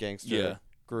Asian gangster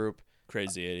group.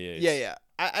 Crazy 88. Yeah.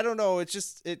 I don't know. It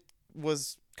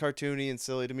was cartoony and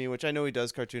silly to me, which I know he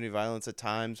does cartoony violence at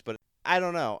times, but I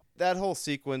don't know. That whole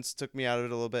sequence took me out of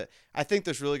it a little bit. I think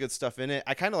there's really good stuff in it.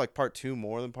 I kind of like Part 2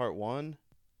 more than Part 1.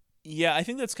 Yeah, I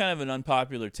think that's kind of an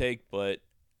unpopular take, but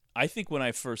I think when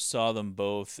I first saw them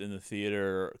both in the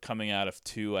theater coming out of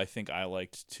 2, I think I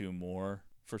liked 2 more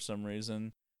for some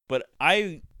reason. But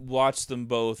I watched them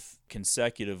both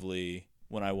consecutively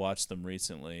when I watched them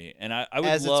recently, and I would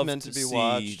As it's love meant to to be see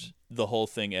watched. the whole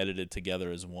thing edited together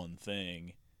as one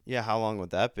thing. Yeah, how long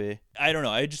would that be? I don't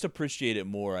know. I just appreciate it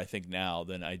more, I think, now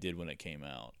than I did when it came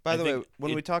out. By the way,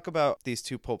 when we talk about these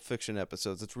 2 Pulp Fiction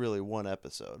episodes, it's really 1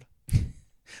 episode.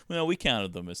 Well, we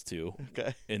counted them as 2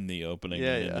 Okay. in the opening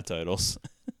Yeah, and in yeah. the titles.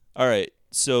 All right,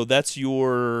 so that's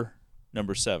your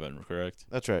number 7, correct?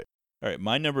 That's right. All right,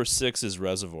 my number 6 is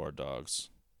Reservoir Dogs.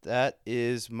 That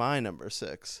is my number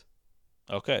 6.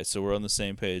 Okay, so we're on the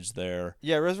same page there.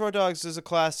 Yeah, Reservoir Dogs is a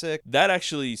classic. That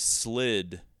actually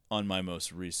slid on my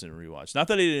most recent rewatch. Not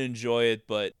that I didn't enjoy it,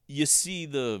 but you see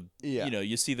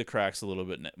you see the cracks a little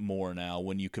bit more now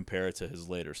when you compare it to his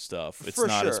later stuff. It's For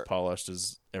not as sure. polished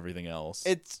as everything else.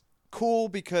 It's cool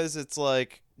because it's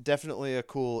like definitely a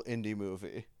cool indie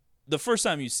movie. The first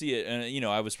time you see it, and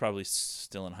I was probably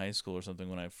still in high school or something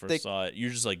when I first saw it, you're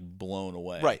just like blown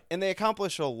away. Right. And they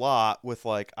accomplish a lot with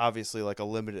like obviously like a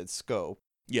limited scope.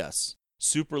 Yes.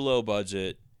 Super low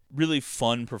budget, really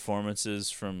fun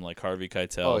performances from like Harvey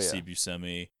Keitel, Steve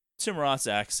Buscemi. Tim Roth's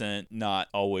accent, not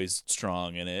always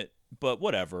strong in it, but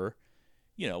whatever.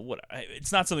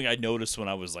 It's not something I noticed when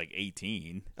I was like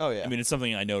 18. Oh, yeah. I mean, it's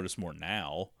something I notice more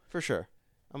now. For sure.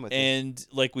 I'm with you. And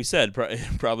like we said,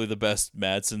 probably the best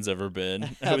Madsen's ever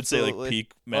been. I would say like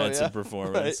peak Madsen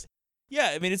performance. Right.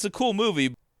 Yeah, I mean, it's a cool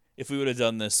movie. If we would have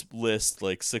done this list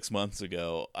like 6 months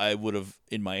ago, I would have,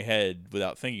 in my head,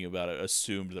 without thinking about it,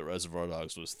 assumed that Reservoir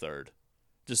Dogs was 3rd.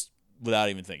 Just without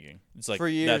even thinking. It's like, for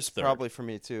years, that's 3rd. probably for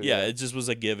me too. Yeah, it just was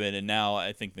a given, and now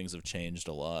I think things have changed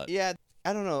a lot. Yeah,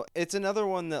 I don't know. It's another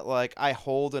one that like I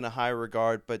hold in a high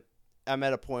regard, but I'm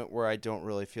at a point where I don't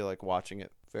really feel like watching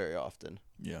it very often.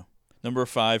 Yeah. Number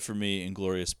 5 for me,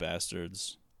 Inglourious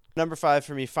Bastards. Number 5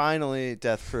 for me, finally,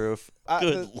 Death Proof.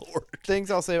 Good Lord. Things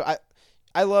I'll say,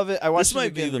 I love it. I watched this might it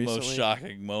again be the recently. most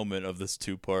shocking moment of this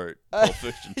 2-part Pulp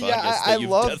Fiction podcast. Yeah, that I you've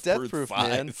love Death Death Proof, 5.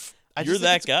 man. You're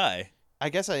that guy. I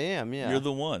guess I am, yeah. You're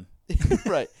the one.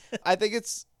 Right. I think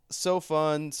it's so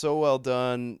fun, so well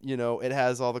done. It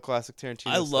has all the classic Tarantino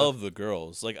I stuff. love the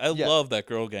girls. Like, I love that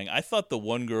girl gang. I thought the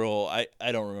one girl,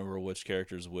 I don't remember which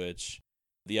character's which.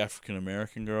 the African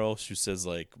American girl, she says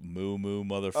like "moo moo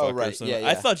motherfucker" Oh, or right. something. Yeah,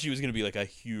 I yeah. thought she was gonna be like a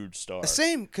huge star.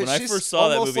 Same, 'cause when I she's first saw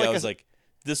that almost movie, I like was a- like,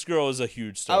 "This girl is a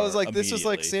huge star." I was like, this is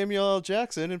like immediately. Samuel L.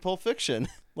 Jackson in Pulp Fiction.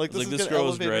 Like, I was this like, is this gonna girl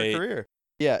is elevate great. her career.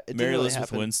 Yeah, it Mary didn't really Elizabeth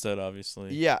happen. Winstead,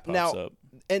 obviously. Yeah, pops now, up.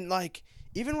 and like,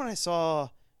 even when I saw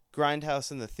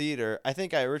Grindhouse in the theater, I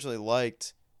think I originally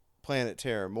liked Planet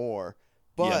Terror more.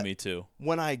 But Yeah, me too.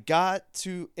 When I got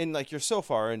to, and like, you're so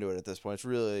far into it at this point, it's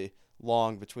really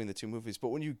long between the two movies. But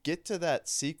when you get to that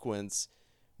sequence,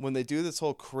 when they do this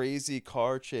whole crazy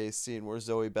car chase scene where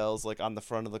Zoe Bell's like on the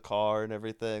front of the car and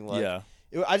everything, like, Yeah.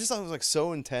 I just thought it was like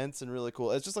so intense and really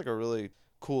cool. It's just like a really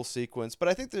cool sequence. But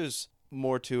I think there's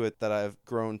more to it that I've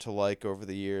grown to like over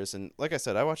the years. And like I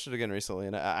said, I watched it again recently,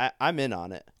 and I'm in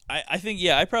on it. I think,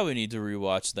 yeah, I probably need to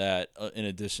rewatch that in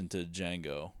addition to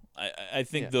Django. I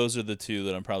think Yeah. those are the two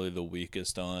that I'm probably the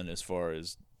weakest on as far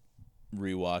as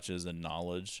rewatches and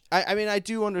knowledge. I mean, I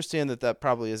do understand that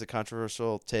probably is a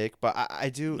controversial take, but I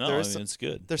do. No, I mean, it's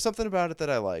good. There's something about it that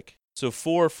I like. So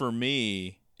 4 for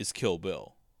me is Kill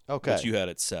Bill. Okay. Which you had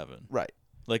at 7. Right.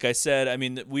 Like I said, I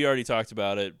mean, we already talked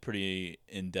about it pretty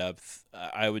in depth.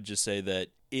 I would just say that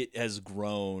it has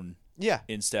grown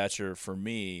in stature for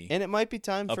me. And it might be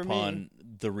time for me. Upon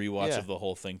the rewatch of the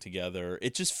whole thing together.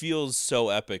 It just feels so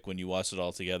epic when you watch it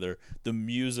all together. The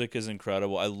music is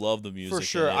incredible. I love the music. For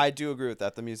sure. in it. I do agree with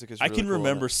that. The music is I really can cool in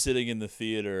remember it. sitting in the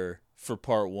theater for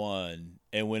part 1,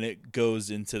 and when it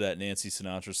goes into that Nancy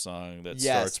Sinatra song that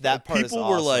Yes, starts, that part is people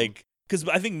were awesome. like, because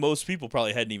I think most people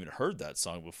probably hadn't even heard that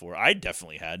song before. I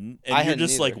definitely hadn't. And I you're hadn't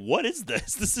just like, either. what is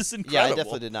this? This is Yeah, incredible. I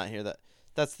definitely did not hear that.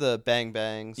 That's the Bang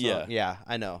Bang song. Yeah. Yeah,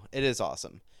 I know. It is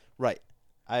awesome. Right.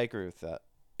 I agree with that.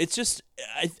 It's just,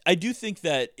 I do think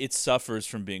that it suffers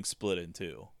from being split in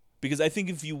two. Because I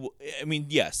think I mean,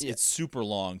 yes, it's super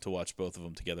long to watch both of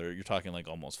them together. You're talking like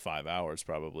almost 5 hours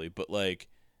probably, but like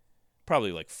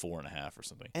probably like 4.5 or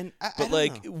something. And but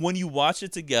like when you watch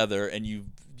it together and you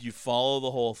follow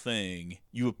the whole thing,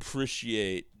 you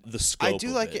appreciate the scope. I do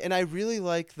like it, and I really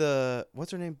like the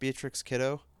what's her name, Beatrix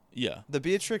Kiddo. Yeah, the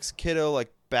Beatrix Kiddo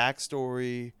like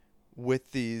backstory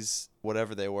with these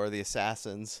whatever they were, the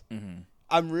assassins. Mm-hmm.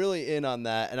 I'm really in on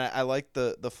that, and I like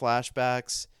the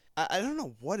flashbacks. I don't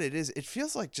know what it is. It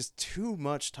feels like just too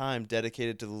much time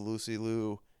dedicated to the Lucy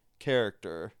Liu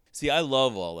character. See, I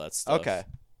love all that stuff. Okay.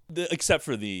 Except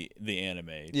for the anime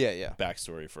Yeah.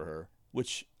 backstory for her,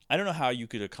 which I don't know how you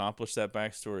could accomplish that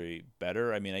backstory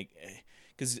better. I mean,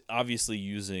 because obviously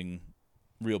using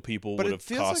real people would have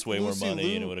cost way more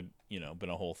money, and it would have been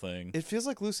a whole thing. It feels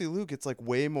like Lucy Liu gets like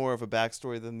way more of a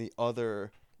backstory than the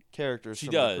other characters. She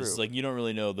from the does. crew. Like, you don't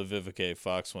really know the Vivica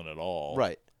Fox one at all,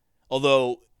 Right?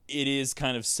 Although it is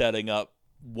kind of setting up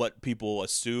what people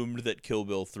assumed that Kill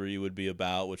Bill 3 would be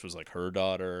about, which was like her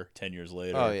daughter 10 years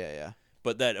later. Oh yeah.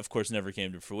 But that, of course, never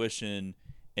came to fruition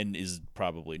and is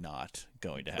probably not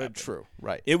going to happen. True,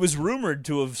 right. It was rumored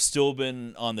to have still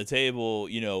been on the table,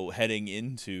 heading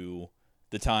into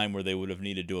the time where they would have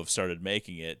needed to have started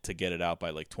making it to get it out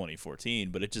by like 2014,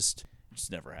 but it just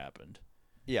never happened.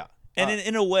 Yeah. And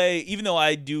in a way, even though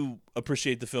I do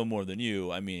appreciate the film more than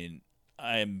you, I mean,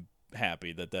 I'm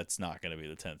happy that that's not going to be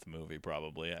the 10th movie,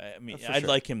 probably. I mean, I'd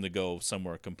like him to go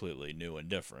somewhere completely new and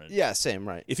different. Yeah, same,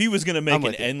 right. If he was going to make I'm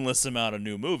an with you. endless amount of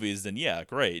new movies, then yeah,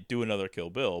 great, do another Kill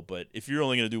Bill. But if you're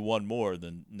only going to do one more,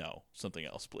 then no, something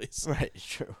else, please. Right,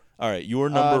 true. All right, your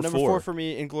number 4. Number 4 for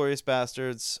me, Inglourious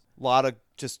Bastards. A lot of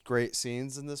just great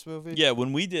scenes in this movie. Yeah,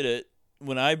 when we did it,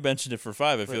 when I mentioned it for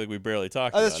 5, I feel like we barely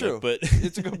talked Oh, about that's true. it. But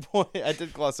it's a good point. I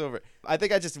did gloss over it. I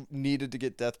think I just needed to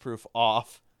get Death Proof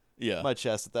off my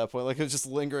chest at that point. Like, it was just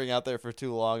lingering out there for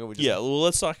too long. And we just, well,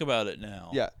 let's talk about it now.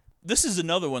 Yeah. This is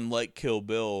another one like Kill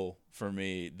Bill for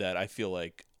me that I feel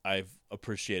like I've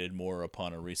appreciated more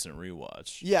upon a recent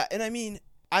rewatch. Yeah, and I mean,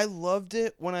 I loved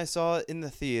it when I saw it in the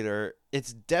theater.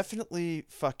 It's definitely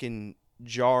fucking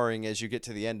jarring as you get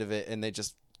to the end of it and they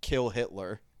just kill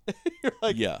Hitler. You're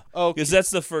like, oh, because that's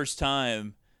the first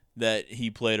time that he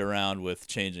played around with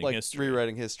changing like history.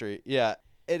 rewriting history. Yeah.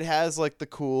 It has like the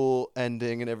cool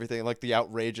ending and everything, like the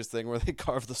outrageous thing where they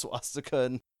carve the swastika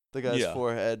in the guy's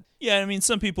forehead. Yeah, I mean,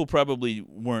 some people probably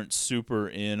weren't super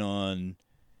in on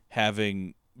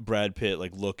having Brad Pitt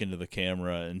like look into the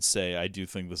camera and say, "I do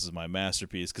think this is my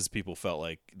masterpiece," because people felt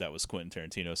like that was Quentin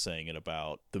Tarantino saying it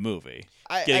about the movie,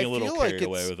 getting a little carried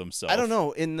away with himself. I don't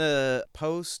know. In the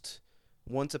post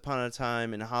Once Upon a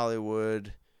Time in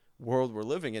Hollywood world we're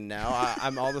living in now,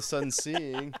 I'm all of a sudden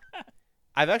seeing.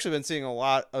 I've actually been seeing a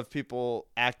lot of people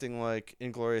acting like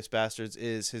Inglourious Bastards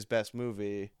is his best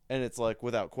movie, and it's like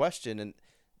without question. And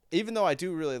even though I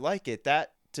do really like it,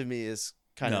 that to me is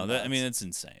kind of nuts. I mean, it's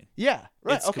insane. Yeah,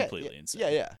 right. It's okay. completely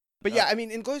insane. Yeah. But yeah, I mean,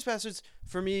 Inglourious Basterds,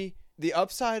 for me, the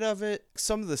upside of it,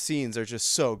 some of the scenes are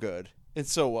just so good.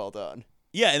 It's so well done.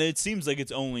 Yeah, and it seems like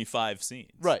it's only 5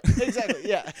 scenes. Right. Exactly.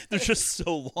 Yeah. They're just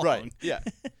so long. Right. Yeah.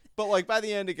 But like by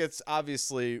the end, it gets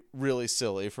obviously really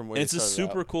silly from where it's a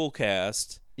super cool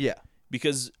cast. Yeah.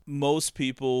 Because most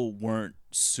people weren't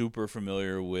super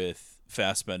familiar with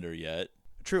Fassbender yet.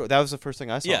 True. That was the first thing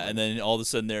I saw. Yeah, and then all of a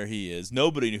sudden there he is.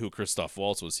 Nobody knew who Christoph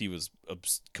Waltz was. He was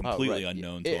completely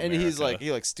unknown to America. And he's like,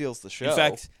 he steals the show. In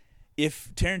fact, if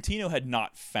Tarantino had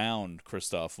not found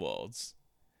Christoph Waltz,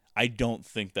 I don't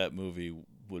think that movie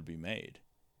would be made.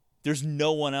 There's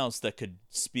no one else that could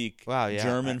speak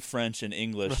German, French, and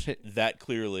English that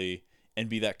clearly and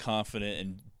be that confident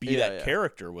and be that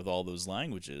character with all those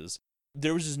languages.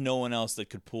 There was just no one else that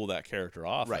could pull that character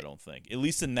off, I don't think. At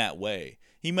least in that way.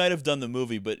 He might have done the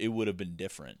movie, but it would have been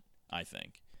different, I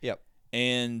think. Yep.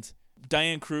 And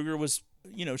Diane Kruger was,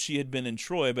 she had been in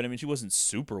Troy, but I mean, she wasn't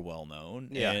super well known.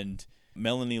 Yeah. And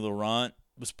Melanie Laurent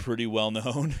was pretty well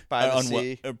known. By the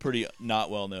Sea. Pretty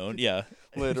not well known, yeah.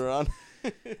 Later on.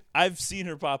 I've seen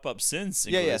her pop up since.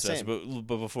 Same.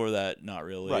 But before that, not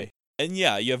really. Right. And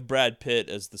yeah, you have Brad Pitt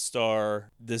as the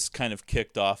star. This kind of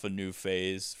kicked off a new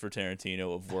phase for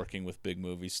Tarantino of working with big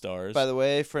movie stars. By the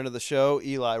way, friend of the show,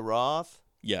 Eli Roth.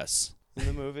 Yes. In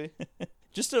the movie.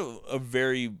 Just a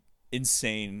very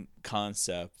insane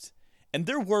concept. And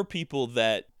there were people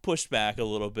that pushed back a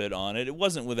little bit on it. It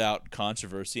wasn't without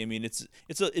controversy. I mean, it's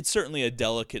certainly a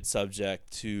delicate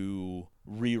subject to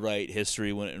rewrite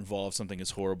history when it involves something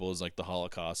as horrible as like the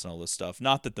Holocaust and all this stuff.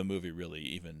 Not that the movie really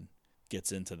even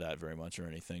gets into that very much or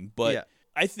anything, but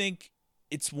I think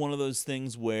it's one of those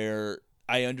things where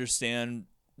I understand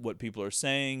what people are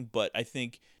saying, but I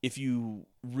think if you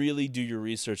really do your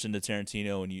research into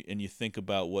Tarantino and you think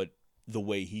about what the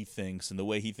way he thinks and the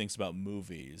way he thinks about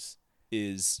movies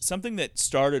is something that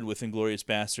started with Inglourious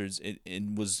Basterds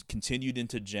and was continued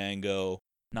into Django,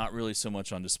 not really so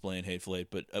much on display in Hateful Eight,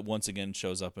 but once again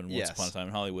shows up in Once Upon a Time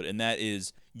in Hollywood, and that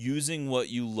is using what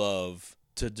you love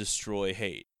to destroy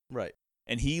hate. Right.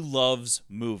 And he loves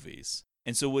movies.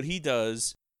 And so what he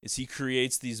does is he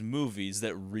creates these movies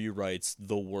that rewrites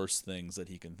the worst things that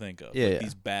he can think of.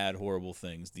 These bad, horrible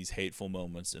things, these hateful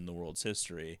moments in the world's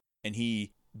history. And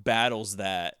he battles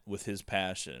that with his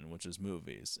passion, which is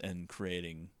movies, and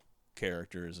creating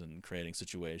characters and creating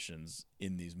situations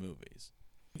in these movies.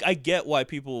 I get why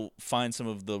people find some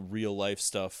of the real life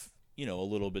stuff, a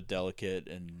little bit delicate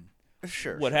and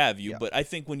what have you. But I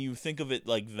think when you think of it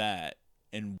like that,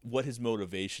 and what his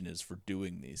motivation is for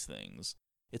doing these things,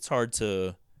 it's hard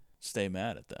to stay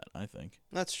mad at that, I think.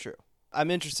 That's true. I'm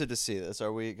interested to see this.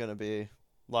 Are we going to be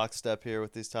lockstep here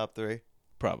with these top 3?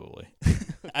 Probably.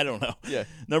 I don't know. Yeah.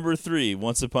 Number 3,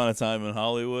 Once Upon a Time in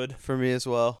Hollywood. For me as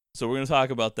well. So we're going to talk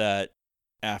about that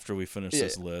after we finish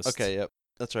this list. Okay, yep.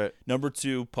 That's right. Number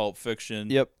 2, Pulp Fiction.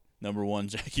 Yep. Number 1,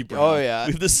 Jackie Brown. Oh, yeah.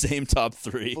 We have the same top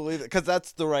 3. Believe it, because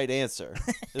that's the right answer.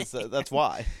 That's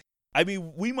why. I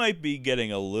mean, we might be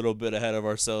getting a little bit ahead of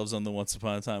ourselves on the Once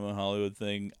Upon a Time in Hollywood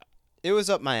thing. It was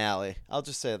up my alley. I'll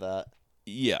just say that.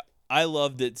 Yeah. I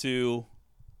loved it, too.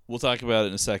 We'll talk about it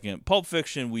in a second. Pulp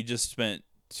Fiction, we just spent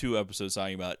 2 episodes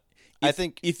talking about. I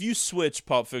think if you switch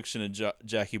Pulp Fiction and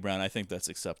Jackie Brown, I think that's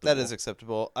acceptable. That is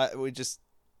acceptable. I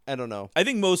don't know. I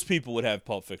think most people would have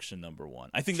Pulp Fiction number 1.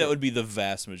 I think that would be the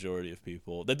vast majority of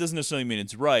people. That doesn't necessarily mean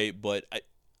it's right, but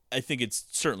I think it's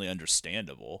certainly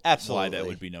understandable why that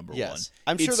would be number 1.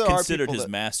 I'm sure it's there considered are people his that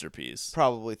masterpiece.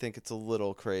 Probably think it's a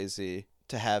little crazy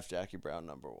to have Jackie Brown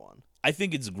number 1. I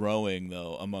think it's growing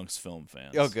though amongst film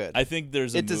fans. Oh, good. I think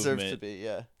there's a it deserves movement to be,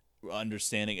 yeah.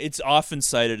 Understanding. It's often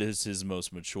cited as his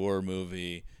most mature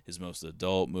movie, his most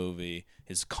adult movie,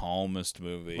 his calmest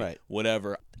movie, right.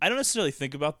 Whatever. I don't necessarily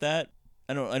think about that.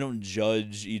 I don't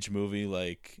judge each movie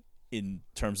like in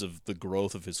terms of the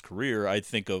growth of his career. I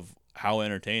think of how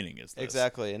entertaining is this.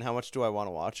 Exactly, and how much do I want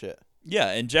to watch it? Yeah,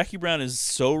 and Jackie Brown is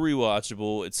so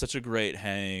rewatchable. It's such a great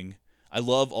hang. I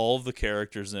love all of the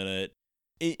characters in it.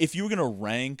 If you were going to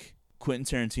rank Quentin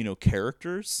Tarantino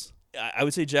characters, I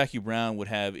would say Jackie Brown would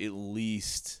have at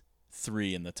least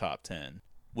 3 in the top 10,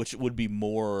 which would be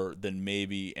more than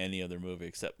maybe any other movie,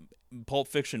 except Pulp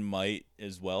Fiction might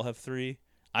as well have 3.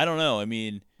 I don't know. I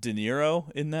mean, De Niro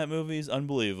in that movie is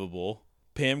unbelievable.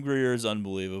 Pam Grier is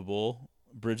unbelievable.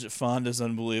 Bridget Fonda's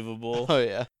unbelievable. Oh,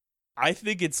 yeah. I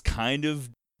think it's kind of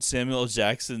Samuel L.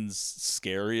 Jackson's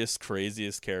scariest,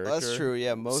 craziest character. That's true,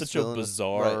 yeah. Such a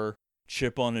bizarre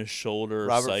chip on his shoulder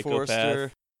psychopath.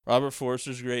 Forster. Robert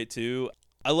Forster's great, too.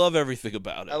 I love everything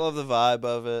about it. I love the vibe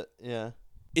of it, yeah.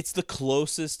 It's the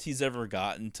closest he's ever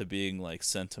gotten to being, like,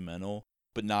 sentimental.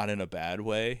 but not in a bad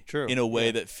way. True. In a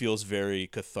way that feels very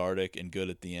cathartic and good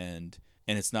at the end.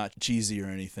 And it's not cheesy or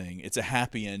anything. It's a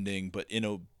happy ending, but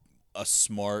in a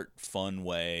smart, fun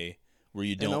way where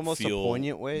you don't and almost feel a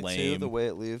poignant way lame. too. The way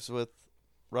it leaves with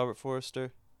Robert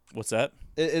Forster. What's that?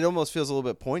 It almost feels a little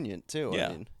bit poignant too. Yeah. I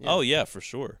mean, Oh yeah, for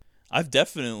sure. I've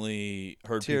definitely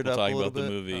heard Teared people up a talking little about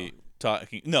the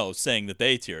bit? movie, saying that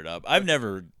they teared up. I've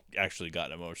never actually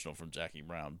gotten emotional from Jackie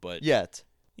Brown, but Yet.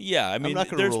 Yeah, I mean, not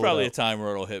gonna there's rule it probably a out. time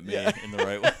where it'll hit me in the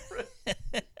right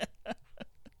way.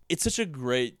 It's such a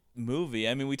great movie.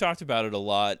 I mean, we talked about it a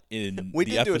lot in We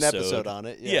the did do an episode. episode on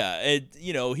it, Yeah,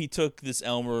 he took this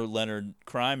Elmer Leonard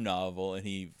crime novel and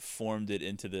he formed it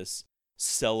into this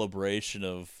celebration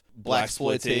of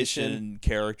blaxploitation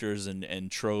characters and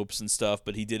tropes and stuff,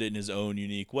 but he did it in his own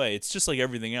unique way. It's just like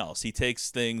everything else. He takes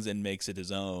things and makes it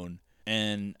his own.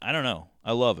 And I don't know.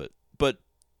 I love it. But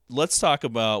let's talk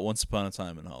about Once Upon a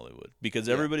Time in Hollywood, because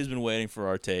everybody's been waiting for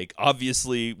our take.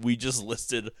 Obviously, we just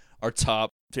listed our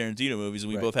top Tarantino movies,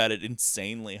 and we both had it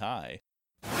insanely high.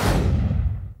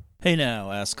 Hey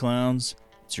now, ass clowns.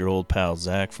 It's your old pal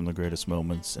Zach from The Greatest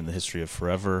Moments in the History of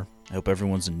Forever. I hope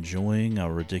everyone's enjoying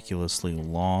our ridiculously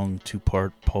long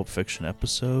 2-part Pulp Fiction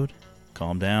episode.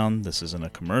 Calm down, this isn't a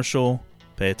commercial.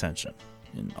 Pay attention.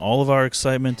 In all of our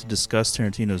excitement to discuss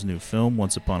Tarantino's new film,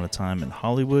 Once Upon a Time in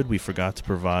Hollywood, we forgot to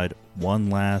provide one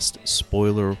last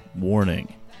spoiler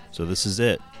warning. So this is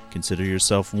it. Consider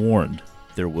yourself warned.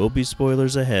 There will be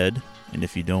spoilers ahead, and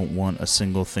if you don't want a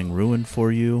single thing ruined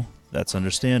for you, that's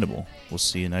understandable. We'll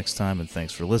see you next time, and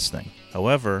thanks for listening.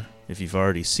 However, if you've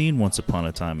already seen Once Upon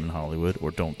a Time in Hollywood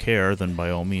or don't care, then by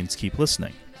all means keep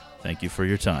listening. Thank you for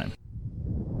your time.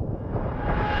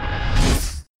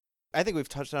 I think we've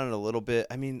touched on it a little bit.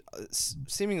 I mean,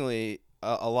 seemingly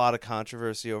a lot of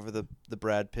controversy over the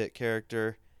Brad Pitt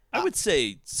character. I would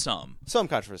say some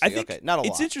controversy. I think okay, not a lot.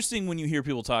 It's interesting when you hear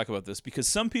people talk about this, because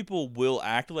some people will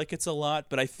act like it's a lot,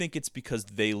 but I think it's because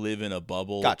they live in a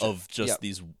bubble of just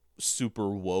these super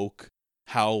woke,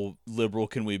 how liberal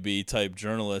can we be type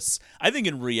journalists. I think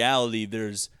in reality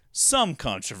there's some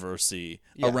controversy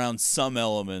around some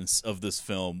elements of this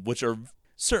film, which are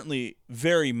certainly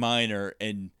very minor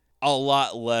and a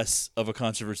lot less of a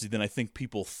controversy than I think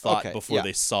people thought before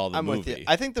they saw the movie. With you.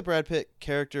 I think the Brad Pitt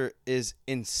character is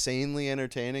insanely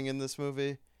entertaining in this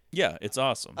movie. Yeah, it's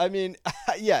awesome. I mean,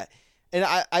 yeah. And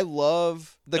I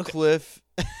love the Cliff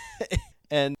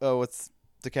and what's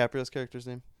DiCaprio's character's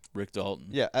name? Rick Dalton.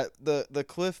 Yeah, the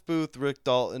Cliff Booth, Rick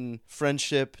Dalton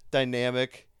friendship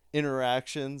dynamic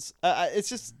interactions. It's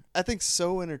just, I think,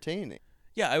 so entertaining.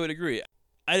 Yeah, I would agree.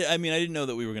 I mean, I didn't know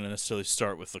that we were going to necessarily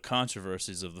start with the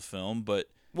controversies of the film, but...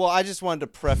 Well, I just wanted to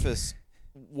preface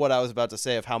what I was about to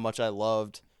say of how much I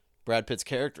loved Brad Pitt's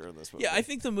character in this movie. Yeah, I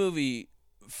think the movie,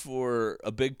 for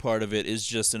a big part of it, is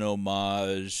just an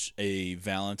homage, a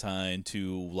Valentine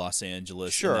to Los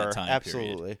Angeles in that time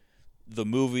absolutely. period. The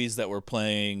movies that were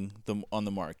playing on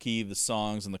the marquee, the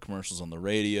songs and the commercials on the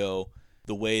radio,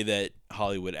 the way that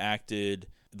Hollywood acted,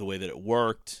 the way that it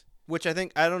worked. Which I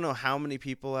think, I don't know how many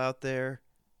people out there,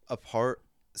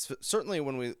 certainly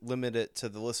when we limit it to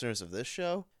the listeners of this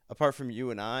show, apart from you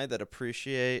and I, that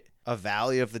appreciate a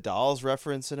Valley of the Dolls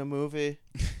reference in a movie.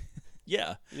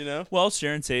 Yeah. You know? Well,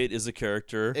 Sharon Tate is a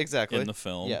character in the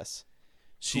film. Yes.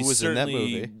 She was in that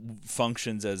certainly movie.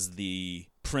 functions as the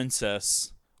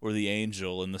princess or the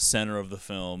angel in the center of the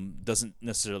film, doesn't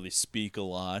necessarily speak a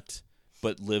lot,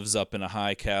 but lives up in a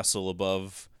high castle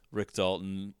above Rick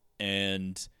Dalton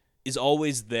and is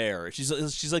always there. She's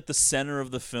like the center of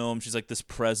the film. She's like this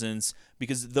presence,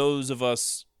 because those of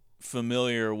us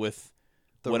familiar with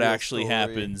what actually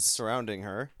happens surrounding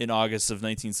her in August of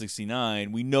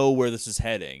 1969, we know where this is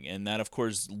heading, and that of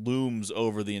course looms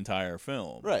over the entire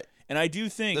film. Right. And I do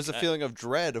think there's a feeling of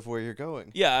dread of where you're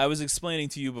going. Yeah, I was explaining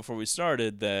to you before we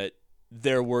started that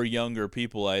there were younger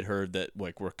people I'd heard that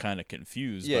were kind of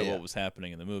confused by what was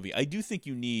happening in the movie. I do think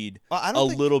you need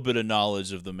little bit of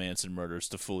knowledge of the Manson murders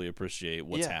to fully appreciate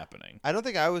what's happening. I don't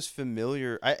think I was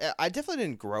familiar. I definitely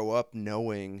didn't grow up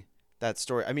knowing that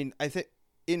story. I mean, I think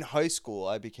in high school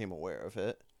I became aware of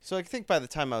it. So I think by the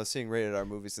time I was seeing rated R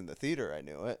movies in the theater, I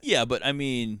knew it. Yeah, but I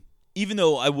mean, even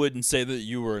though I wouldn't say that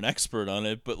you were an expert on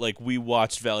it, but we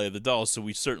watched Valley of the Dolls, so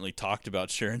we certainly talked about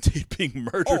Sharon Tate being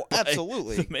murdered by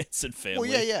the Manson family.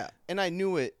 Well, yeah. And I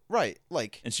knew it, right.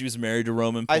 And she was married to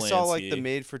Roman Polanski. I saw the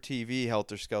made-for-TV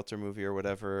Helter Skelter movie or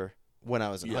whatever when I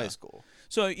was in high school.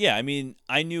 So, yeah, I mean,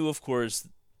 I knew, of course,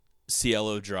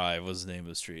 Cielo Drive was the name of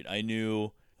the street. I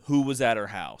knew who was at her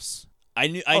house. I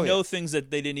know things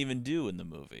that they didn't even do in the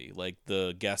movie, like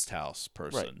the guest house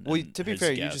person. Right. Well, to be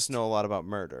fair, you just know a lot about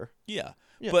murder. Yeah.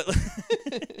 But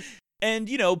And,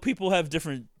 people have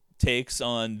different takes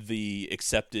on the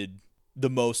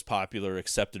most popular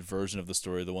accepted version of the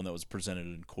story, the one that was presented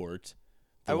in court.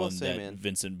 The one that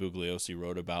Vincent Bugliosi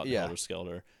wrote about in Helter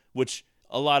Skelter, which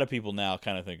a lot of people now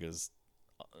kind of think is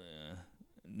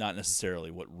not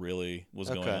necessarily what really was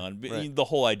going on. Right. The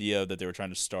whole idea that they were trying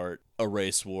to start a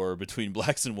race war between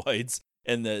blacks and whites,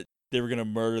 and that they were going to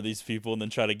murder these people and then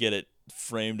try to get it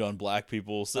framed on black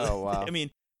people. So, wow. I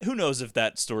mean, who knows if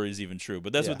that story is even true,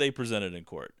 but that's what they presented in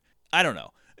court. I don't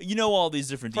know. All these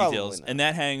different details, and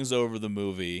that hangs over the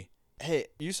movie. Hey,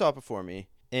 you saw it before me,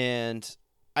 and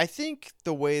I think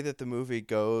the way that the movie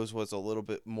goes was a little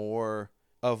bit more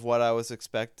of what I was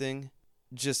expecting,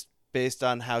 just based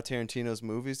on how Tarantino's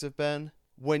movies have been.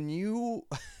 When you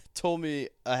told me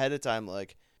ahead of time,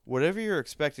 like, whatever you're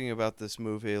expecting about this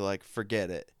movie, like, forget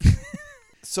it.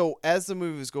 So as the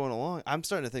movie was going along, I'm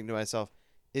starting to think to myself,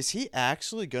 is he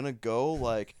actually going to go,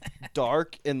 like,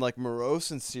 dark and, like,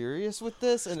 morose and serious with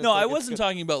this? And no, I wasn't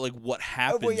talking about, like, what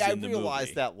happens in the movie. I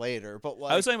realized that later, but,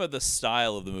 like... I was talking about the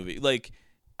style of the movie. Like,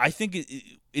 I think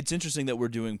it's interesting that we're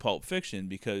doing Pulp Fiction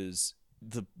because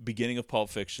the beginning of Pulp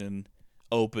Fiction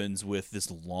opens with this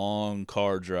long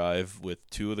car drive with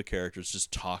two of the characters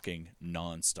just talking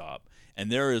nonstop.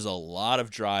 And there is a lot of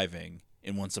driving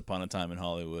in Once Upon a Time in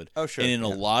Hollywood. Oh, sure. And in a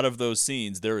lot of those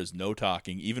scenes, there is no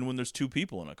talking, even when there's two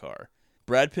people in a car.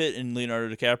 Brad Pitt and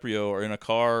Leonardo DiCaprio are in a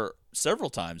car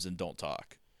several times and don't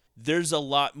talk. There's a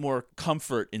lot more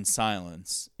comfort in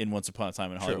silence in Once Upon a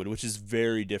Time in Hollywood, which is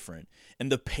very different.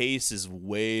 And the pace is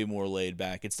way more laid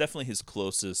back. It's definitely his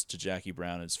closest to Jackie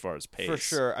Brown as far as pace. For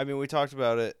sure. I mean, we talked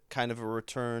about it, kind of a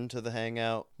return to the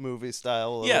Hangout movie style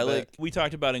a little bit. Like we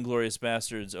talked about Inglourious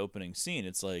Basterds opening scene.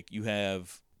 It's like you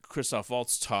have Christoph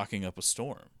Waltz talking up a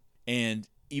storm. And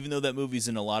even though that movie's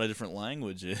in a lot of different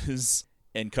languages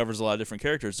and covers a lot of different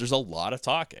characters, there's a lot of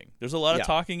talking. There's a lot of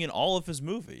talking in all of his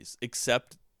movies,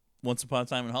 except Once Upon a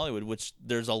Time in Hollywood, which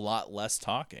there's a lot less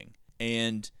talking.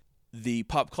 And the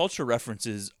pop culture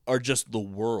references are just the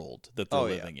world that they're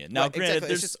living in. Now, granted,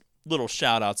 there's little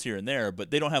shout outs here and there,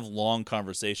 but they don't have long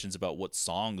conversations about what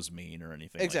songs mean or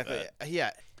anything like that.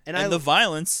 Yeah. And the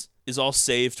violence is all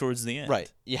saved towards the end. Right.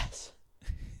 Yes.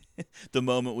 The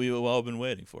moment we've all been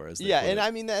waiting for. And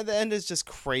I mean, the end is just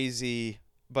crazy,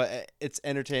 but it's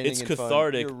entertaining. It's and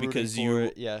cathartic fun. because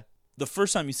the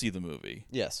first time you see the movie,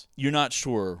 you're not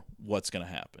sure what's going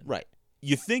to happen. Right.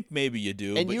 You think maybe you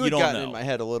do, and but you you don't know. gotten in my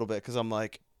head a little bit because I'm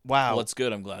like, wow. Well, it's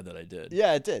good. I'm glad that I did.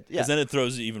 Yeah, it did. Yeah. Because then it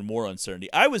throws even more uncertainty.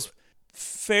 I was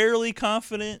fairly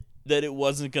confident that it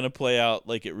wasn't going to play out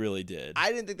like it really did.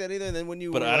 I didn't think that either. And then when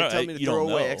you were telling me to throw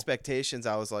away expectations,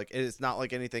 I was like, it's not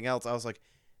like anything else. I was like,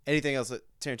 anything else that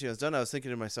Tarantino's done, I was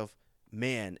thinking to myself,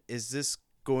 man, is this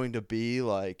going to be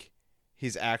like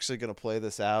he's actually going to play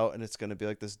this out and it's going to be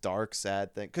like this dark,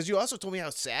 sad thing? Because you also told me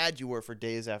how sad you were for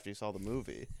days after you saw the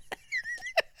movie.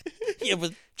 Yeah,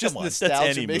 but just nostalgia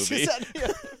that's any makes movie. you sad.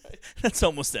 Yeah. That's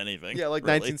almost anything. Yeah, like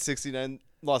really. 1969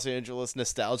 Los Angeles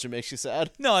nostalgia makes you sad.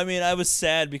 No, I mean, I was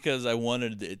sad because I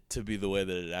wanted it to be the way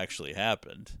that it actually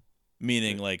happened.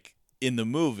 Meaning, like, in the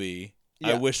movie,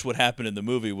 I wish what happened in the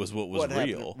movie was what was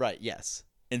real. Happened. Right, yes.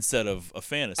 Instead of a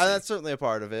fantasy. That's certainly a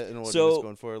part of it and what it was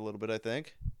going for a little bit, I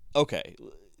think. Okay.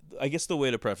 I guess the way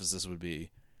to preface this would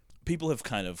be, people have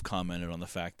kind of commented on the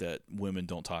fact that women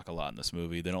don't talk a lot in this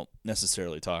movie. They don't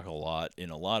necessarily talk a lot in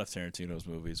a lot of Tarantino's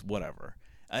movies, whatever.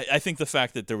 I think the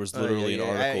fact that there was literally an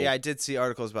article... I did see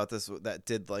articles about this that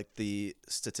did, like, the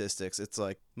statistics. It's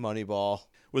like Moneyball.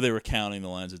 Where they were counting the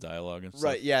lines of dialogue and stuff.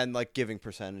 Right, yeah, and, like, giving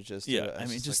percentages to it. I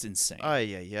mean, just insane.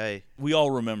 Ay. We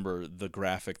all remember the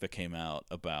graphic that came out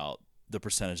about the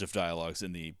percentage of dialogues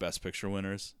in the Best Picture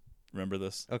winners. Remember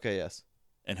this? Okay, yes.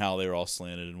 And how they were all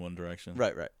slanted in one direction.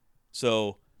 Right.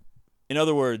 So, in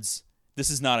other words, this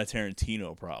is not a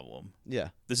Tarantino problem. Yeah.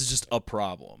 This is just a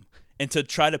problem. And to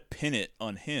try to pin it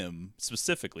on him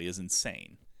specifically is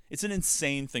insane. It's an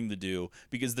insane thing to do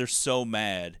because they're so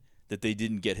mad that they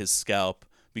didn't get his scalp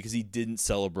because he didn't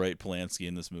celebrate Polanski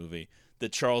in this movie.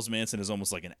 That Charles Manson is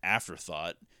almost like an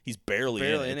afterthought. He's barely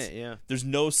in it. Yeah. There's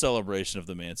no celebration of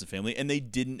the Manson family, and they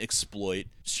didn't exploit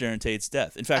Sharon Tate's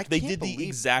death. In fact, they did the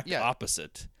exact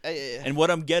opposite. And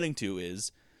what I'm getting to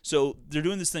is, so they're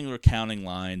doing this thing where counting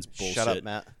lines, bullshit. Shut up,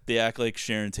 Matt. They act like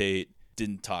Sharon Tate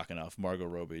didn't talk enough. Margot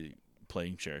Robbie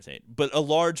playing Sharon Tate. But a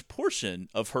large portion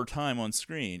of her time on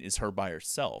screen is her by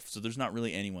herself, so there's not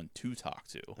really anyone to talk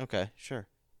to. Okay, sure.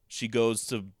 She goes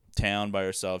to town by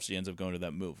herself. She ends up going to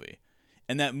that movie.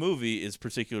 And that movie is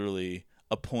particularly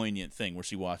a poignant thing where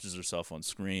she watches herself on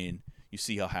screen. You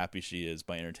see how happy she is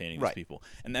by entertaining these people.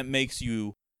 And that makes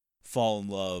you fall in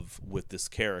love with this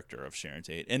character of Sharon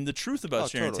Tate. And the truth about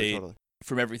Sharon Tate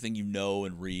from everything you know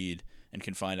and read and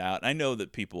can find out. And I know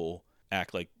that people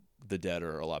act like the dead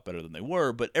are a lot better than they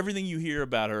were, but everything you hear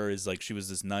about her is like she was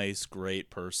this nice, great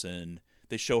person.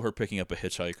 They show her picking up a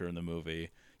hitchhiker in the movie.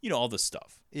 You know, all this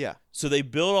stuff. Yeah. So they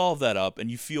build all of that up,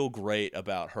 and you feel great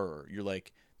about her. You're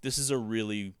like, this is a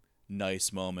really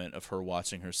nice moment of her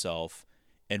watching herself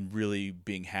and really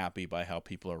being happy by how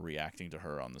people are reacting to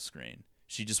her on the screen.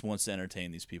 She just wants to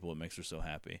entertain these people. It makes her so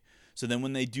happy. So then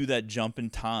when they do that jump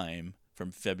in time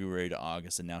from February to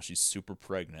August, and now she's super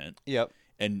pregnant. Yep.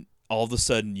 And all of a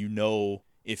sudden, you know,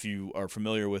 if you are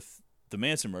familiar with the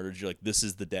Manson murders, you're like, this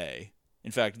is the day. In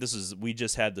fact, we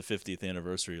just had the 50th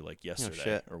anniversary like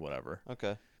yesterday or whatever.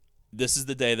 Okay. This is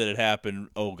the day that it happened.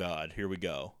 Oh, God, here we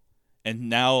go. And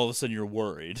now all of a sudden you're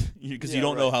worried because you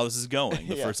don't know how this is going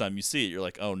the first time you see it. You're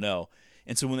like, oh, no.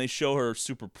 And so when they show her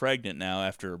super pregnant now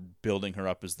after building her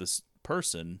up as this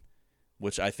person,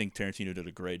 which I think Tarantino did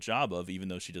a great job of, even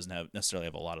though she doesn't necessarily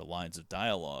have a lot of lines of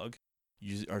dialogue,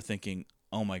 you are thinking,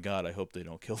 oh, my God, I hope they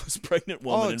don't kill this pregnant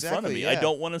woman in front of me. I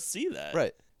don't want to see that.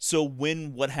 Right. So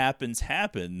when what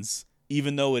happens,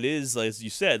 even though it is, as you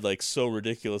said, like so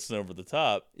ridiculous and over the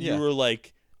top, you were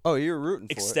like, oh, you're rooting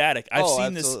for ecstatic. it. I've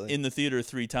seen this in the theater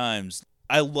 3 times.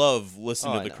 I love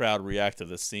listening to the crowd react to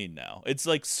this scene now. It's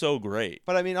like so great.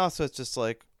 But I mean, also it's just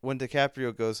like when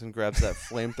DiCaprio goes and grabs that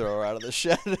flamethrower out of the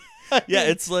shed. Yeah,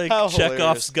 it's like Chekhov's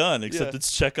hilarious. gun, except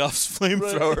it's Chekhov's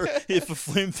flamethrower. If a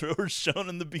flamethrower is shown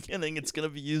in the beginning, it's going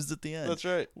to be used at the end. That's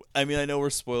right. I mean, I know we're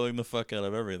spoiling the fuck out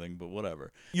of everything, but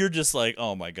whatever. You're just like,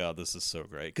 oh my God, this is so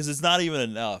great. Because it's not even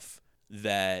enough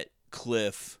that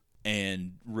Cliff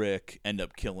and Rick end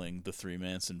up killing the 3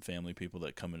 Manson family people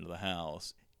that come into the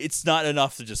house. It's not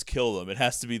enough to just kill them. It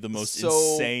has to be the most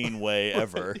insane way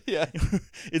ever. Yeah.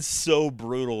 It's so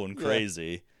brutal and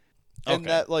crazy. And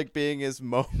that like being his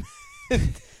moment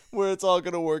where it's all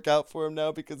going to work out for him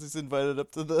now because he's invited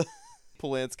up to the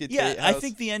Polanski Yeah, house. I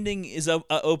think the ending is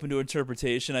open to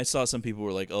interpretation. I saw some people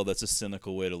were like, oh, that's a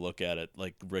cynical way to look at it.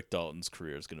 Like Rick Dalton's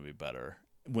career is going to be better.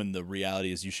 When the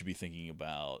reality is you should be thinking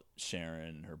about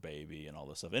Sharon, her baby, and all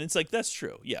this stuff. And it's like, that's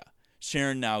true. Yeah.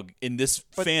 Sharon now in this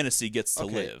fantasy gets to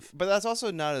live. But that's also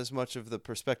not as much of the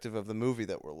perspective of the movie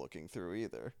that we're looking through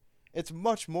either. It's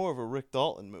much more of a Rick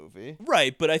Dalton movie.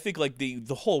 Right, but I think like the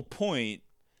whole point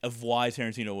of why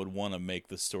Tarantino would want to make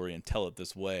the story and tell it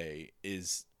this way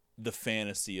is the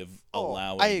fantasy of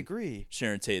allowing I agree.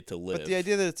 Sharon Tate to live. But the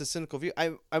idea that it's a cynical view,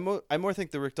 I more think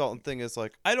the Rick Dalton thing is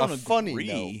like I don't a funny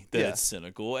agree that it's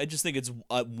cynical. I just think it's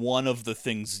one of the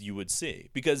things you would see.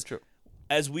 Because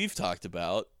as we've talked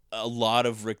about, a lot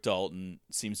of Rick Dalton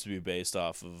seems to be based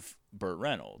off of Burt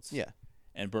Reynolds. Yeah.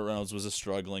 And Burt Reynolds was a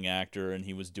struggling actor, and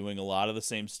he was doing a lot of the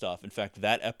same stuff. In fact,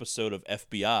 that episode of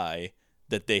FBI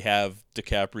that they have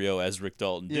DiCaprio as Rick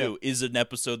Dalton do is an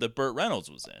episode that Burt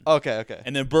Reynolds was in. Okay.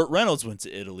 And then Burt Reynolds went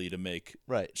to Italy to make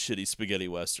shitty spaghetti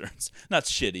westerns. Not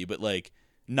shitty, but like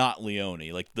not Leone,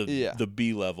 like the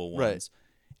B-level ones. Right.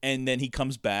 And then he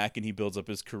comes back and he builds up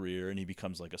his career and he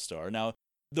becomes like a star. Now,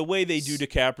 the way they do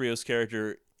DiCaprio's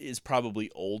character is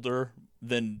probably older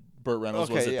than Burt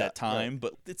Reynolds was at that time,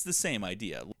 but it's the same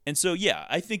idea. And so, yeah,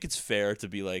 I think it's fair to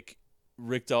be like,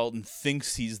 Rick Dalton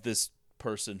thinks he's this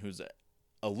person who's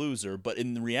a loser, but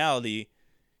in reality,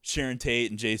 Sharon Tate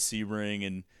and Jay Sebring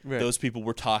and those people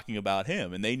were talking about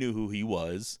him, and they knew who he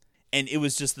was, and it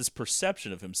was just this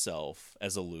perception of himself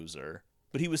as a loser.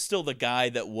 But he was still the guy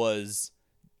that was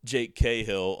Jake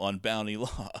Cahill on Bounty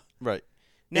Law. Right.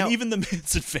 Now, and even the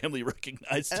Manson family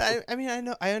recognized him. I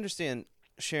mean, I understand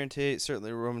Sharon Tate,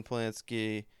 certainly Roman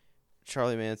Polanski,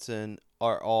 Charlie Manson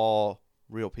are all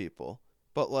real people.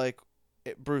 But like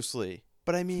Bruce Lee.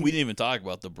 But I mean, we didn't even talk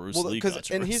about the Bruce Lee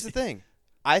controversy. And here's the thing.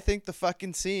 I think the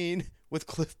fucking scene with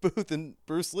Cliff Booth and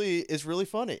Bruce Lee is really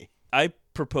funny. I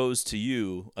proposed to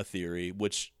you a theory,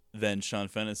 which then Sean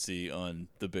Fennessy on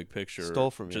The Big Picture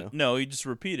stole from you. No, he just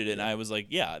repeated it, and I was like,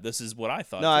 yeah, this is what I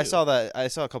thought. No, too. I saw that. I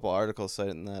saw a couple articles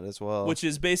citing that as well. Which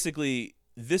is basically,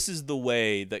 this is the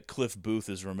way that Cliff Booth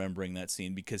is remembering that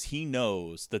scene, because he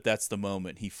knows that that's the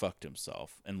moment he fucked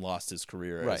himself and lost his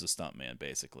career as a stuntman,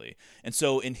 basically. And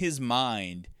so in his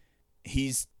mind,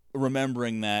 he's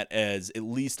remembering that as, at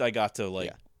least I got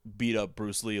to beat up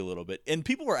Bruce Lee a little bit. And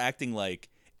people were acting like,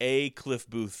 Cliff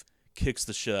Booth kicks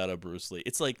the shit out of Bruce Lee.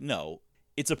 It's like, no,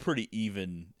 it's a pretty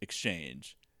even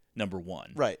exchange, number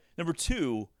one. Right. Number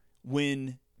two,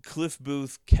 when Cliff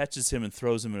Booth catches him and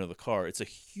throws him into the car, it's a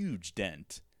huge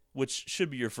dent, which should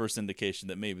be your first indication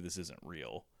that maybe this isn't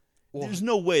real. Well, there's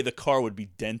no way the car would be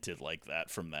dented like that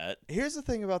from that. Here's the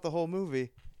thing about the whole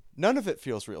movie. None of it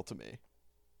feels real to me.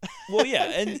 Well, yeah,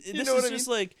 and this is just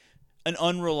like, an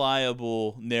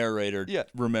unreliable narrator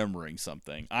remembering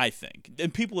something, I think.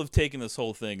 And people have taken this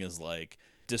whole thing as like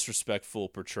disrespectful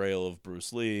portrayal of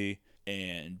Bruce Lee,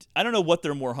 and I don't know what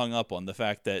they're more hung up on, the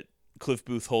fact that Cliff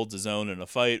Booth holds his own in a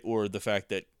fight or the fact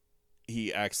that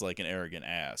he acts like an arrogant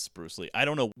ass, Bruce Lee. I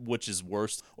don't know which is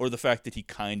worse, or the fact that he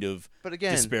kind of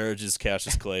disparages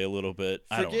Cassius Clay a little bit.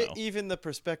 I don't know. Forget even the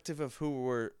perspective of who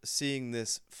we're seeing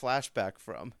this flashback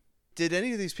from. Did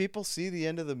any of these people see the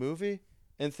end of the movie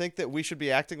and think that we should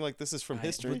be acting like this is from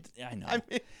history? I know.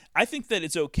 I think that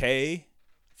it's okay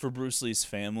for Bruce Lee's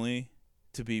family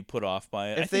to be put off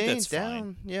by it. If I think they that's ain't fine.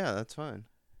 down, yeah, that's fine.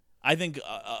 I think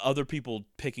other people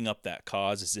picking up that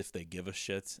cause as if they give a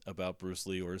shit about Bruce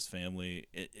Lee or his family,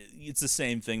 it's the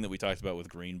same thing that we talked about with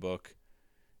Green Book.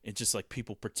 It's just like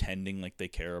people pretending like they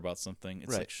care about something.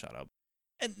 It's like, shut up.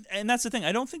 And that's the thing.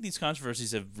 I don't think these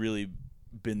controversies have really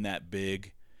been that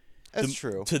big. That's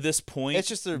true. To this point, it's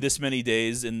just this many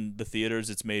days in the theaters,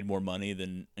 it's made more money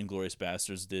than Inglourious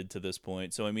Basterds did to this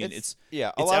point. So, I mean, it's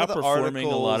a it's lot of the outperforming a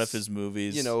lot of articles, his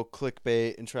movies. You know,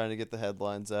 clickbait and trying to get the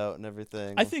headlines out and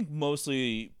everything. I think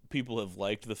mostly people have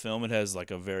liked the film. It has like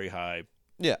a very high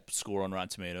score on Rotten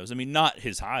Tomatoes. I mean, not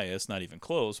his highest, not even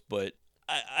close, but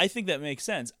I think that makes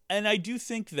sense. And I do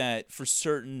think that for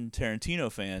certain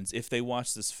Tarantino fans, if they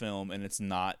watch this film and it's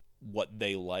not what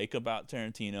they like about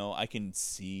Tarantino, I can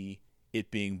see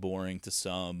it being boring to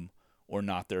some or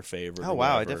not their favorite. Oh,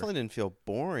 wow. I definitely didn't feel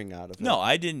boring out of it. No,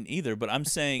 I didn't either. But I'm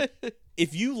saying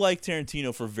if you like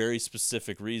Tarantino for very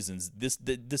specific reasons,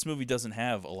 this movie doesn't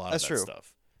have a lot of that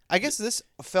stuff. I guess this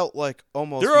felt like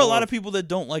almost. There are a lot of people that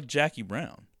don't like Jackie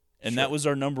Brown. And that was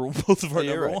both of our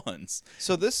number ones.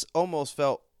 So this almost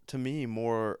felt to me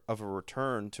more of a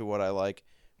return to what I like,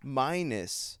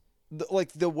 minus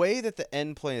the way that the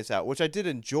end plays out, which I did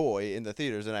enjoy in the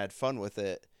theaters and I had fun with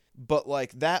it. But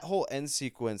like that whole end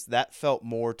sequence, that felt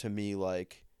more to me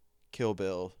like Kill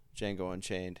Bill, Django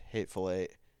Unchained, Hateful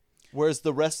Eight. Whereas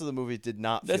the rest of the movie did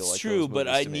not feel like That's true, but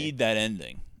I to me. need that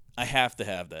ending. I have to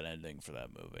have that ending for that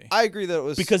movie. I agree that it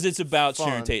was because it's about fun.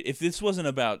 Sharon Tate. If this wasn't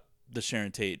about the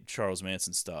Sharon Tate, Charles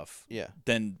Manson stuff,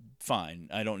 then fine.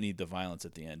 I don't need the violence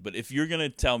at the end. But if you're going to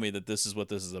tell me that this is what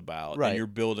this is about, and you're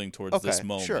building towards this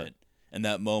moment, and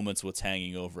that moment's what's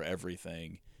hanging over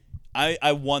everything,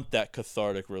 I want that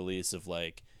cathartic release of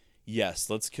like, yes,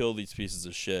 let's kill these pieces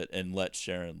of shit and let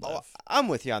Sharon live. Oh, I'm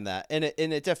with you on that, and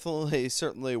it definitely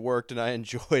certainly worked, and I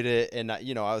enjoyed it, and I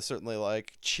was certainly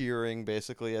like cheering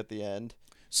basically at the end.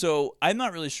 So I'm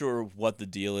not really sure what the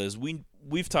deal is.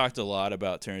 We've talked a lot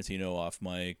about Tarantino off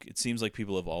mic. It seems like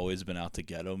people have always been out to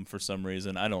get him for some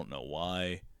reason. I don't know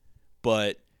why,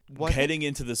 but heading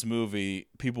into this movie,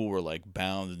 people were like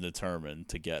bound and determined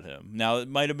to get him. Now, it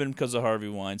might have been because of Harvey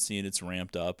Weinstein. It's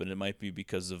ramped up, and it might be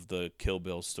because of the Kill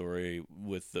Bill story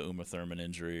with the Uma Thurman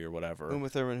injury or whatever. Uma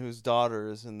Thurman, whose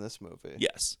daughter is in this movie.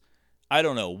 Yes. I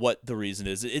don't know what the reason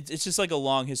is. It's just like a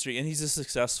long history, and he's a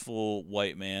successful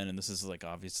white man, and this is like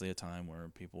obviously a time where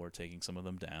people are taking some of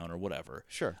them down or whatever.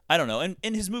 Sure. I don't know. And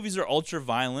his movies are ultra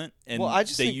violent, and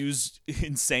they use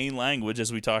insane language,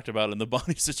 as we talked about in the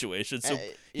Bonnie situation. So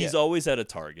he's always at a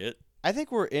target. I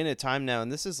think we're in a time now, and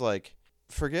this is like,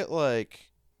 forget like,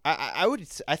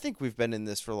 I think we've been in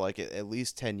this for like at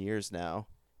least 10 years now,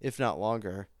 if not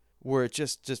longer, where it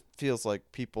just feels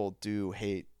like people do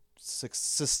hate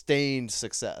sustained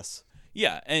success.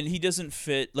 Yeah, and he doesn't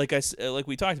fit, like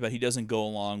we talked about, he doesn't go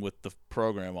along with the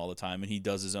program all the time, and he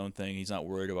does his own thing. He's not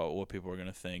worried about what people are going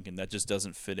to think, and that just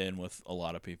doesn't fit in with a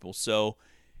lot of people. So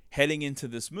heading into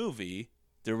this movie,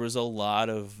 there was a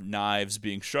lot of knives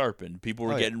being sharpened. People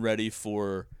were getting ready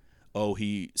for,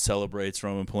 he celebrates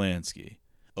Roman Polanski.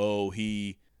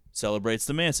 He celebrates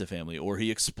the Manson family, or he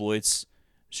exploits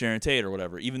Sharon Tate or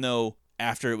whatever, even though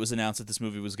after it was announced that this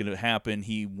movie was going to happen,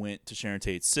 he went to Sharon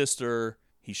Tate's sister.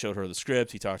 He showed her the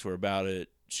script. He talked to her about it.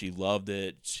 She loved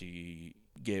it. She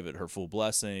gave it her full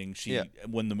blessing.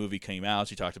 When the movie came out,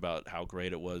 she talked about how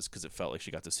great it was because it felt like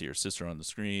she got to see her sister on the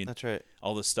screen. That's right.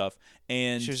 All this stuff.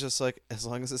 And she was just like, as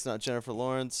long as it's not Jennifer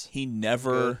Lawrence. He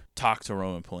never talked to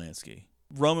Roman Polanski.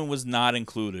 Roman was not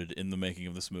included in the making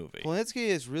of this movie. Polanski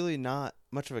is really not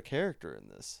much of a character in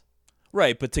this.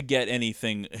 Right, but to get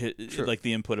anything like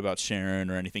the input about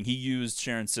Sharon or anything, he used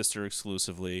Sharon's sister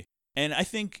exclusively. And I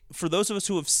think for those of us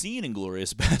who have seen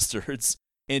Inglourious Basterds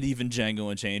and even Django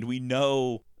Unchained, we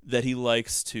know that he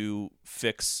likes to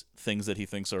fix things that he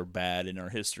thinks are bad in our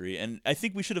history. And I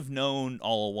think we should have known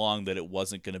all along that it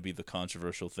wasn't going to be the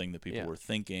controversial thing that people were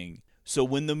thinking. So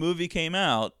when the movie came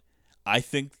out, I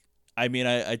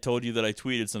told you that I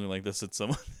tweeted something like this at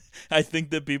someone. I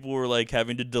think that people were like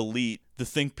having to delete the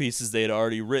think pieces they had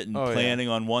already written, planning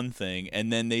on one thing,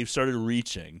 and then they started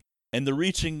reaching. And the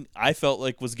reaching, I felt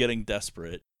like, was getting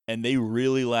desperate. And they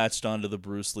really latched onto the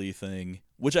Bruce Lee thing,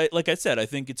 which, like I said, I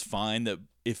think it's fine that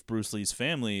if Bruce Lee's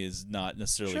family is not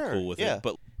necessarily cool with it.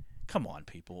 But come on,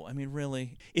 people. I mean,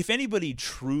 really? If anybody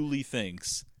truly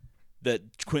thinks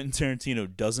that Quentin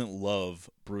Tarantino doesn't love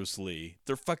Bruce Lee,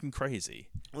 they're fucking crazy.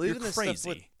 Well, You're even this crazy.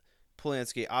 stuff with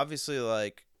Polanski, obviously,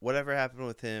 like, whatever happened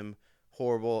with him,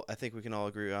 horrible. I think we can all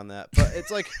agree on that. But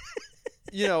it's like,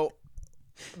 you know,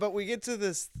 but we get to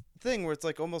this thing where it's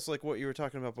like almost like what you were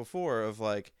talking about before of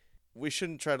like, we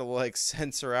shouldn't try to like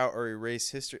censor out or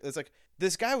erase history. It's like,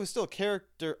 this guy was still a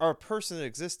character or a person that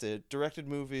existed, directed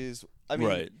movies. I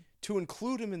mean, to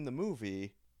include him in the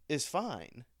movie is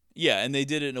fine. Yeah, and they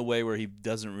did it in a way where he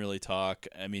doesn't really talk.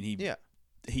 I mean,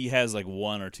 he has like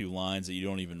one or two lines that you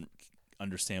don't even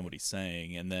understand what he's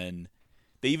saying, and then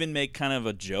they even make kind of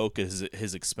a joke at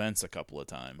his expense a couple of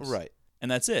times. Right. And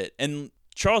that's it. And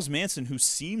Charles Manson, who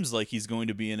seems like he's going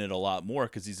to be in it a lot more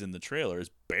because he's in the trailer,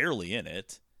 is barely in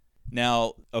it.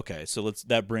 Now, okay, so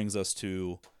that brings us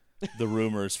to the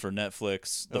rumors for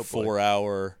Netflix, the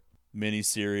 4-hour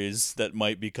miniseries that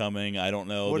might be coming. I don't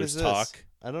know. There's talk.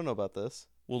 I don't know about this.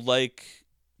 Well, like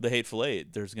The Hateful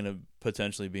Eight, there's going to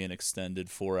potentially be an extended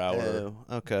 4-hour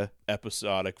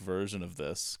episodic version of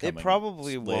this coming It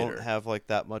probably later. won't have like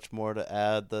that much more to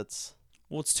add.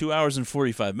 Well, it's 2 hours and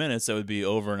 45 minutes. That would be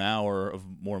over an hour of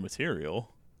more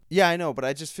material. Yeah, I know, but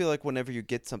I just feel like whenever you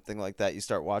get something like that, you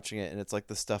start watching it, and it's like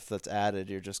the stuff that's added,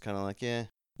 you're just kind of like, yeah.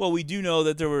 Well, we do know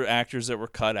that there were actors that were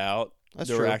cut out.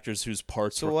 There were actors whose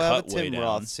parts were cut way down. Tim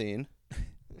Roth scene.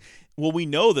 Well, we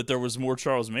know that there was more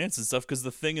Charles Manson stuff because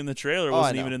the thing in the trailer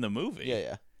wasn't even in the movie.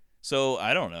 Yeah. So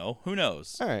I don't know. Who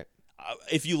knows? All right.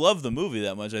 If you love the movie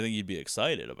that much, I think you'd be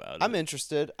excited about it. I'm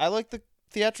interested. I like the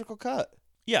theatrical cut.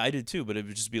 Yeah, I did too, but it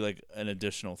would just be like an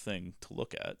additional thing to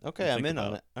look at. Okay, I'm in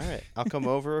on it. All right. I'll come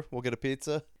over. We'll get a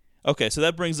pizza. Okay, so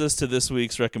that brings us to this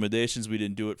week's recommendations. We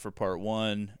didn't do it for part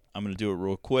 1. I'm going to do it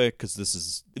real quick because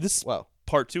this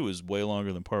part 2 is way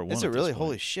longer than part 1. Is it really?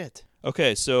 Holy shit.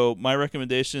 Okay, so my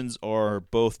recommendations are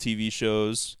both TV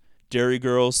shows. Dairy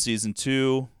Girls Season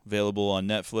 2, available on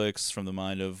Netflix from the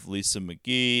mind of Lisa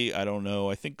McGee. I don't know.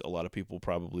 I think a lot of people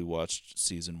probably watched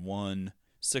Season 1.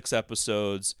 6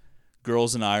 episodes.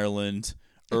 Girls in Ireland,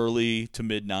 early to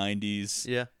mid-90s.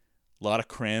 Yeah. A lot of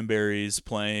Cranberries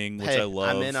playing, which I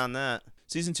love. I'm in on that.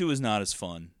 Season 2 is not as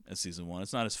fun as Season 1.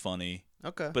 It's not as funny.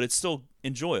 Okay. But it's still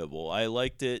enjoyable. I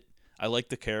liked it. I liked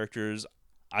the characters.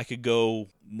 I could go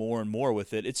more and more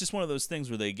with it. It's just one of those things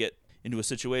where they get into a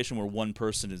situation where one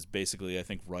person is basically, I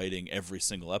think, writing every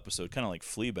single episode, kind of like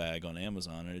Fleabag on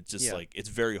Amazon. And it's just like, it's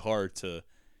very hard to,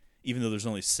 even though there's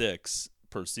only 6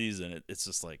 per season, it's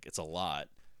just like, it's a lot.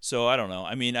 So I don't know.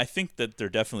 I mean, I think that they're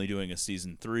definitely doing a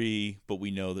season 3, but we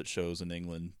know that shows in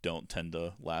England don't tend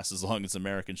to last as long as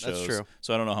American shows. That's true.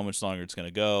 So I don't know how much longer it's going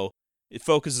to go. It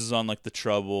focuses on like the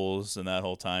Troubles and that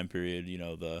whole time period, you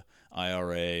know, the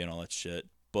IRA and all that shit.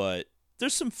 But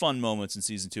there's some fun moments in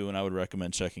season 2, and I would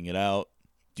recommend checking it out.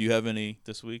 Do you have any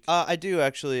this week? I do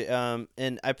actually,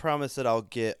 and I promise that I'll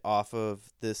get off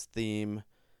of this theme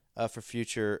for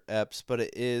future eps, but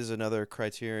it is another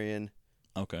Criterion.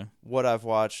 Okay. What I've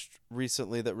watched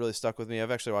recently that really stuck with me,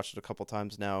 I've actually watched it a couple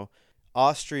times now.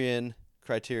 Austrian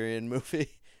Criterion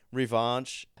movie,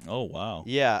 Revanche. Oh, wow.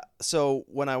 Yeah. So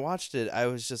when I watched it, I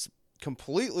was just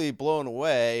completely blown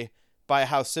away by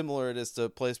how similar it is to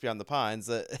Place Beyond the Pines,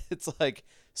 that it's like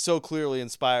so clearly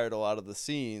inspired a lot of the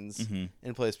scenes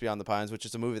in Place Beyond the Pines, which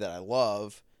is a movie that I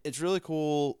love. It's really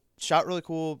cool. Shot really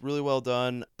cool, really well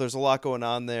done. There's a lot going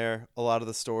on there. A lot of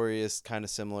the story is kind of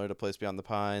similar to Place Beyond the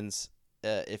Pines.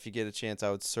 If you get a chance,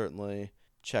 I would certainly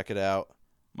check it out.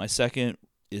 My second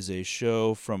is a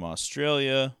show from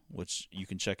Australia, which you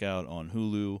can check out on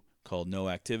Hulu, called No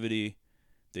Activity.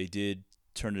 They did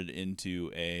turn it into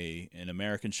an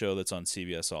American show that's on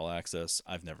CBS All Access.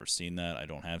 I've never seen that. I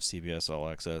don't have CBS All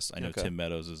Access. I know Tim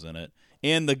Meadows is in it.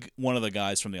 And one of the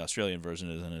guys from the Australian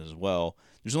version is in it as well.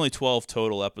 There's only 12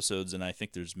 total episodes, and I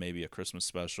think there's maybe a Christmas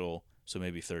special, so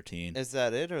maybe 13. Is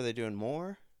that it? Are they doing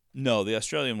more? No, the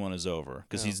Australian one is over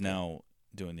because he's now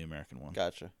doing the American one.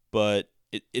 Gotcha. But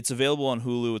it's available on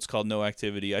Hulu. It's called No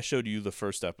Activity. I showed you the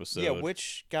first episode. Yeah,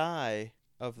 which guy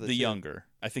of the two? Younger.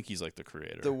 I think he's like the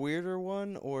creator. The weirder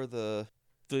one or the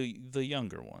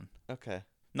younger one. Okay.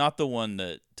 Not the one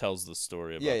that tells the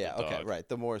story about the dog. Okay, right.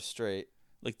 The more straight.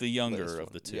 Like the younger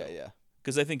of the two. Yeah.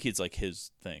 Because I think it's like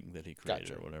his thing that he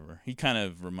created or whatever. He kind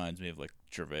of reminds me of like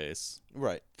Gervais.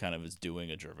 Right. Kind of is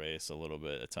doing a Gervais a little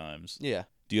bit at times. Yeah.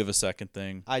 Do you have a second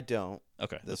thing? I don't.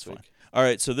 Okay, that's this week. fine. All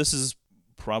right, so this is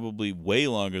probably way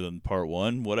longer than part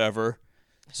 1. Whatever.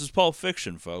 This is Pulp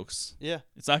Fiction, folks. Yeah.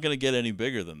 It's not going to get any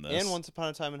bigger than this. And Once Upon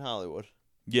a Time in Hollywood.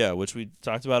 Yeah, which we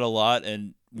talked about a lot,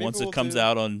 and Maybe once we'll it comes do-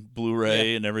 out on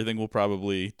Blu-ray Yeah. and everything, we'll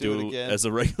probably Do it do again. as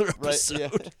a regular Right,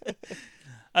 episode. yeah.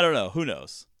 I don't know. Who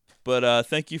knows? But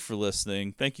thank you for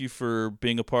listening. Thank you for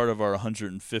being a part of our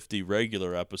 150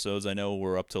 regular episodes. I know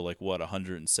we're up to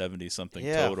 170 something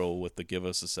Yeah. total with the Give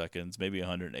Us a Seconds, maybe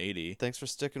 180. Thanks for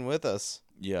sticking with us.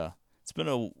 Yeah. It's been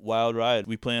a wild ride.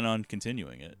 We plan on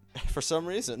continuing it. For some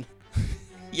reason.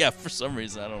 Yeah, for some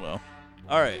reason. I don't know.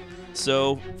 All right.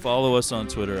 So follow us on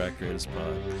Twitter at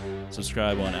GreatestPod.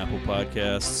 Subscribe on Apple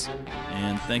Podcasts.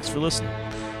 And thanks for listening.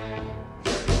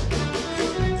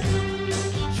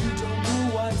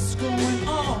 What's going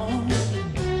on?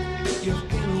 You've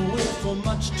been away for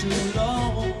much too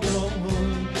long.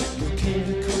 You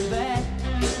can't come back.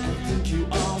 I think you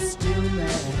are still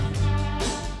mad.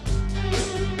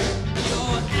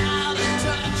 You're out of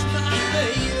touch, my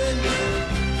baby.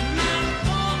 My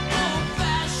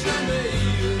old-fashioned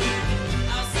baby.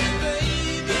 I say,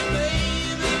 baby,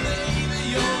 baby, baby,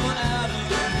 you're out of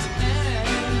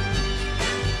time.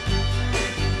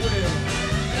 Well,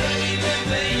 baby,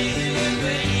 baby,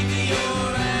 baby,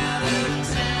 you're out of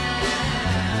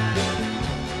time.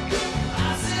 I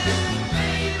said,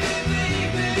 baby,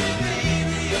 baby,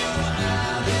 baby, you're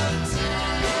out of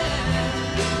time.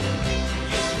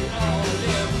 Yes, you all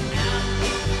live out.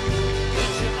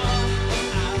 Yes, you all.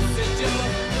 I said, you're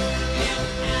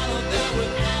out of there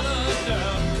without a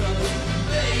doubt. 'Cause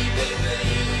baby,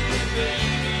 baby,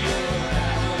 baby, you're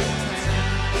out of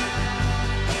time.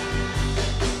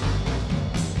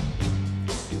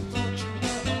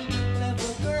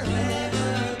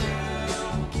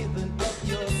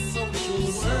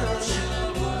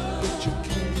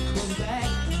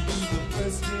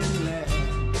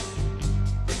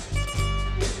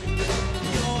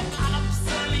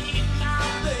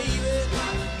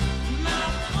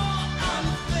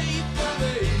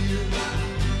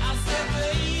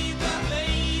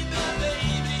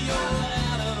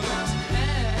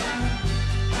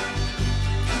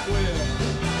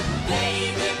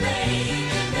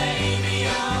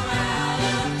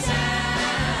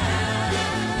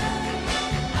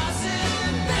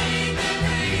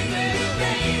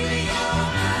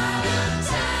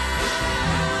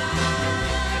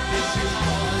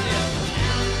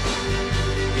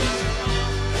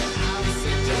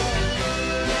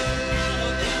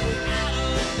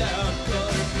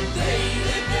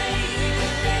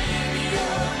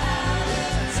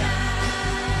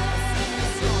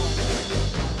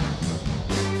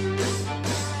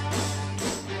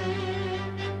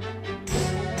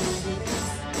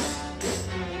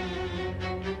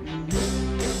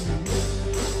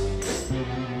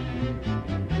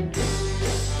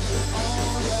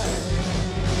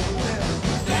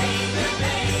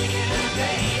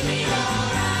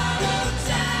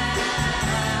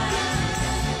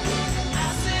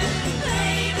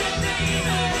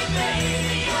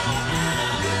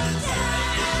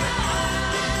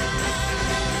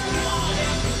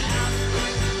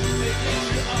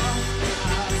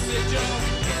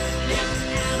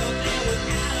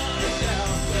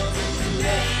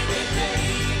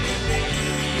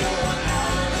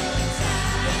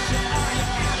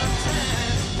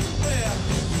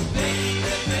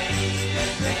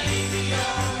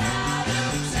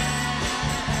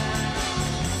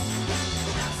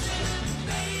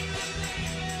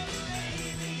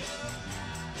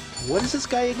 What is this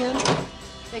guy again?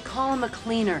 They call him a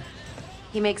cleaner.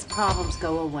 He makes problems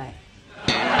go away.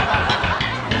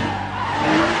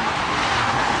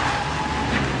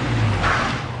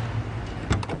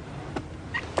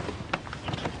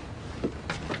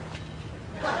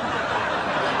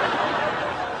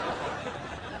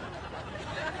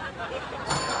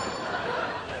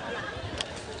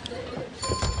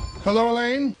 Hello,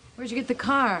 Elaine? Where'd you get the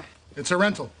car? It's a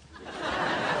rental.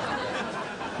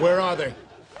 Where are they?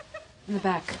 In the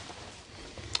back.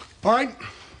 All right.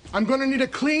 I'm going to need a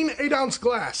clean 8-ounce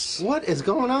glass. What is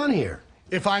going on here?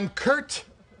 If I'm curt,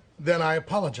 then I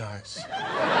apologize.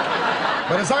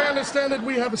 But as I understand it,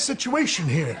 we have a situation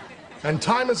here, and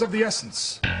time is of the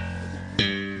essence.